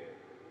Poitier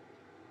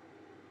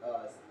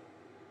at?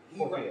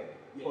 Portier.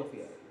 Yes.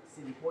 Portier.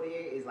 Sidney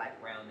Poitier is like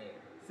around there.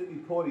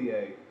 Sidney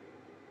Poitier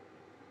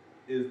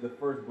is the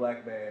first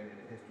black man in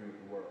the history of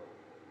the world.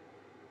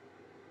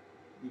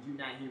 Did you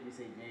not hear me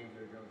say James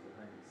Earl Jones is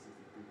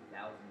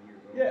 163,000 years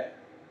old? Yeah.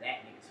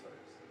 That nigga's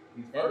first.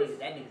 He's That first.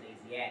 that nigga's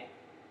Asiatic.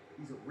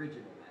 He's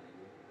original, my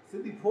nigga.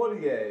 Sidney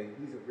Poitier.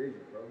 He's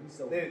original, bro. He's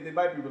so. They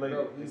might be related.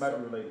 Bro, They he's might so,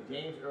 be related.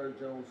 James Earl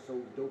Jones so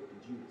dope to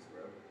Judas,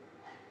 bro.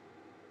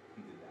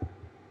 He did that.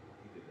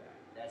 He did that.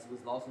 That's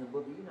what's lost in the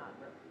book of Enoch,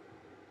 bro.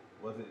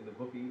 Was it in the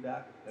book of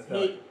Enoch? That's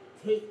how.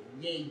 Take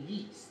ye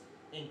yeast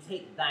and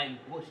take thine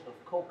bush of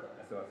coca.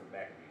 That's how some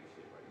Maccabees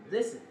shit right there.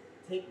 Listen,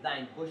 take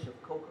thine bush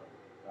of coca,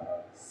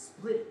 Uh-huh.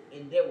 split it,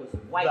 and there was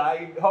white.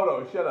 Hold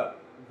on, shut up.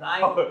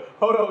 Thine.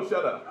 Hold on,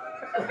 shut up.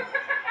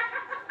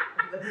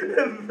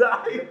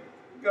 Thine.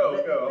 Go.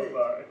 I'm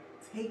sorry.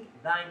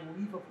 Take thine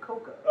leaf of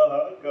coca.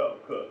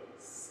 Go.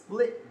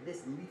 Split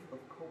this leaf of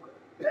coca.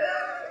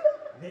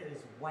 There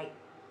is white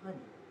honey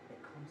that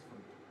comes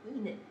from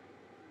Canaan.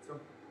 It's from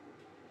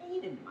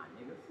Canaan, my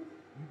nigga.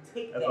 You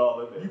take That's that.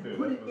 all in there, You too.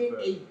 put That's it what in it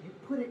a. says. You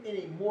put it in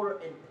a mortar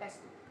and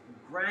pestle. You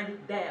grind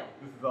it down.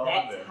 This is all in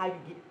That's there. how you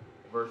get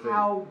Verse 8.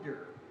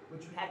 powder.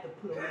 But you have to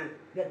put a little.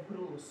 You have to put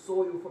a little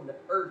soil from the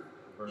earth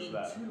Verse into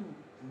 9.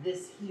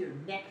 this here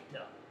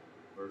nectar,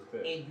 Verse 10.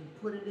 and you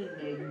put it in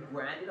there. You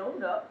grind it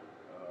on up,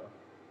 Uh,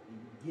 and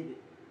you give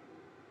it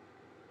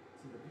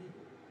to the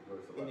people,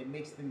 verse and 11. it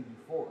makes them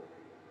euphoric.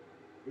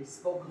 They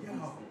spoke of Yo.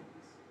 these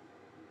things.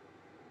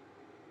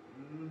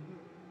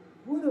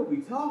 What are we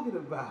talking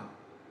about?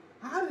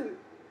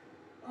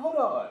 Hold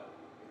on.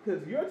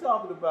 Because you're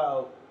talking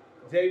about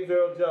James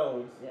Earl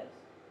Jones Yes.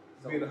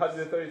 being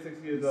 136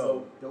 years he's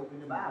old so dope in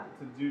the Bible.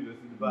 to Judas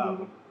in the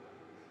Bible.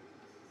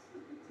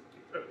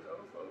 James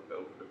Earl so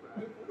dope in the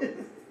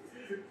Bible.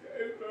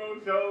 James Earl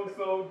Jones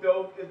so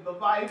dope in the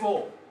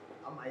Bible.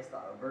 I might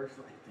start a verse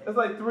like that. That's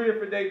like 3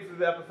 different names in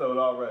the episode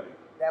already.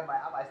 I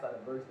might start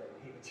a verse like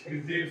that.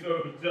 James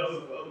Earl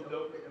Jones so dope.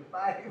 Dope in the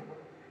Bible.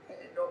 And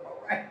know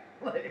my right.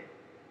 Like,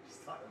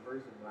 start a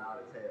verse from loud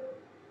as hell.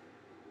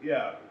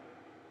 Yeah.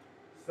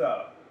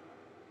 So,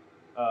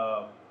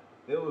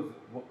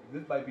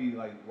 this might be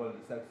like one of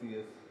the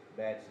sexiest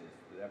matches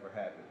that ever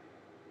happened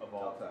of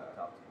all time.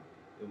 Talk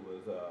to me.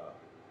 It was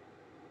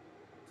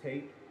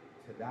Take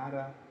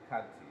Tadada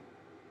Kanti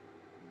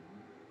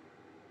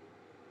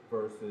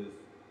versus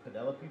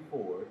Penelope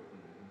Ford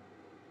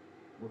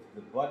with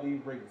the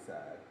Bunny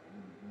ringside,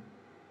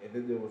 and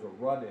then there was a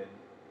run-in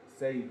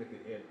save at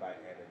the end by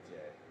Anna Jay.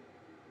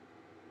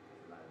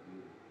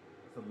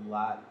 It's a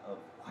lot of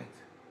white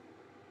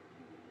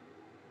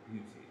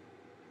beauty.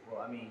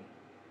 Well, I mean,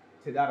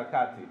 Tadada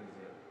Kanti,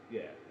 Brazil.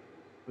 yeah,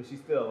 but she's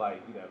still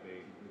like, you know what I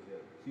mean?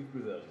 Brazil. She's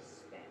Brazilian. She's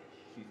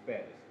Spanish. She's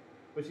Spanish,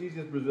 but she's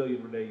just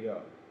Brazilian Renee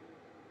Young.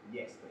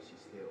 Yes, but she's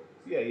still.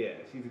 Yeah,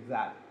 she's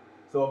exotic.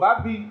 So if I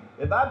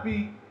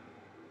beat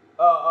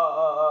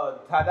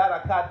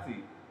Tadada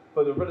Kanti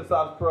for the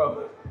Renaissance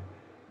Pro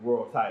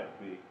world title,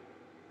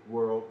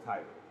 world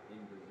title. In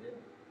Brazil.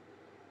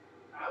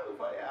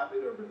 I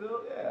beat her in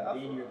Brazil. Yeah,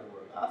 Then you're the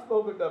world I champion.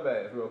 spoke with dumb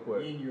ass real quick.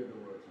 Then you're the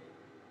world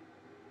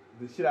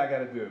champion. The shit I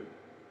gotta do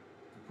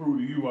to prove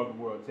to you I'm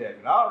the world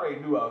champion. I already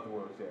knew I was the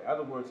world champion. I'm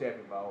the world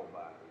champion in my own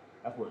mind.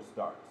 That's where it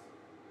starts.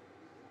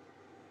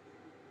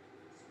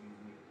 Excuse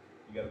me.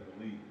 You gotta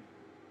believe,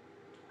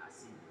 I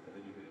see. and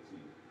then you can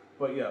achieve.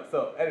 But yeah,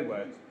 so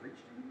anyway, You just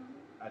preached to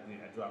me.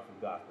 I dropped some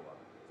gospel on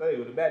it. So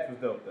anyway, the match was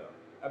dope though.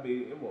 I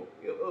mean, it was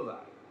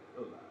alright. It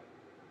was alright.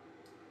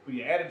 But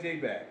yeah, add a J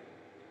back.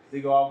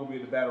 They all gonna be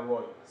in the battle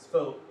royal.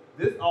 So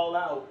this all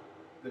out,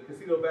 the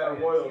Casino Battle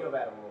Royal Casino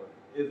Battle Royal.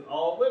 is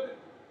all women.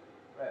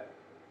 Right.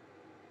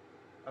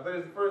 I think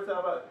it's the first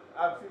time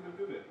I've seen them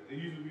do this. They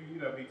usually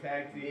be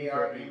tag teams. They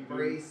are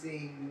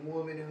embracing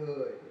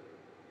womanhood.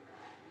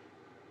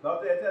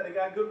 Not that time, they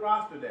got a good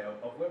roster now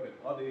of women.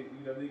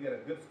 They got a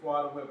good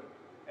squad of women,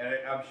 and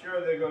I'm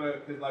sure they're gonna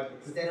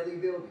Steadily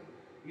building.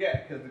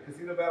 because the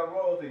Casino Battle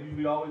Royals they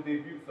usually always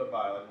debut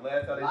somebody. Like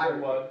last time they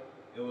did one,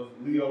 it was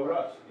Leo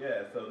Rush.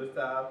 Yeah, so this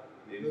time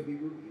It could be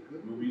Ruby. It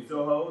could be Ruby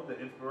Soho, the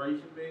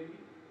inspiration baby.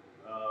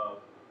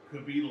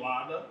 Could be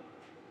Lana.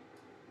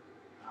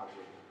 I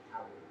would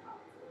pop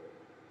for it.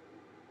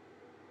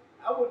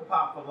 I wouldn't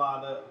pop for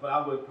Lana, but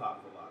I would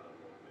pop for Lana a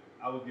little bit.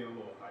 I would get a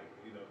little hype,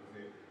 you know what I'm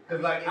saying?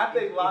 Because like I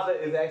think Lana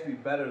is actually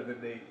better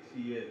than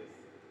she is.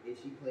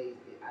 If she plays,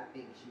 I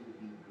think she would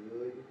be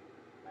good.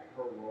 Like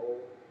her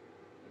role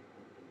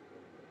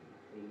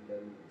in AEW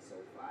would be so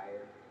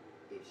fire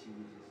if she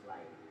was just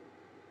like,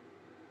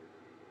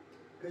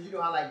 because you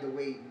know how like the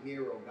way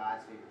Miro,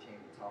 God's favorite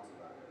champion, talks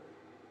about her.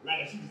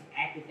 Like if she just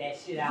acted that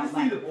shit out. Did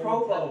you see the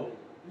promo?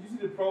 Did you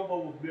see the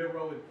promo with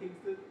Miro and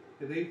Kingston?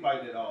 Did they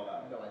fight it all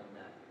out? No, I did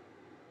not.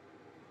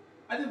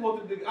 I just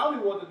want the niggas. I don't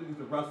even want the niggas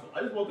to wrestle.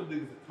 I just want the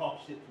niggas to talk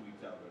shit to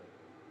each other.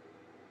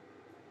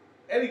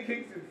 Eddie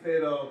Kingston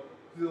said,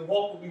 "Just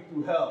walk with me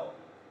through hell,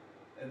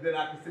 and then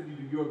I can send you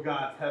to your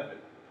God's heaven."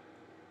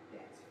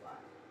 That's fly.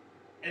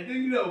 And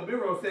then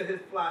Miro said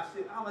his fly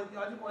shit. I'm like, yo,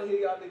 I just want to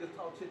hear y'all niggas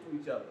talk shit to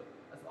each other.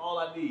 That's all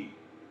I need.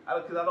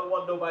 Because I don't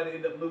want nobody to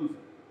end up losing.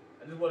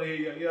 I just want to hear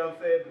you. You know what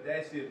I'm saying? But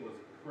that shit was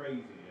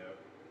crazy, yo.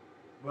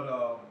 But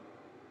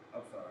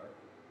I'm sorry.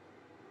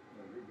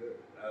 No, you're good.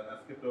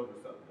 I skipped over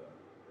something though.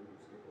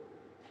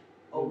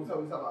 Oh, we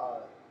talking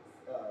about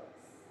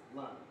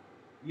Lana.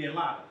 Yeah,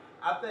 Lana.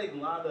 I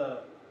think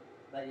Lana.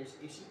 Like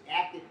if she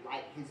acted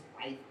like his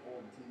wife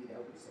on TV, that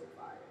would be so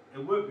fire.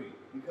 It would be.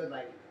 Because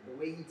like the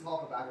way he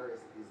talk about her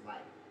is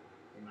like,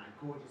 and my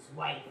gorgeous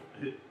wife,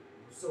 you're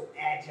so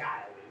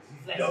agile.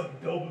 She's like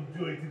double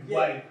jointed yeah,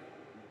 wife.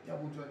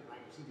 Double jointed.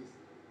 Like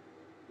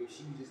if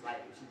she just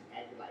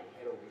acted like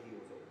head over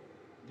heels over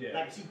there. Yeah.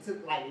 Like she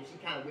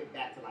kind of went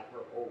back to like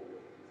her old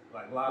ways.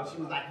 Like Lana. But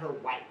she was like her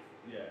wife.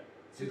 Yeah.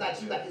 She's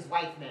like his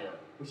wife now,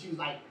 but she was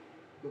like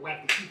the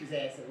wife to keep his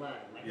ass in line.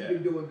 Like Yeah. he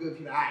been doing good.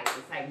 She's like, all right,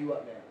 let's tighten you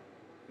up now.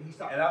 And he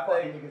started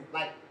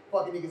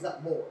fucking niggas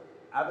up more.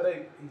 I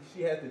think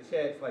she has the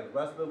chance, like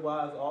wrestling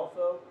wise,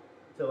 also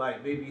to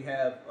like maybe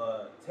have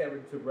a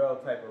Taryn Terrell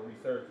type of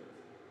resurgence.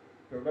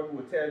 Remember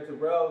when Taryn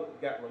Terrell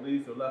got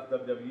released or left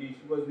WWE,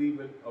 she wasn't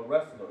even a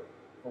wrestler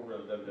for real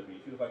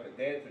WWE. She was like a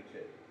dancer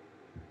chick.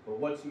 But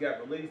once she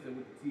got released and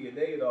with the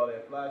TNA and all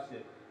that fly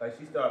shit, like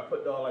she started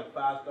putting on like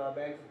 5-star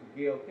matches with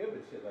Gail Kim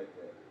and shit like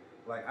that.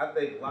 Like I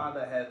think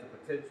Lana has the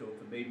potential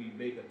to maybe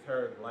make a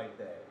turn like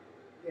that.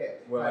 Yeah.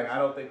 Where like I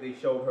don't think they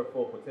showed her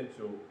full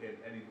potential in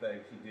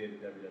anything she did in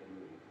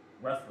WWE,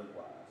 wrestling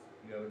wise.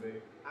 You know what I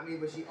mean? I mean,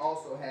 but she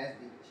also has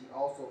the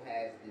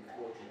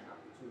fortunate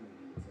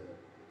opportunity to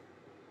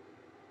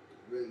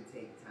really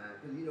take time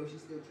because she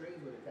still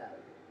trains with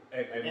Natalia.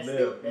 And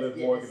Liv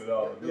Morgan and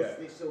all of them.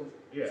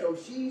 Yeah. So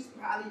she's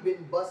probably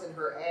been busting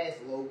her ass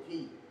low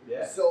key.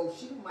 Yeah. So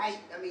she might.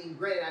 I mean,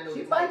 granted, I know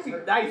she might be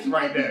nice she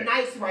right might now. be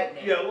nice right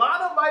now. Yeah,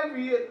 Lana might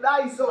be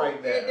nice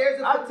right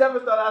now. I never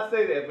thought I'd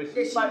say that, but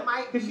she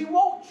might because she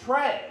won't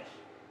trash.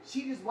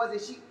 She just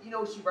wasn't. She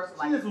wrestled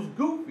like. She just was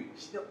goofy.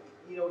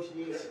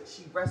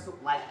 She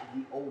wrestled like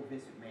the old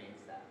Vince McMahon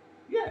style.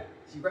 Yeah.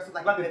 She wrestled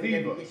like a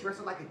diva. She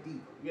wrestled like a diva.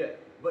 Yeah.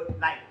 But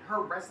like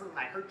her wrestling,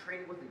 like her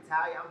training with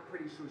Natalia, I'm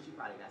pretty sure she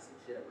probably got some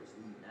shit up her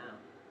sleeve now.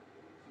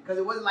 Because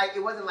it wasn't like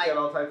she got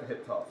all types of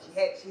hip tosses.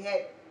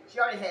 She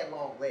already had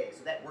long legs,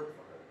 so that worked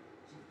for her.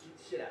 She kicked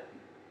the shit out of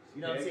people.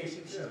 You know what I'm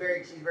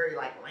saying? She's very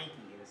like lanky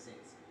in a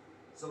sense.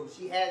 So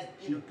she has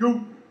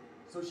goofy.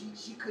 So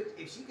she could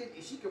if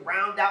she could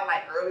round out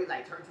like early,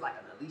 like turn to like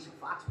an Alicia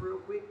Fox real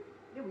quick,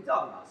 then we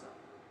talking about something.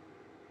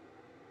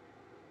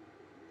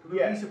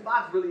 Yeah. Alicia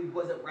Fox really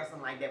wasn't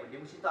wrestling like that, but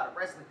then when she started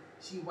wrestling,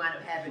 she wound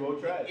up having the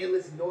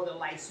illest Northern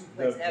Lights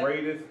suplex the ever.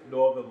 greatest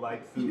Northern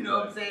Lights suplex. You know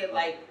what I'm saying?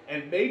 Like,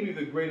 and maybe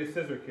the greatest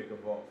scissor kick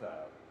of all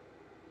time.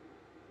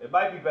 It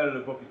might be better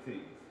than Booker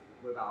T's.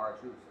 What about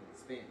R-Truth and the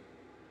spin?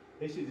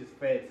 This shit just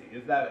fancy.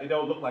 It's not. It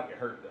don't look like it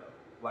hurt though.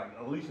 Like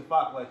Alicia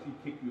Fox, like she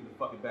kicked you in the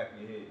fucking back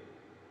of your head.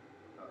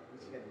 Oh,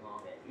 she had a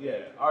long ass.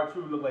 Yeah,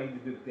 R-Truth looked like he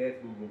just did a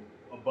dance move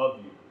above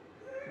you.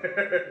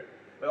 Like,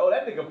 oh,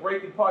 that nigga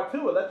breaking part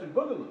 2 Electric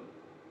Boogaloo.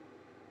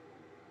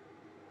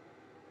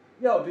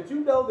 Yo, did you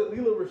know that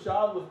Leela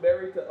Rashawn was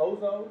married to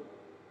Ozone?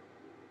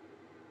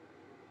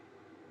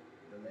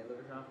 The Leela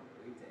Rashawn from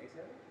Break to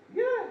Exhale?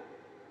 Yeah.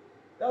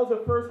 That was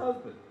her first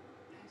husband.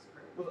 That's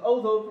crazy. Was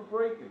Ozone for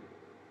breaking.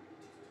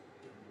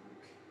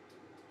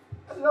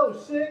 I said,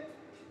 oh shit.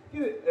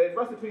 Get it. And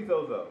rest in peace,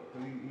 Ozone.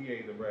 Because he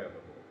ain't around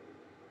no more.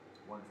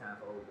 One time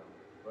for Ozone.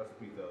 Rest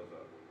in peace,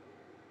 Ozone.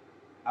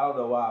 I don't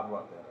know why I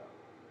brought that up.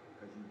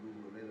 Because you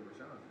Googled Leela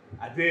Rashawn.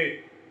 I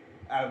did.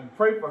 I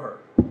pray for her.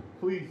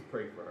 Please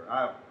pray for her.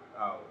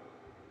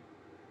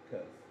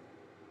 Because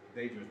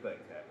dangerous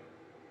things happen.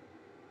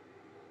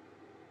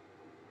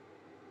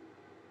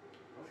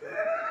 Okay.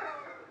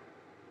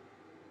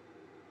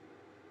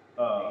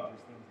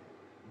 Dangerous things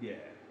happen.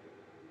 Yeah.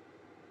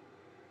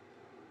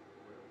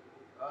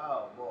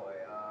 Oh boy.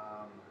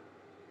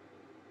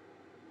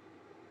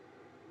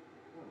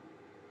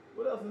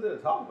 What else is there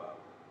to talk about?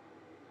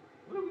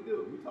 What did we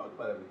do? We talked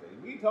about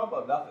everything. We didn't talk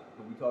about nothing,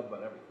 but we talked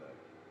about everything.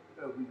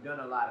 We've done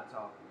a lot of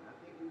talking. I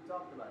think we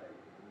talked about everything.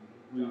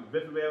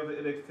 Vince McMahon was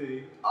at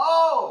NXT.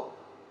 Oh!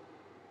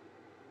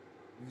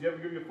 Did you ever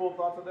give your full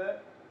thoughts on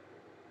that?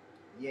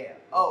 Yeah.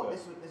 Oh,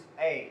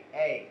 Okay.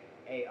 hey,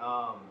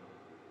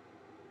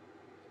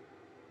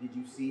 did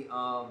you see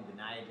the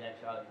Nia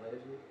Jax Charlotte Flair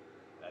shit?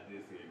 I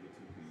did see it get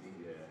 2 pieces.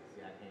 Yeah.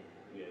 See, I can't.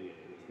 Yeah.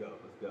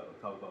 Let's go.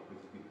 Talk about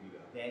bitches getting beat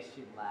up. That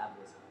shit live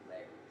was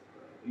hilarious,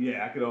 bro.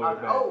 Yeah, I could I only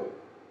was like, oh. imagine.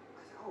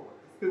 I said, oh.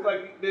 Cause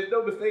like, there's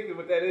no mistaking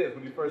what that is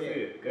when you first see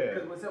it. Yeah.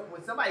 Because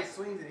when somebody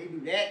swings and they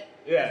do that,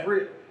 Yeah. it's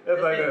real. That's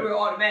like That's that. real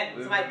automatic.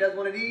 When somebody does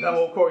one of these, That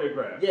whole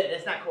choreograph. yeah,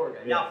 that's not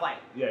choreographed. Yeah. Y'all fight.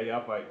 Yeah,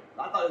 y'all fight.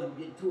 I thought it was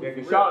getting to Yeah, it.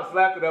 cause for real. Charlotte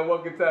slapped her that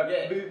one good time.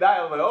 Yeah. Now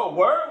I was like, oh,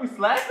 word, we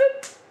slapping?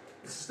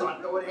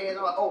 Start throwing hands.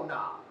 I'm like, oh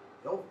nah,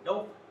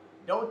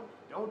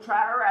 don't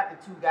try her after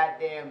two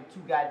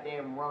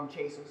goddamn rum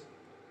chasers.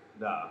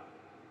 Nah.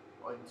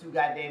 Or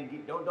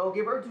don't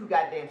give her 2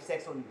 goddamn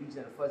sex on the beach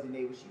and a fuzzy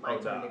neighbor. She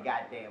might turn nah. to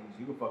goddamn.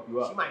 She gonna fuck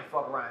you up. She might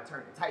fuck around and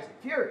turn to Tyson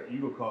Fury.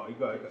 You gonna call? You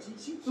got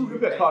She you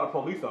got to call the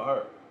police on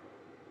her.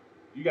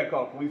 You got to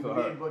call the police on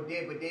her. But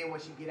then when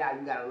she get out,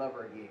 you gotta love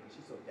her again because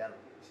she's so delicate.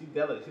 She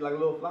delicate. She like a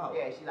little flower.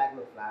 Yeah, she like a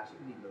little flower. She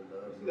need a little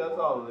love. See, that's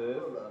all it is.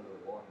 Little love,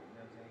 little water.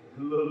 You know what I'm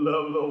saying? Little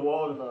love, little Little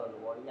water. love,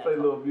 little water. Play a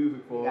little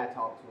music You for her. gotta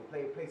talk to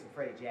her. Play some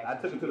Freddie Jackson. I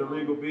took her She to the get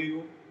Regal home.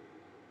 Beagle.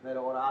 Let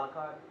her order a la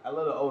carte. I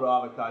let her order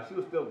a la carte. She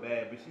was still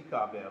bad, but she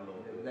calmed down a little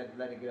bit.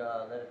 Let her get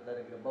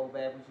a bow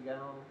bath when she got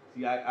home.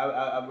 See,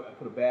 I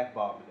put a bath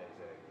bomb in that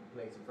thing. You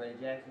play some Freddie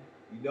Jackson.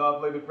 You know I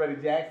played the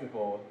Freddie Jackson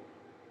for her.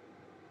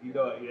 You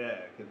know,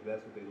 yeah, because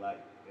that's what they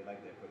like. They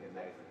like that Freddie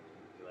Jackson.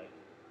 They like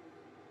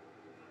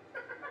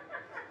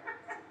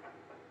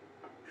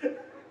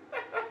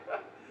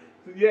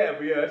so yeah,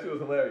 but yeah, that shit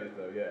was hilarious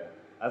though, yeah.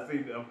 I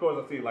seen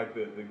like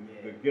the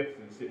gifts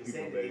and shit They people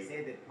said made. they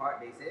said it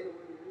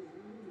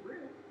was real.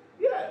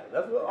 Yeah,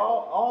 that's what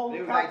all They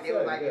the was cops like they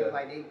was said, like yeah. they was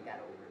like they got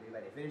over it. They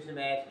like they finished the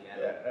match. They got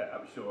over it. Yeah,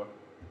 I'm sure.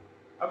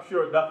 I'm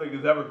sure nothing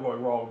is ever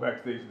going wrong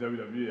backstage in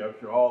WWE. I'm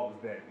sure all is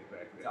dandy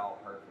back It's there. all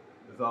perfect.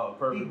 It's all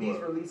perfect. These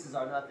work. releases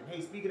are nothing.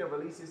 Hey, speaking of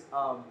releases,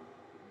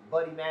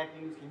 Buddy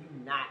Matthews, can you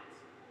not?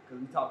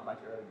 Because we talked about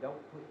you earlier. Don't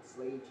put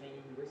slave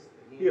chain wrist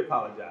again. He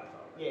apologized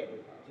already. Yeah,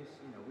 but just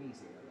we ain't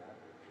saying nothing about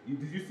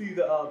it. Did you see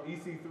the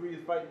EC3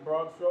 is fighting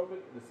Braun Strowman,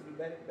 the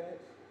cinematic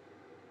match?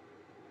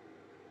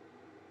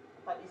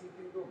 I thought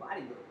EC3 was doing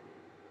bodybuilding.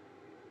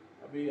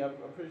 I mean,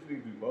 I'm pretty sure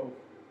he can do both.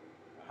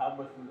 How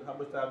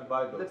much time to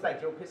buy those? Looks like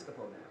Joe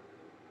Piscopo now.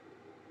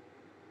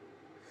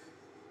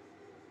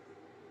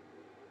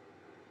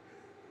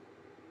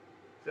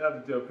 Shout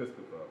out to Joe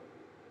Piscopo.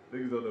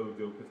 Niggas don't know who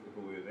Joe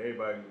Piscopo is.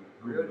 Everybody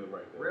Google it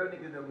right there. Real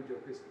niggas know who Joe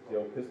Piscopo is.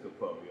 Joe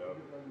Piscopo, yo.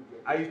 Niggas know who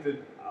Joe I used to.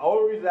 The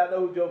only reason I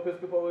know who Joe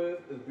Piscopo is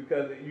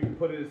because you can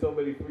put it in so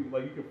many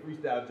you can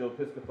freestyle Joe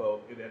Piscopo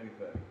in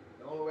anything.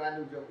 The only way I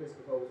knew Joe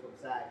Piscopo was from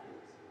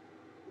Sidekicks.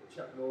 With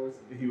Chuck Norris.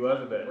 And He was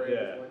in that, Jonathan Brandis.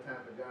 yeah. One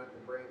time for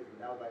Jonathan Brandis, and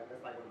that's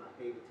like one of my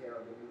favorite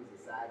terrible movies.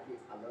 Is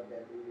Sidekicks. I love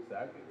that movie.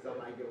 Sidekicks, So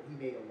I'm like, yo, he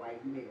made a white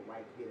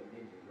kid a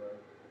ninja, bro.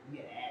 He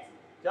had acid.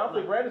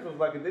 Jonathan Brandis was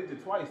like a ninja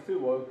twice too,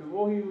 because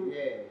he was.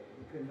 Yeah,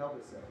 he couldn't help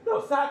himself.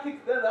 No,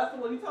 Sidekicks. That's the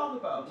one you talking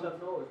about. Chuck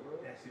Norris,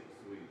 bro. That shit was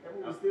sweet. That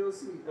movie was still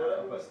sweet, bro.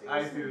 That movie was still I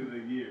ain't seen sweet.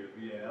 it in years,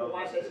 but yeah. I'm gonna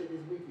watch that shit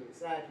this weekend.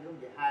 Sidekick, I'm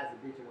gonna get high as a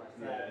bitch and watch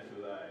Yeah, that Sidekick. shit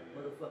was alright. Yeah.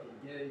 Motherfucking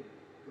Gary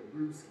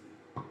Gabrewski.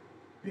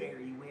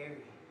 Barry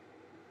Wary.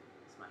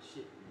 That's my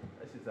shit, man.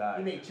 That shit's He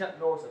alright. made Chuck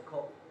Norris a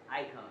cult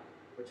icon.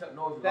 But Chuck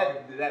Norris was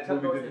That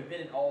Chuck movie Norris didn't-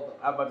 invented all the.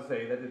 I'm about to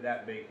say that did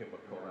not make him a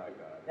cult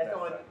icon.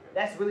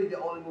 That's really the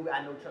only movie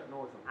I know Chuck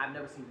Norris from. I've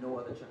never seen no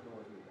other Chuck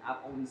Norris movie.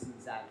 I've only seen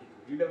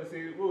Sidekicks. You never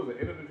seen what was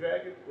it? Enter the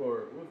Dragon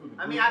or what was it?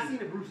 I mean, I've seen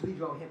the Bruce Lee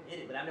drawing him in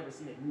it, but I've never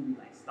seen a movie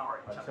like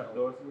starring a Chuck, Chuck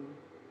Norris. Norris movie.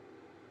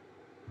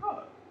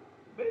 Huh?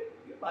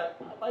 But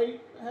I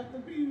might have to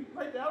be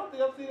right there. I don't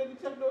think I've seen any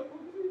Chuck Norris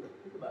movies either.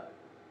 Think about it.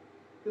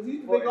 Because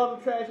he's big on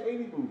the trash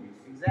 80 movies.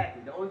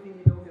 Exactly. The only thing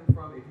you know him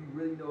from, if you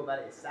really know about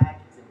it, is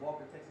Sidekicks and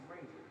Walker Texas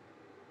Ranger.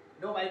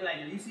 Nobody be like,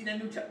 you seen that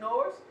new Chuck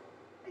Norris?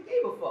 They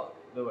gave a fuck.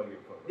 Nobody gave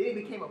a fuck. Then he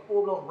became a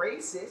full-blown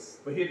racist.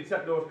 But he had the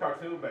Chuck Norris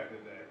cartoon back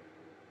in there.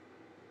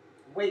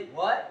 Wait,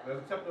 what?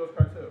 There's a Chuck Norris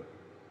cartoon.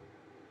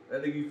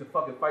 That nigga used to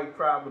fucking fight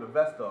crime with a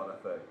vest on, I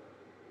think.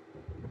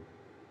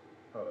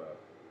 Hold on.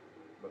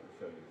 I'm about to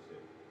show you the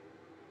shit.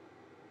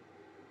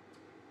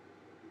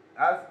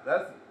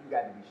 That's You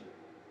got to be shit.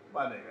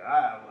 my nigga.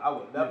 I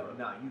would never.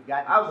 Nah, you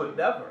got to be I would shit.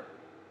 never.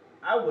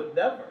 I would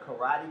never.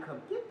 Karate,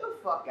 come get the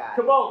fuck out.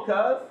 Come on,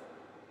 cuz.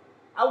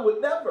 I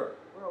would never.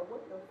 Bro,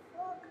 what the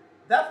fuck?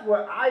 That's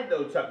where I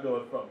know Chuck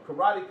Norris from.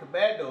 Karate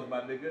Commandos,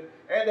 my nigga.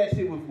 And that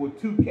shit was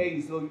with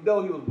 2Ks, so you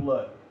know he was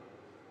blood.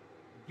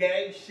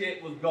 Gang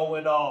shit was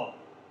going on.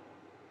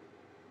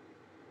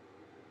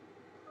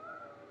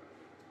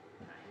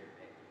 I hear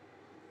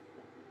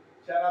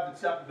that. Shout out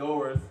to Chuck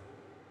Norris.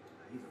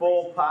 He's a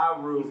Full racist.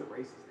 Pyro. He's a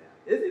racist now.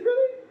 Is he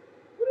really?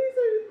 What did he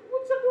say?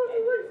 What Chuck Norris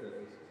He's is a racist?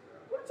 racist, bro.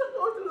 What did Chuck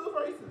Norris do that was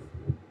racist?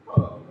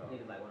 Hold on. No.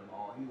 Niggas like one of them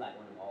all. He like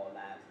one of them all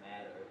lives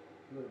matter.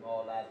 He one of them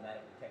all lives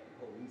matter protect the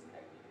police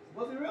type niggas.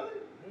 Was he really?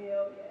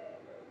 Hell yeah,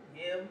 bro.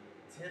 Him,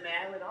 Tim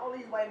Allen, all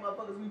these white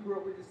motherfuckers we grew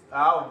up with. Just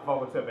I don't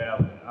fuck with Tim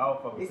Allen. I don't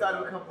fuck with they Tim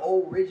started to Allen. become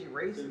old, rigid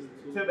racists.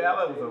 Tim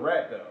Allen was a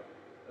rat, though.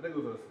 That nigga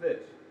was a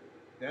snitch.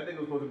 That nigga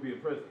was supposed to be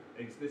in prison.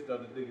 And he snitched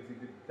on the niggas he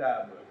did the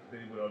time with.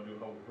 Then he went on to do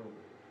home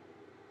improvement.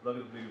 Look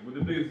at the niggas. With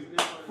the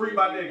niggas, free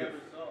my niggas.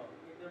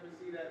 You never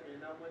see that,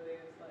 man. Not one day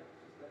in his life.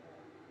 Just that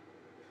happened.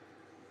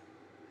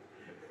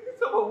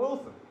 talking about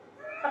Wilson.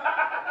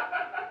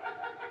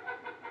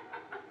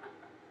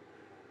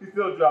 He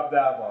still dropped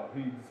down on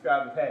him. He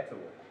described his hat to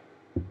him.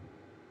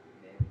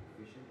 Man,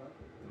 fishing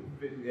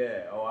bucket.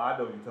 Yeah, oh, I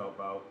know what you're talking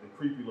about. The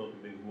creepy looking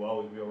nigga who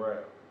always be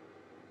around.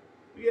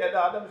 Yeah,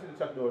 no, I never seen the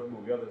Chuck Norris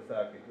movie, other than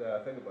Sidekick. Now I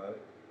think about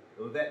it.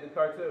 It was that in the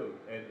cartoon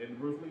and in the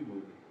Bruce Lee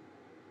movie.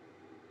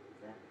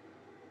 Yeah.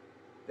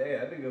 Damn,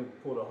 that nigga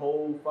pulled a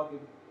whole fucking,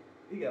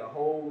 he got a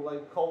whole,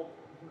 like, cult.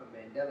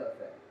 Mandela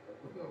effect.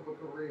 For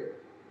career.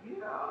 Yo.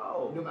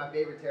 You know my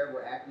favorite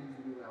terrible actor used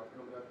to be when I was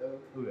coming up though?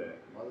 Who that?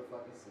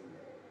 Motherfucking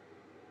Sinbad.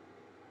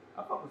 I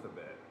fuck with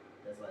Sinbad.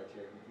 That's why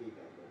Cherokee Kid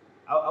got good.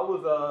 I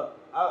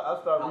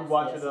started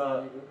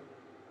rewatching,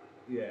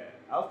 Yes,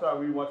 I'll start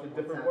rewatching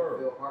Different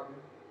Worlds. Phil Hartman.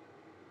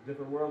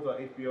 Different Worlds on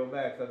HBO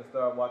Max. I just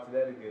started watching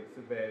that again.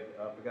 Sinbad,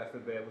 I forgot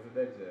Sinbad was in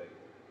that jag.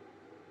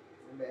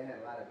 Sinbad had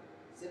a lot of.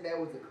 Sinbad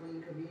was a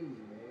clean comedian,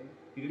 man.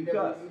 He didn't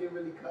cuss. He didn't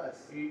really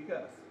cuss. He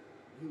cuss.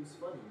 He was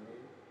funny, man.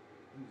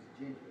 He was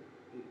ginger.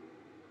 He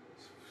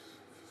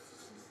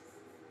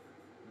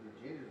was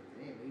ginger was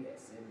in. He had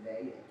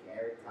Sinbad. He had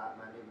Carrot Top.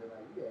 My nigga,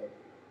 like you had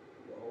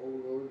the whole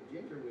little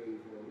ginger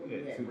wave for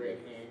him. He had Red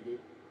Handed.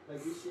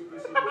 Like this shit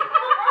is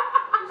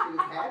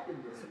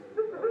happened this way,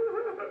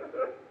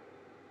 bro.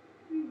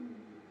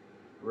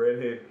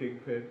 Redhead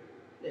Kingpin.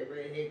 Yeah,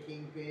 Redhead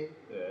Kingpin.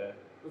 Yeah.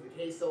 Was it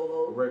K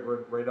Solo?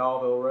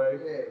 Reynaldo Ray.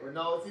 Yeah,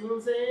 Ronaldo. See what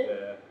I'm saying?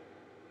 Yeah.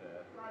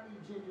 A lot of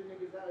these ginger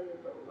niggas out here,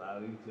 bro. A lot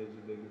of these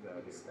ginger niggas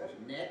out here.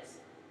 Especially Next.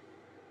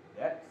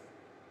 Next?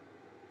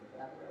 The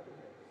battle rapper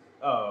Next.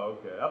 Oh,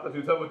 okay. I thought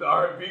you were talking about the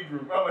R&B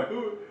group. I'm like,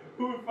 who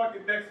was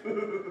fucking Next? RL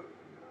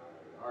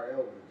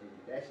was a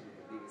ginger. That shit is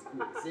the biggest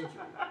coup of the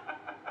century.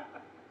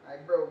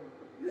 Like, bro,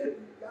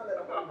 y'all let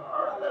a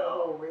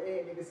whole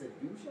redhead nigga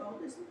seduce y'all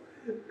this one?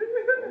 Oh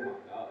my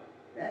god.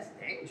 That's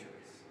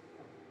dangerous.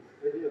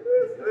 It is.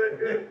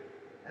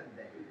 That's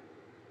dangerous.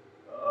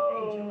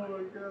 Oh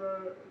my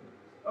god.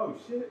 Oh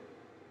shit.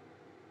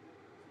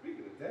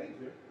 Speaking of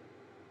danger.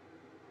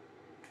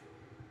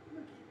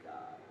 Look at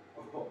God.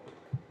 Oh.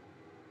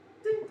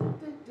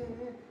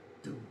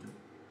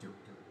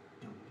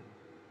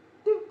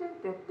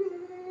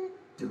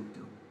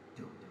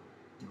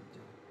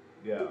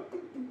 Yeah.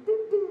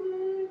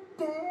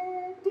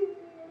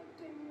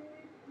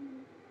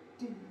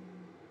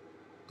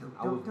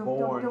 I was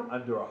born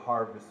under a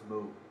harvest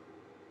moon.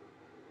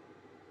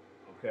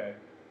 Okay.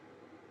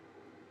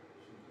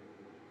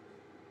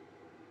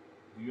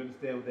 Do you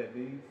understand what that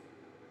means?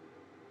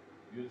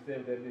 Do you understand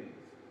what that means?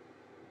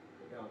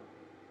 No.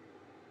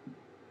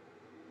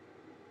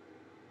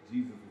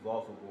 Jesus was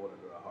also born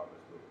under a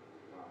harvest moon.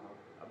 Uh-huh.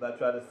 I'm not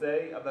trying to,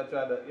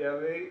 you know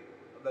what I mean?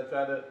 I'm not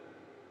trying to,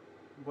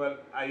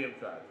 but I am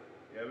trying to,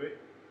 you know what I mean?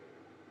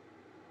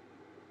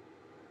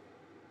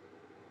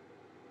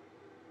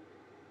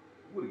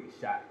 We're gonna get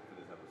shot for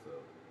this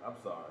episode. I'm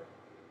sorry.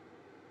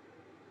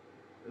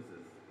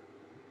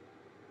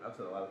 I've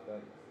said a lot of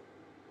things.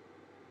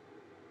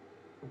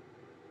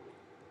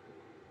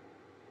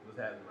 What's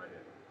happening right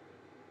here?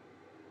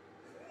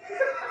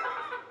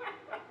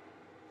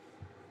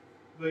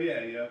 So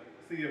yeah,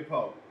 CM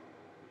Punk.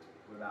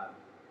 Without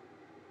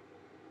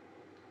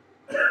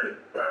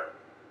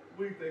What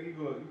do you think you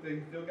think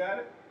he still got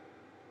it?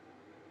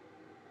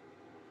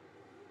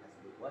 That's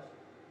a good question.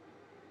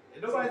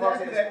 And nobody's Punk's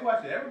asking in that his-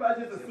 question.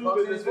 Everybody's just CM assuming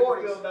Punk's in this his nigga's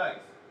 40s. still nice.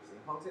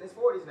 CM Punk's in his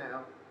 40s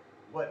now.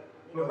 But,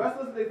 you But know,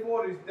 wrestlers in their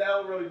 40s, that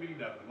don't really mean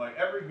nothing. Like,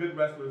 every good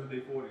wrestler is in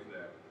their 40s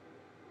now.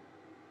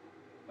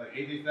 Like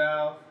AJ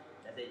Styles,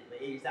 that's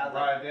the 80 Styles.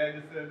 Bryan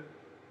Danielson,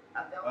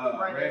 I think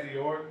Bryan Randy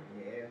Orton,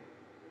 Yeah.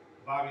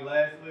 Bobby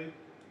Lashley,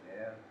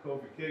 Yeah.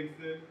 Kofi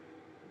Kingston.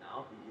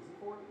 No, is he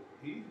 40?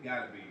 He's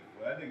got to be.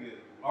 Well, I think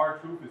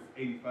R-Truth is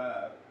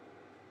 85.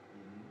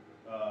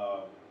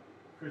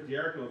 Chris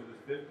Jericho's in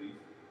his 50s.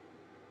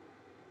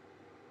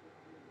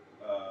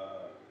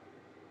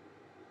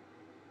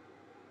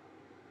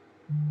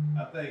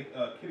 I think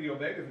Kenny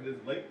Omega's in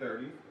his late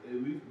 30s, at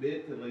least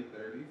mid to late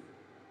 30s.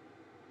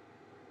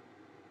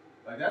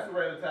 Like that's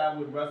around the time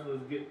when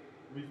wrestlers reach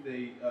that's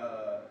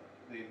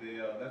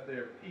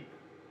their peak.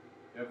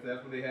 You know what I'm saying?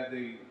 That's when they have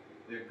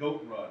their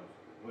GOAT runs.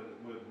 When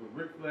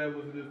Ric Flair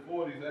was in his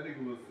 40s, I think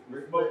it was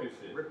smoking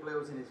shit. Ric Flair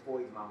was in his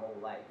 40s my whole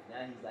life.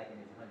 Now he's like in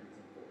his 100s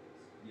and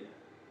 40s. Yeah.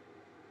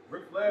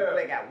 Ric Ric Flair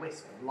Flair got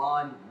whisk,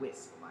 blonde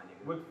whisk, my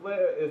nigga. Ric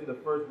Flair is the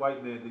first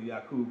white man that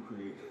Yakub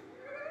created.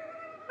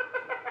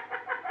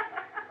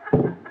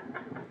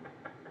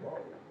 Whoa.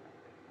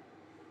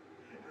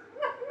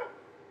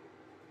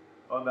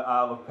 On the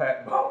Isle of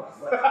Patmos.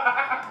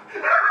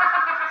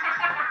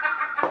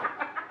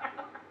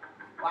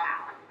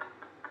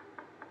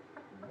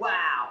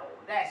 Wow,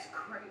 that's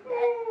crazy.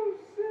 Oh,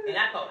 shit. And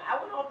I thought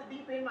I went off the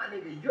deep end, my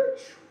nigga. You're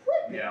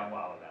tripping. Yeah, I'm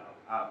wild now.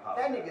 I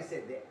apologize. That nigga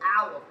said the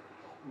Isle of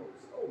Patmos.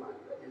 Oh my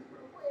goodness, bro.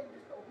 Why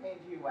just no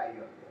Pangea while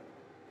you up there?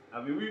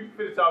 I mean, we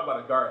finished talking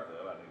about Agartha,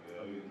 my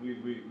nigga. I mean,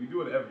 we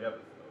do it every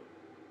episode.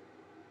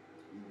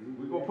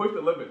 We're gonna push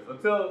the limits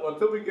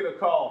until we get a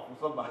call from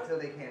somebody. Until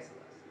they cancel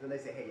us. So they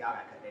say, hey, y'all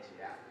gotta cut that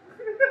shit out.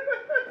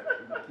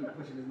 You know, keep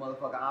pushing this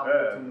motherfucker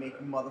envelope to make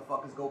you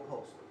motherfuckers go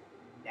postal.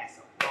 That's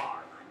a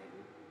bar, my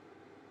nigga.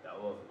 That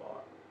was a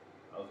bar.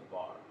 That was a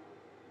bar.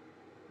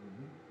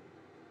 Mm-hmm.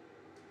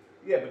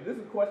 Yeah, but this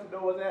is a question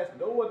no one's asking.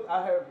 No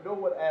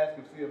one asked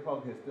if CM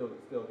Punk has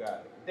still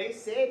got it. They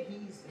said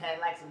he's had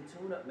like some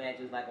tune-up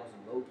matches, like on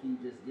some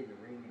low-key, just get in the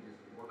ring and just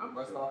work the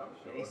rust off.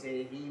 sure. And they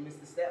said he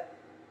missed a step.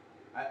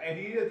 And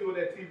he is doing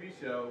that TV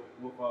show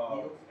with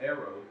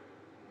Arrow.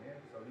 Yeah,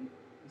 so he's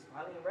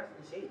probably in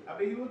wrestling shape. I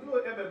mean, he was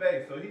doing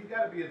MMA, so he's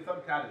got to be in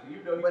some kind of.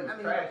 Even though he was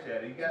trash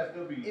at it, he got to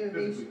still be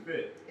physically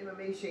fit.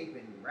 MMA shape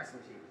and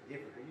wrestling shape is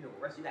different. You know,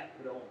 wrestling, you got to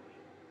put on weight.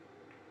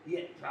 He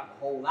had to drop a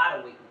whole lot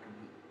of weight to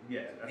compete.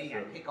 Yeah, so that's they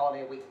true. got to pick all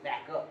that weight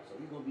back up. So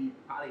he's gonna be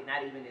probably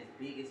not even as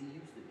big as he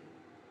used to be.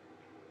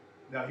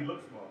 Now he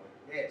looks smaller.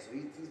 Yeah, so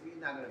he's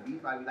not gonna be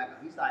probably like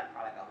he's like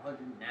probably like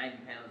 190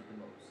 pounds the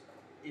most,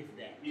 if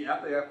that. Yeah,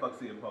 I think I fuck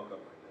CM Punk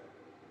up like that.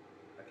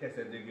 I catch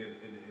that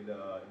nigga in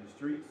the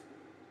streets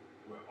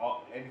where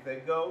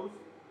anything goes.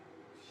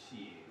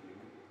 Shit, dude.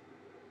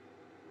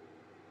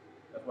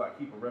 That's why I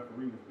keep a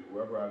referee with me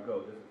wherever I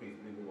go, just in case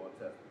a nigga want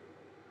to test me.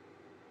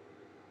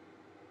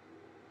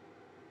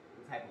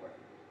 What type of referee?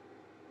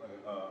 Like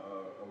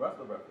a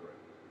wrestler referee.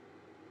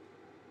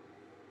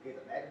 Get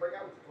the match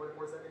breakout with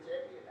 24/7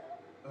 champion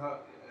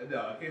now. No,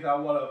 in case I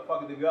want to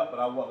fuck a nigga up, but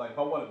I want if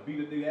I want to beat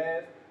a nigga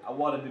ass, I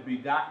want it to be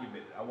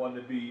documented. I want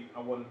to be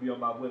on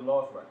my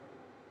win-loss record.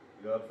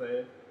 You know what I'm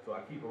saying? So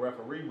I keep a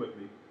referee with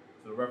me,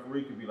 so the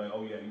referee can be like,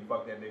 oh yeah, you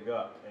fucked that nigga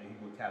up, and he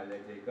will tally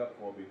that dick up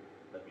for me.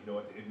 Let me know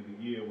at the end of the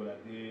year what I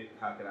did,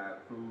 how can I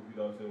improve, you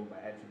know what I'm saying, what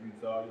my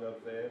attributes are, you know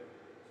what I'm saying?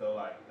 So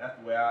like that's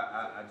the way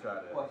I try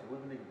to. Question: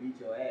 what if a nigga beat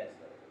your ass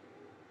though?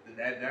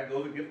 That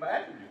goes against my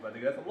attributes. I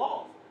think that's a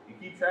loss. You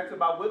keep tracks of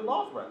my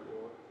win-loss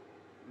record.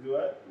 You do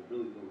what? You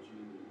really know what you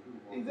need to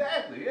improve on.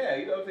 Exactly, yeah.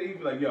 You know what I'm saying? He'd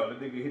be like, yo, the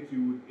nigga hit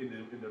you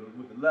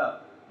with the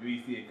left. You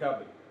ain't see it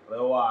coming. Like,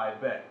 oh, I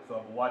bet. So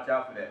I'm gonna watch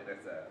out for that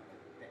next time.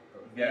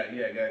 Yeah. You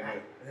know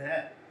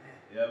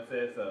what I'm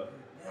saying? So,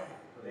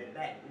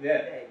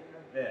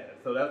 yeah.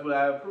 So that's what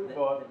I improve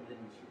on. Let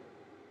me shoot.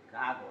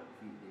 God going to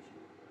defeat this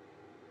shit.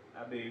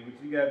 I mean, but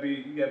you gotta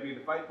be in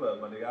the Fight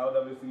Club, my nigga. I don't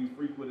ever see you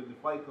frequent in the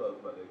Fight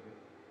Club, my nigga.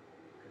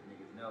 Cause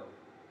niggas know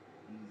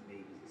these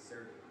babies are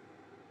surgery.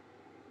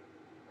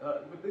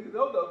 But niggas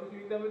don't know because you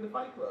ain't never in the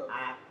Fight Club.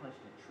 I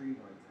punched a tree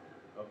one time.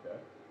 Okay.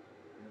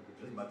 You know, the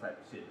This is trees- my type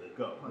of shit. Let's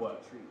go. punched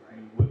What? a tree,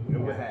 right?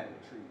 What happened?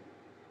 The tree.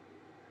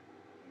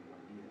 You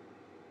want to do it?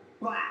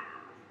 Blah!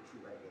 Hit the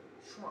tree right there.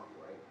 The trunk,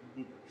 right?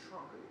 You did the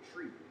trunk of the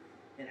tree.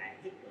 And I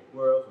hit that.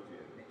 Where else was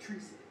you? The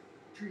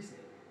tree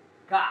said,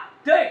 God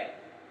damn!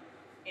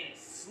 And it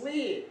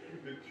slid.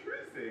 The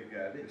tree said,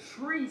 God. The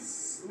tree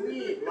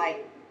slid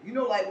like, you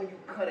know, like when you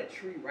cut a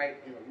tree, right?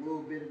 And a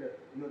little bit of the,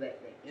 you know, that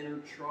inner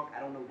trunk, I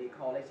don't know what they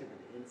call that shit, but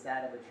the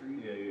inside of a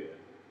tree. Yeah.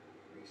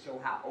 They show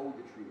how old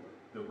the tree was.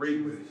 The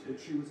rate was The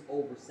tree was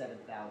over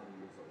 7,000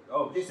 years old.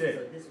 Oh, this shit.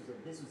 Was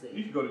a.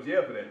 You should go to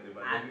jail for that, then,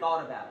 my I nigga.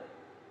 thought about it,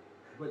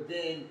 but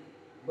then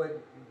it was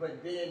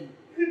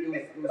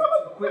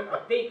too quick to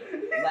think.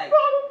 Like,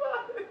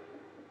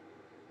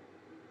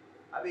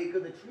 I mean,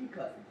 because the tree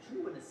cut, the tree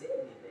wouldn't have said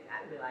anything.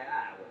 I'd be like,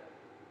 whatever.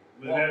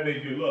 But that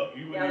made you look.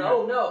 You Yeah,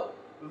 oh no.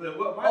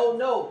 What, Oh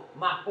no,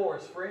 my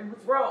forest friend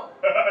was wrong.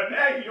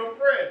 now you your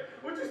friend.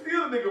 What you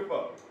steal a nigga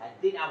for? I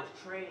was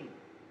trained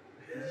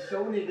to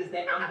show niggas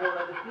that I'm going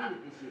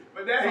undefeated this shit.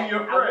 But now he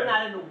your I went friend.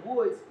 out in the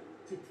woods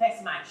to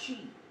test my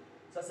chi.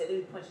 So I said, let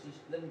me punch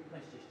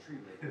this tree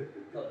with it.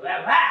 So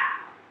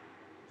wow!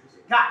 She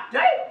said, God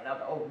damn! And I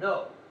was like, oh no,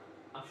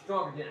 I'm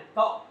stronger than I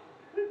thought.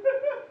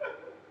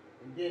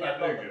 And then I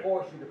thought the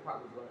forestry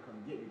department was gonna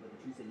come get me, but the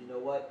tree said, you know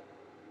what?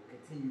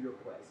 Continue your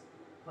quest.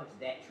 Punch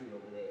that tree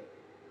over there.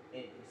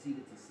 And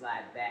proceeded to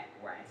slide back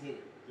where I hit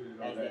it.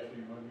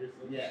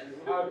 Yeah.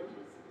 And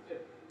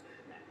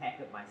I packed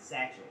up my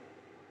satchel,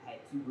 had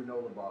 2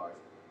 granola bars,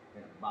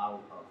 and a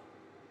bottle of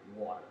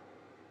water,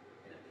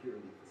 and a pure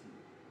leaf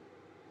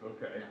tea.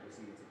 Okay. And I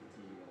proceeded to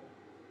continue on.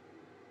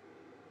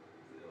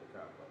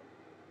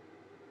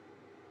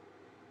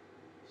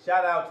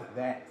 Shout out to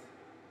that.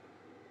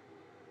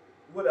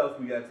 What else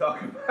we gotta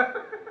talk about?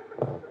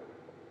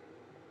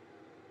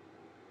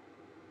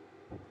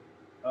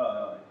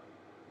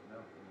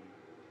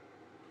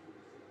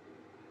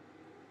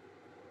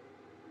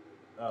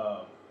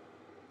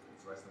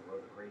 This wrestling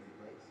world's a crazy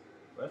place.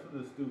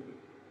 Wrestling is stupid.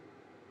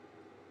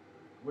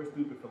 We're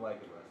stupid for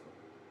liking wrestling,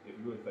 if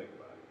you really think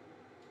about it.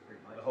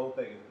 Pretty much. This whole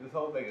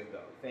thing is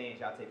dumb. Fans,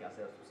 y'all take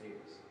yourselves too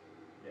serious.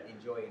 Yeah.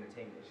 Enjoy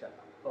entertainment and shut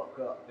the fuck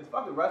up. It's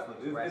fucking wrestling.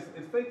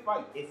 It's fake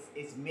fights.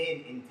 It's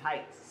men in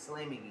tights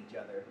slamming each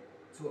other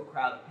to a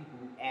crowd of people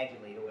who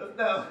adulate over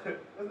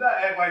Let's not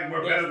act like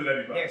we're better than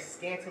anybody. They're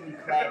scantily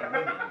clad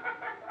women.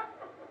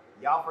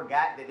 Y'all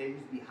forgot that there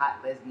used to be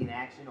hot lesbian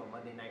action on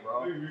Monday Night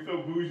Raw? You're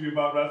so bougie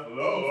about wrestling.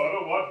 Oh, I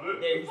don't watch this.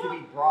 There used to be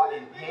bra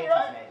and panties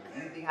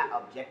matches. You think how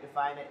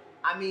objectifying it?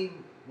 I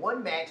mean,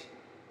 one match,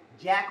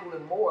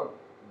 Jacqueline Moore,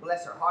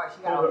 bless her heart,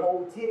 she got her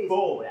whole titties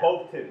pulled out.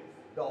 Both titties.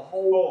 The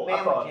whole I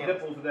saw mamma jams.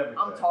 nipples and everything.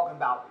 I'm talking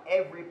about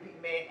every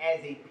man as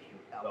a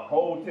The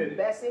whole titty.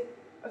 pubescent.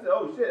 I said,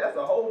 oh shit, that's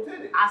a whole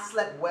titty. I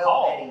slept well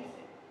Pause. that evening.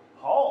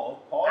 Pause.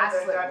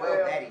 I slept well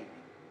that evening.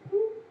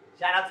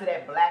 Shout out to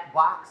that black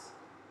box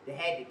that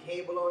had the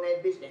cable on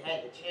that bitch, that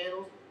had the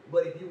channels.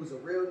 But if you was a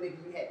real nigga,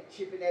 you had the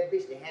chip in that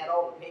bitch that had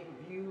all the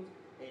pay-per-views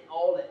and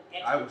all the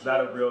extra I was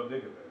not a channels. real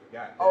nigga, man.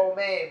 God damn. Oh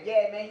man,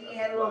 yeah, man, he That's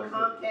had a a little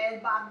lot of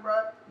Comcast box, bro.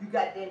 You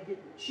got them get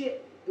the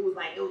chip. It was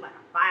like a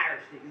fire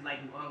stick. It was like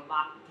you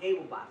unlock the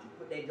cable box. You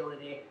put that joint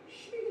in there,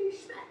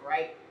 smack,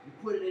 right? You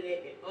put it in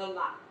there, it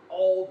unlocked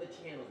all the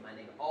channels, my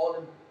nigga. All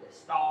them, the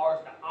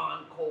stars, the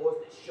encores,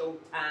 the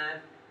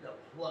Showtime, the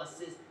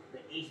pluses, the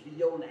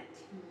HBO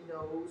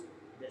Latinos,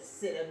 the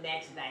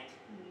Cinemax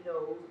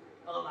Latinos.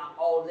 Unlock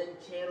all them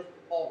channels,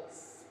 all the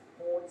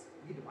sports.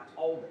 You get to watch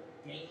all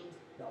the games,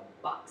 the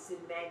boxing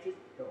matches,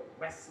 the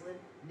wrestling,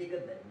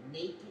 nigga, the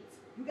nakeds.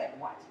 You got to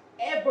watch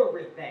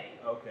everything.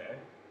 Okay.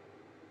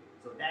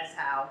 So that's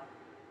how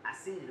I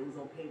seen it. It was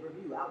on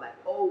pay-per-view. I was like,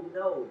 oh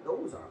no,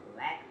 those are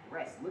black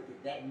breasts. Look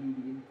at that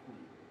Nubian queen.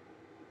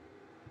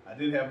 I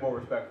did have more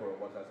respect for her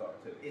once I saw her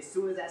titty. As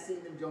soon as I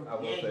seen them jump, I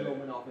will say D'Angelo that.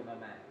 went off in my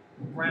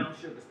mind. Brown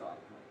Sugar started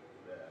playing.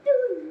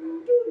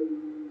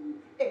 Yeah.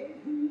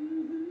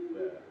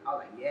 I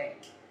was like, yeah,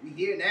 we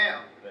here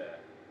now. Yeah.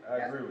 I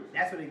agree with you.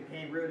 That's when it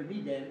became real to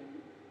me, damn it.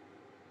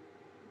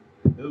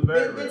 It was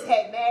very Vince real.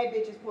 had mad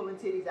bitches pulling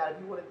titties out. If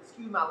you want to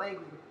excuse my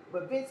language,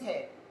 but Vince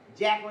had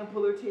Jacqueline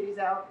pull her titties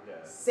out, Yeah.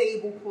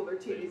 Sable pull her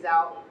titties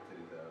out,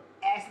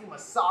 Ashley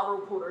Massaro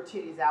pulled her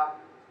titties out,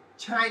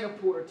 Chyna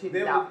pulled her titties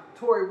There out,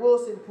 Tori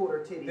Wilson pulled her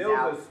titties There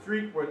out. was a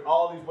streak where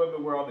all these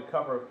women were on the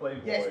cover of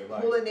Playboy. Yes,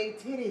 like, pulling their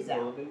titties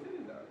pulling out. their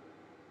titties out.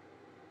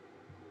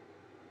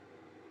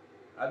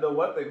 I know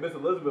one thing, Miss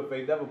Elizabeth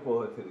ain't never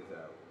pulled her titties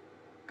out.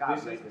 God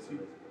Did bless she? Miss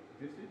Elizabeth.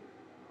 Did she?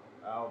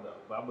 I don't know,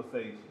 but I'm gonna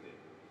say she did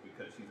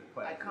because she's a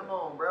class. Like, come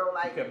on, bro.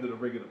 Like, she kept doing the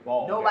ring of the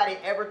ball. nobody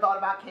ever thought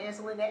about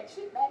canceling that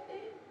shit back then.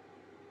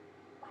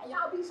 Why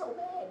y'all be so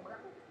bad, bro?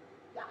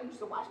 Y'all used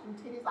to watch them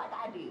titties like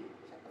I did.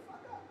 Shut the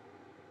fuck up.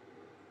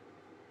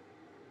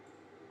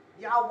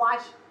 Y'all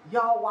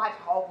watch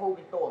Hulk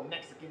Hogan throw a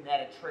Mexican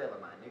at a trailer,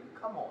 my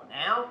nigga. Come on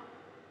now.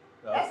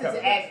 That's his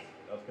ass.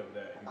 That was Kevin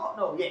Nash. Oh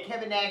no, yeah,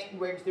 Kevin Nash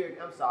registered.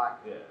 I'm sorry.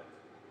 Yeah.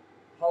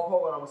 Hulk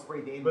Hogan almost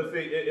sprayed the But see,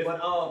 it's,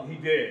 But, he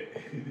did.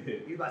 He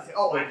did. You about to say,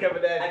 oh, But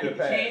Kevin Nash I get get a the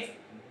pass. chance.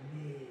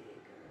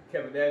 Nigga.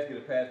 Kevin Nash get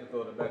a pass to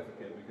throw the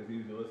Mexican because he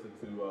used to listen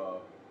to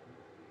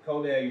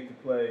Conan used to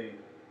play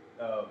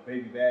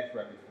Baby Bash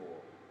records for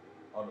him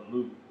on the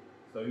loop.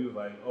 So he was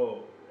like,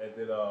 oh, and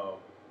then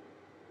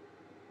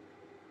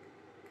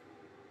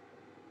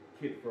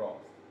Kid Frost.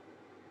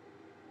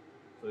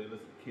 So he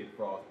listened to Kid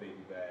Frost, Baby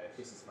Bash.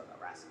 This is for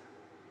the Rasta.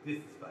 This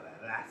is for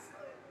the last.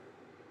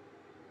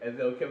 And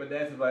then Kevin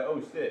Nash was like,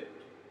 oh shit.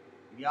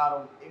 If y'all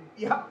don't,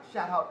 yeah,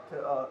 shout out to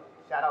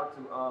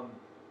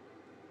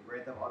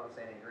Grand Theft Auto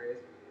San Andreas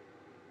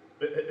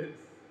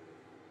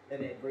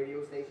and that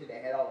radio station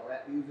that had all the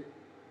rap music.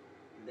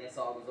 That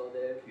song was on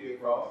there. Kid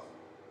Frost.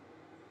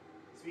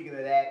 Speaking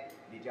of that,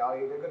 did y'all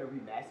hear they're gonna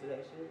remaster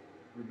that shit?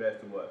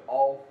 Remaster what?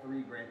 All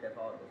 3 Grand Theft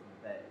Autos in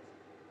the past.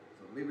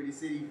 So Liberty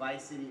City,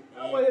 Vice City,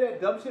 I don't want to hear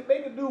that dumb shit.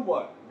 Make a new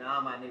one. nah,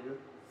 my nigga,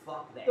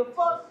 fuck that. The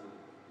fuck?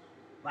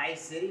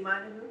 Vice City, my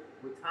nigga,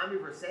 with Tommy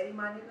Vercetti,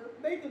 my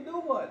nigga. Make a new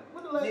one.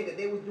 What the last? Nigga,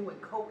 they was doing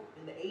coke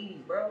in the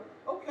 80s, bro.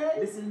 Okay.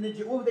 Listening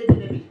to what was they doing?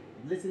 That bitch?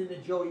 Listening to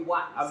Jody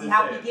Watt. I'm See just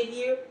how saying. we get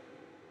here?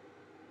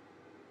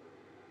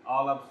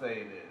 All I'm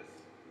saying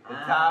is, the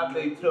time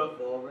they took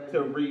to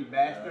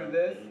remaster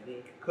this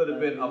could have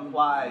been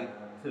applied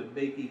to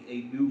making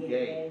a new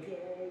game.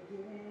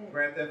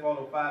 Grand Theft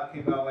Auto 5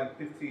 came out like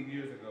 15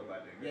 years ago, my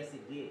nigga. Yes,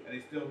 it did. And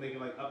they still making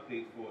like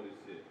updates for this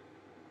shit.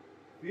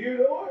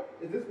 Theodore?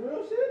 Is this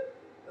real shit?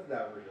 That's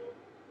not real.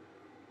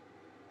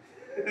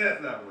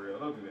 That's not real.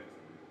 Don't do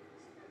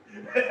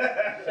that to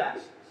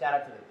me. Shout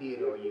out to the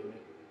Theodore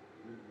unit.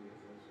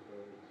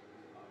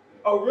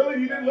 Oh,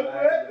 really? You didn't look for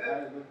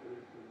that?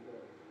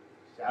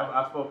 Shout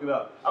I spoke it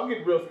up. I'm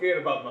getting real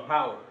scared about my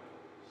power.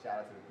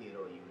 out to the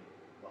Theodore unit.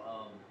 But,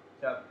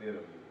 Shout out to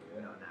Theodore.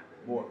 no, not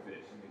really. More fish.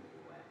 Them niggas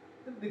was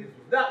whack. Them niggas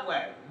was not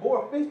whack.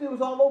 More fish. They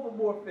was all over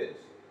more fish.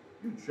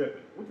 You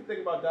tripping. What you think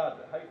about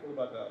Dodger? How you feel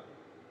about Dodger?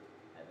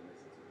 Haven't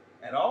listened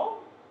to it. At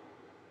all?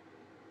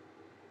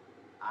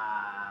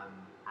 I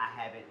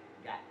haven't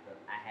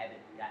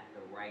got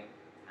the right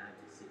time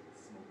to sit and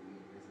smoke weed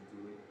and listen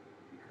to it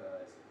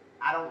because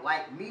I don't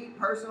like me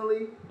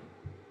personally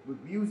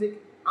with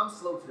music. I'm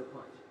slow to the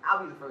punch.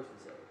 I'll be the first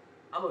to say it.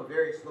 I'm a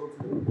very slow to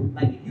the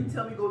like. If you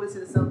tell me go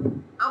listen to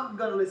something, I'm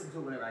gonna listen to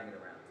it whenever I get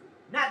around to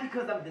it. Not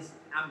because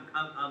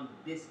I'm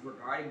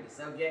disregarding the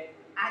subject.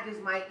 I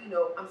just might,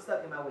 I'm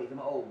stuck in my ways. I'm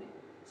an old nigga,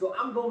 so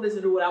I'm gonna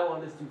listen to what I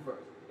want to listen to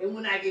first. And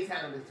when I get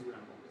time to listen to it,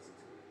 I'm gonna listen to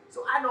it.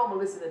 So I know I'm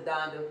gonna listen to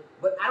Donda,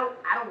 but I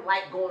don't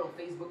like going on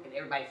Facebook and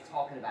everybody's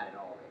talking about it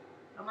already.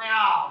 I'm like,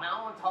 oh man, I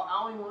don't want to talk.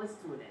 I don't even want to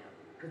listen to it now,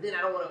 because then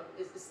I don't want to.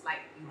 It's just like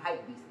you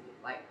hype beasting it.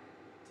 Like,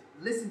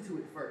 listen to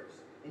it first,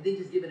 and then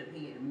just give an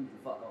opinion and move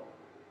the fuck on.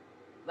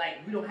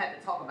 Like, we don't have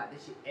to talk about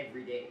this shit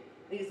every day.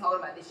 Niggas talking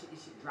about this shit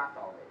dropped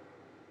already.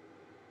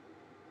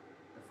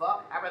 The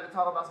fuck? I'd rather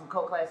talk about some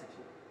cult classic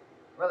shit.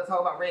 I'd rather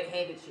talk about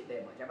red-handed shit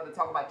that much. I'd rather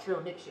talk about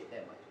Trill Nick shit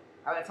that much.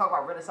 I'd rather talk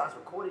about Renaissance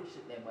recording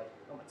shit that much.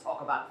 I'm gonna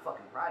talk about the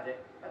fucking project.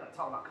 I'm gonna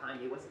talk about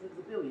Kanye West. This nigga's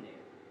a billionaire.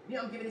 You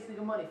know I'm giving this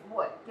nigga money for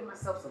what? Give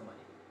myself some money.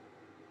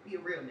 Be a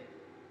real nigga.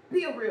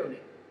 Be a real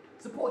nigga.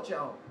 Support your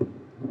own.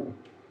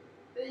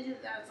 So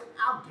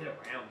I'll get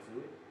around to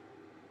it.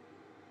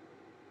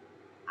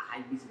 I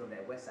be sitting on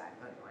that West Side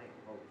Gun though. I ain't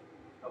gonna hold you.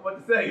 I'm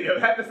about to say, you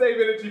have the same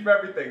energy for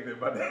everything, then,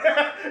 my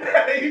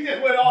nigga. You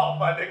just went off,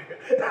 my nigga.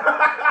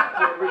 I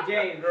pulled Rick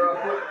James, girl.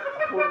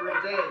 I pulled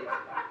Rick James.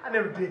 I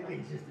never did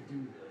things just to do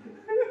them.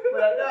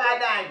 But no,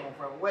 I ain't going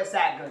from West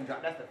Side Gun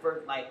Drop. That's the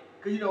first, like,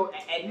 cause you know,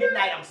 at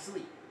midnight I'm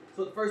asleep.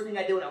 So the first thing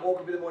I did when I woke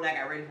up in the morning, I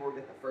got ready for work.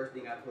 That's the first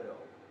thing I put on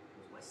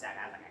was West Side.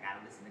 I was like, I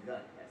gotta listen to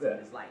Gun. That's what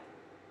it's like.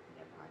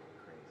 That project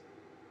crazy.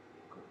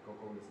 Go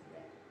listen to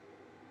that.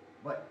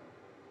 But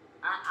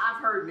I've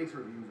heard mixed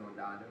reviews on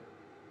Donda.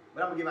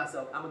 But I'm gonna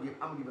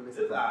give a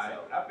listen It's for alright.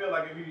 myself. I feel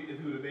like if you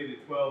would have made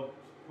it 12,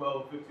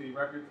 15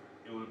 records,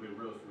 it would have been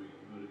real sweet.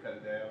 You would have cut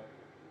it down.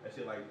 That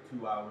shit like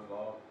 2 hours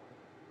long.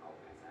 Oh,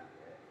 that's not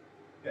bad.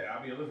 Yeah,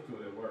 I mean, I listen to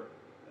it at work.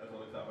 That's the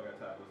only time I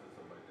got time to listen to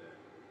something like that.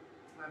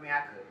 I mean,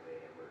 I could play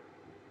it at work.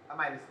 I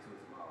might listen to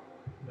it tomorrow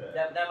morning.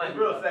 Yeah. That might It's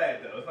be real fun. sad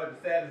though. It's like the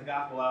saddest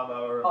gospel album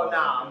I've ever heard. Oh, in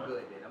my nah, life, I'm man.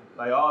 good then. I'm good.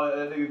 Like all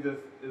that nigga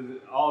just is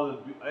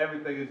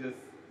everything is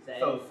just Sad.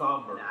 so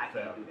somber. Nah, I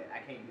can't sad. do that. I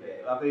can't do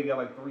that. I think he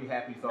got like 3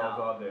 happy songs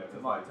No, on there. It's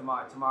Tomorrow,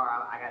 like,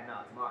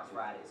 tomorrow's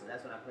Friday, so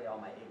that's when I play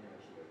all my ignorant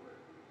shit at work.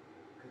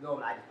 Cause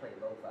normally I just play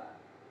lo-fi,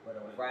 but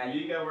on Friday,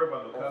 you ain't gotta worry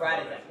about no on cuss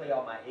Fridays on I that play shit.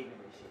 all my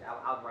ignorant shit. I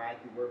was riding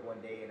through work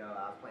one day and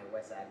I was playing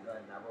West Side Gun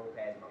and I rode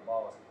past my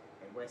boss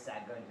and West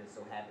Side Gun just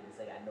so happened to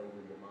say, "I know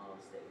where your mom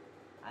stay.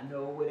 I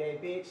know where that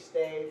bitch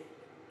stay."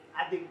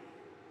 I think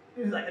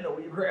he was like, "I know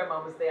where your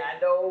grandmama stay. I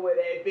know where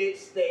that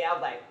bitch stay." I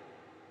was like,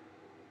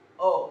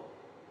 "Oh."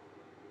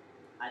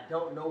 I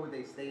don't know where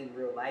they stay in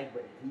real life,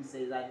 but if he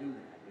says I do,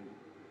 then I do.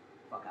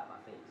 Fuck out my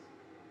face.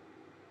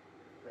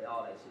 Play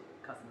all that shit.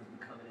 Customers be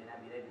coming in. I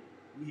mean,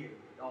 we hear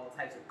all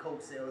types of coke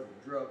sales and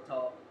drug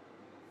talk.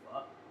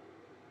 Fuck.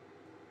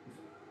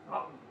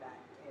 Fuck, not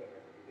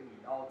care. I mean,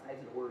 all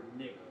types of the word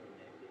nigga in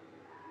that bitch.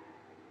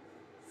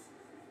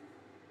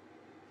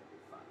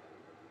 Fuck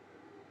out.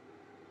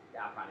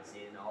 Y'all probably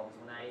say it in the office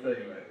when I ain't Tell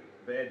in you,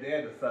 there. man,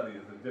 Dan the Sunny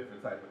is a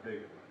different type of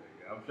nigga, my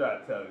nigga. I'm trying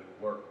to tell you the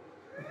world.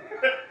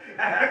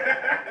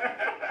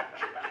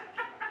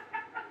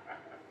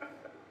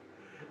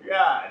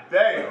 God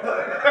damn.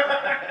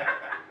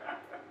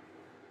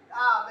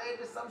 Man,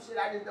 just some shit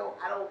I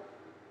don't,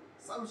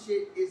 some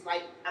shit is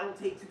like, I don't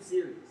take too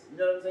serious. You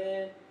know what I'm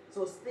saying?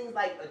 So it's things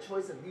like a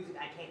choice of music,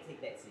 I can't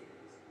take that serious.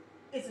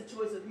 It's a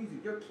choice of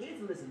music your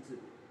kids listen to.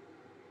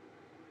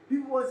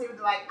 People want to say,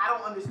 like, I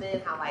don't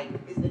understand how, like,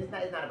 it's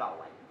not about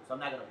white people, so I'm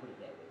not going to put it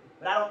that way.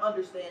 But I don't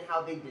understand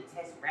how they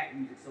detest rap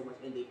music so much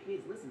and their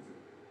kids listen to it.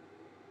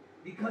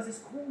 Because it's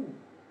cool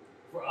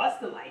for us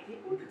to like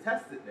it. We can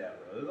test it now,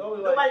 though. There's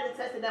only Nobody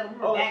detested that when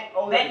we were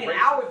back in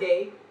our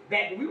day,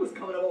 back when we was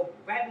coming up, oh,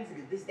 rap music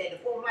is this, that, and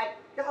the fourth. Like,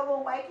 y'all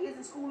little white kids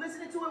in school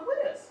listening to it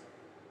with us.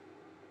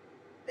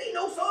 They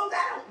know songs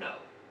I don't know.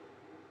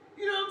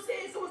 You know what I'm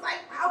saying? So it's like,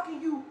 how can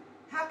you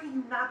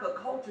knock a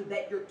culture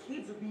that your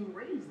kids are being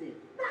raised in?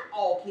 Not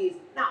all kids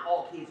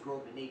grow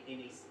up and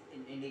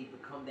they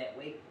become that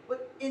way.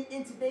 But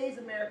in today's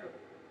America,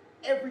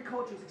 every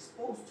culture is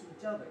exposed to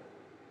each other.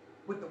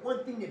 But the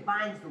one thing that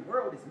binds the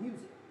world is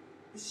music.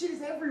 The shit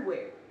is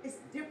everywhere. It's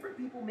different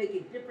people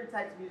making different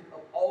types of music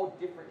of all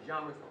different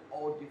genres, of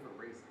all different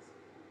races.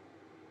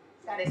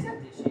 You gotta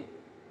accept this shit.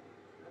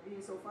 Not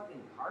being so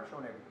fucking harsh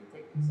on everything.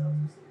 Take yourself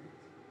too serious.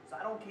 So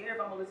I don't care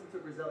if I'm gonna listen to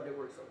Griselda that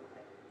works so well.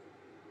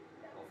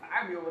 That don't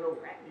fire me over no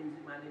rap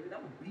music, my nigga.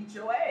 I'm gonna beat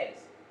your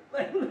ass.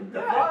 Like, the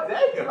fuck?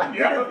 damn, Like,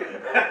 yo.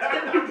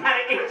 you got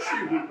an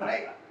issue.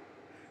 Like,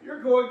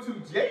 You're going to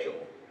jail.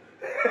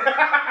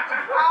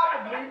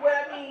 probably, but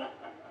I mean,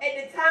 at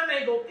the time I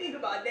ain't gonna think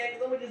about that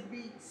because I'm gonna just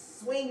be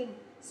swinging.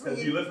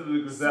 Because you listen to the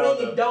Griselda.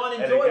 Swinging Dawn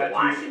and and Joy, it got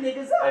washing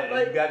niggas up. And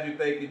Like, it got you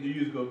thinking you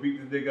just gonna beat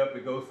this nigga up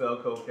and go sell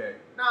cocaine.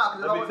 nah,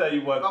 because Let me tell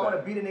you one if I want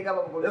to thing. beat a nigga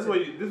up, I'm gonna This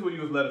is where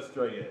you was led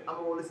astray at. I'm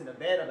gonna go listen to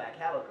Banner by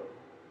Calico.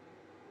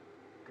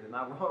 Cause am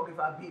I wrong if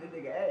I beat a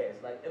nigga ass?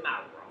 Like, am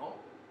I wrong?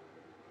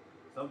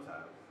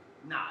 Sometimes.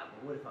 Nah,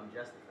 but what if I'm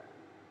justified?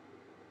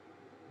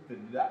 You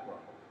did that wrong.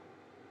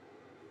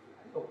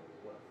 I go,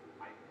 well,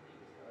 fight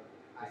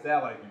niggas. It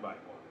sound like you might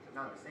want it.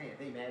 No, I'm saying if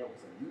they mad over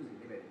some music,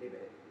 they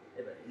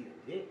better eat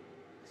a dick.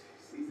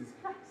 Jesus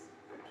Christ.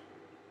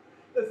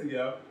 Listen,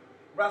 yo.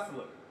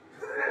 Wrestling.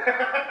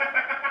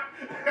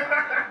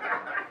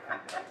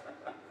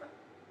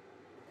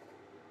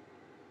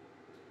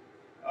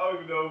 I don't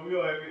even know.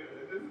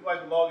 This is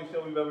like the longest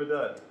show we've ever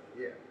done.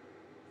 Yeah.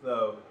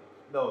 So,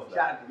 no, it's Shout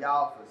not. out to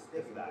y'all for It's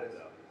sticking not, with us.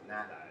 though.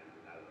 Not.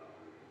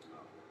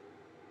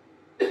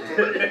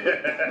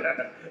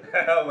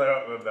 Hell no,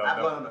 no, I've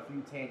no. gone on a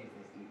few tangents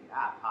this evening.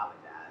 I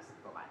apologize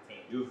for my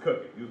tangents. You was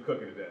cooking. You was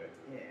cooking today.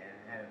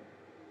 Yeah, and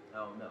I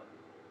don't know.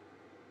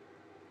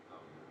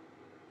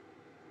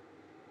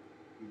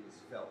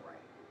 just felt right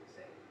to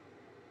say.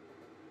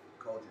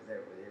 Culture's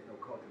everywhere. There's no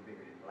culture bigger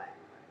than black.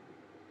 Right?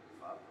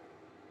 Fuck.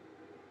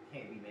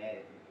 Can't be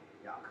mad at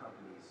y'all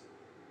companies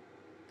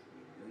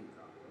make millions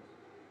off of us.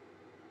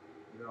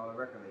 Look at all the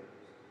record labels.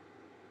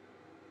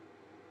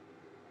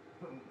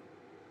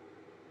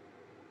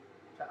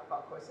 Tribe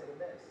Called Quest said it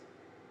best.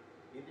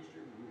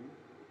 Industry rule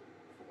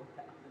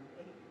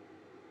 4080.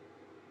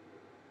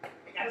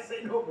 I gotta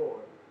say no more.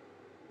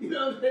 You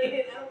know what I'm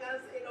saying? I don't gotta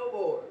say no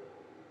more.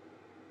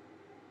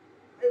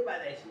 Think about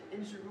that shit.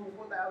 Industry rule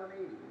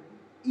 4080.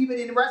 Even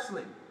in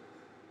wrestling.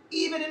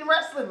 Even in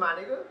wrestling, my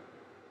nigga.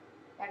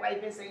 Act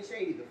like Vince ain't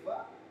shady. The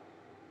fuck?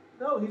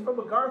 No, he's from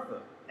Agartha.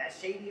 That's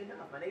shady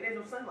enough, my nigga. There's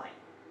no sunlight.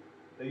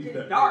 They use It's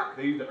the dark.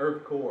 They use the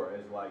Earth core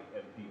as like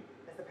MP.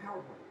 That's the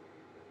power point.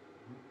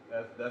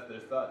 That's their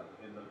sun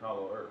in the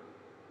hollow Earth.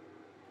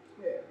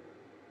 Yeah.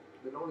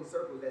 But it only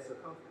circles that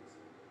circumference.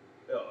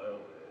 Oh,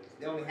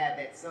 They only have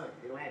that sun.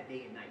 They don't have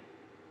day and night.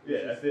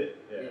 yeah, that's it.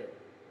 Yeah.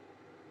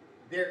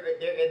 They're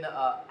in the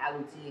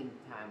Aleutian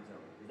time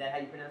zone. Is that how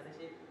you pronounce that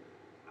shit?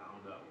 I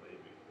don't know,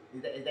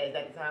 maybe Is that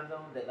the time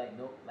zone that like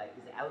no like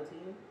is it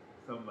Aleutian?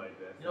 something like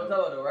that. You know what I'm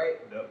talking about though,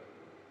 right? Nope.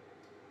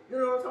 You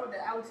know what I'm talking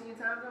about? The Aleutian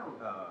time zone.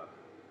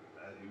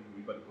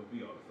 We about to put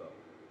me on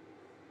something.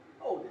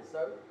 Hold it,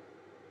 sir.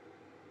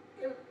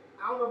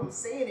 I don't know if I'm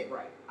saying it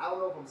right.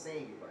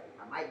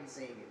 I might be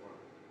saying it wrong.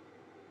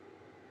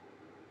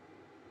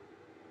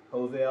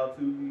 Jose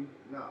Altuve.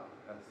 No.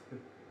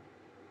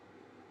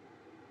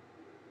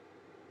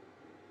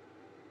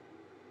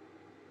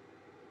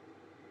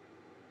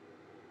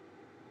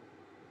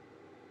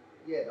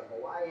 Yeah, the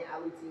Hawaiian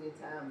Aleutian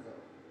time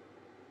zone.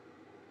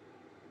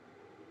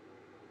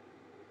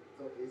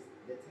 So it's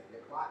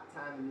the clock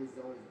time in this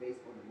zone is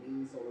based on the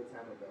mean solar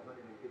time of the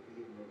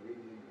 150th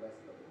meridian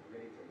west of the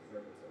Greenwich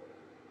Observatory.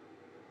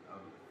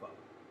 Fuck.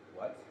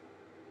 What?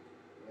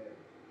 Yeah.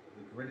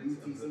 The Greenwich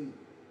UTC.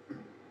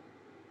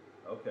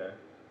 Okay.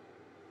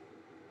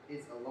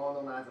 It's along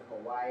the lines of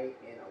Hawaii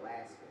and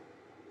Alaska.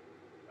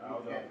 I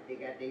don't know. They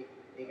got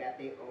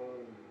their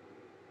own.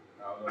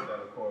 I don't know if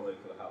that'll correlate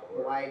to the hollow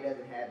Earth. Hawaii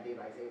doesn't have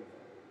daylight saving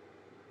time.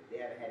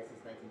 They haven't had it since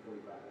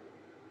 1945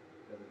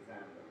 because of the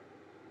time zone.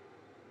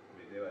 I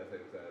mean, daylight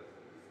saving time is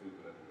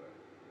stupid anyway.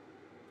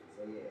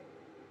 So yeah,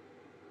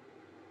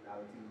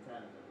 Aleutian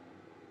time zone.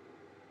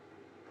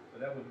 But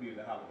that wouldn't be in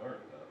the hollow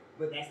Earth, though.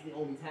 But that's the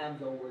only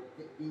time zone where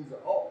things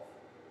are off.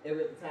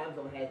 Every other time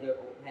zone has their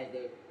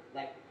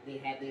like they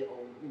have their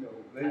own, you know.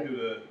 They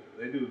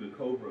do the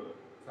Cobra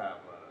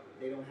timeline.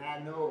 They don't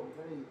have no. I'm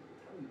telling you,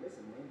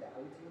 listen, man, the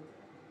Aleutian time.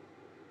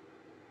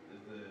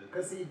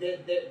 Cause see,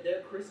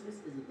 their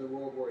Christmas is the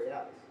Aurora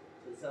Borealis.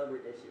 So they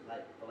celebrate that shit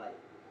like for like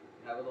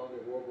however long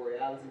the Aurora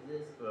Borealis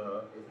exists.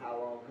 Is how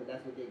long? Cause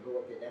that's what they go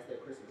up there. That's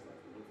their Christmas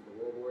lights. They go to the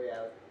Aurora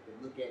Borealis. They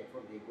look at it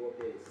from. They go up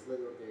there. They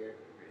slither up there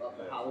up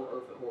the hollow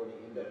Earth core. They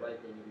end up right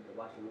there. And you get to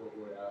watch the Aurora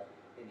Borealis.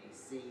 And they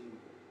sing.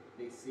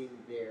 They sing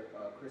their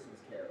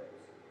Christmas carols.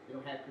 They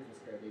don't have Christmas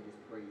carols. They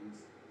just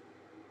praise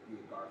the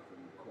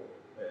Agarthan core.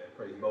 Yeah,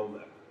 praise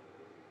Molech.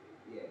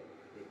 Yeah,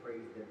 they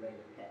praise the land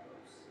of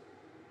Patmos.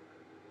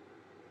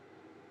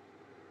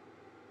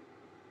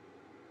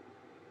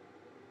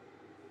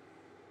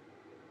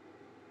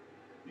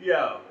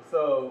 Yo,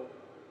 so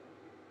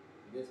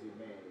This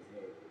man is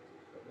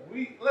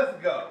head.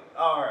 let's go.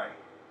 All right,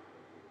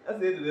 that's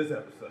the end of this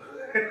episode.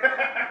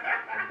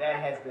 And that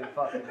has been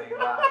fucking made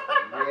roster.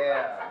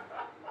 Yeah.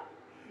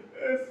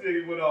 That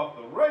shit went off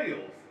the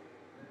rails.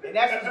 And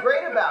that's what's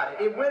great about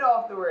it. It went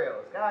off the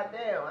rails. God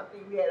damn, I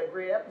think we had a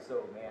great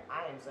episode, man.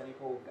 I am Sonny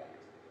Coldfast,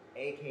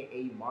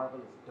 aka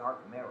Marvelous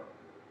Dark Marrow.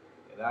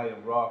 And I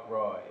am Rock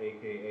Raw,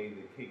 aka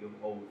the king of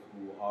old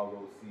school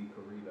ROC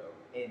Corrido.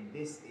 And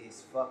this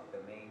is Fuck the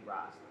Main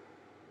Roster.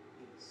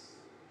 Peace.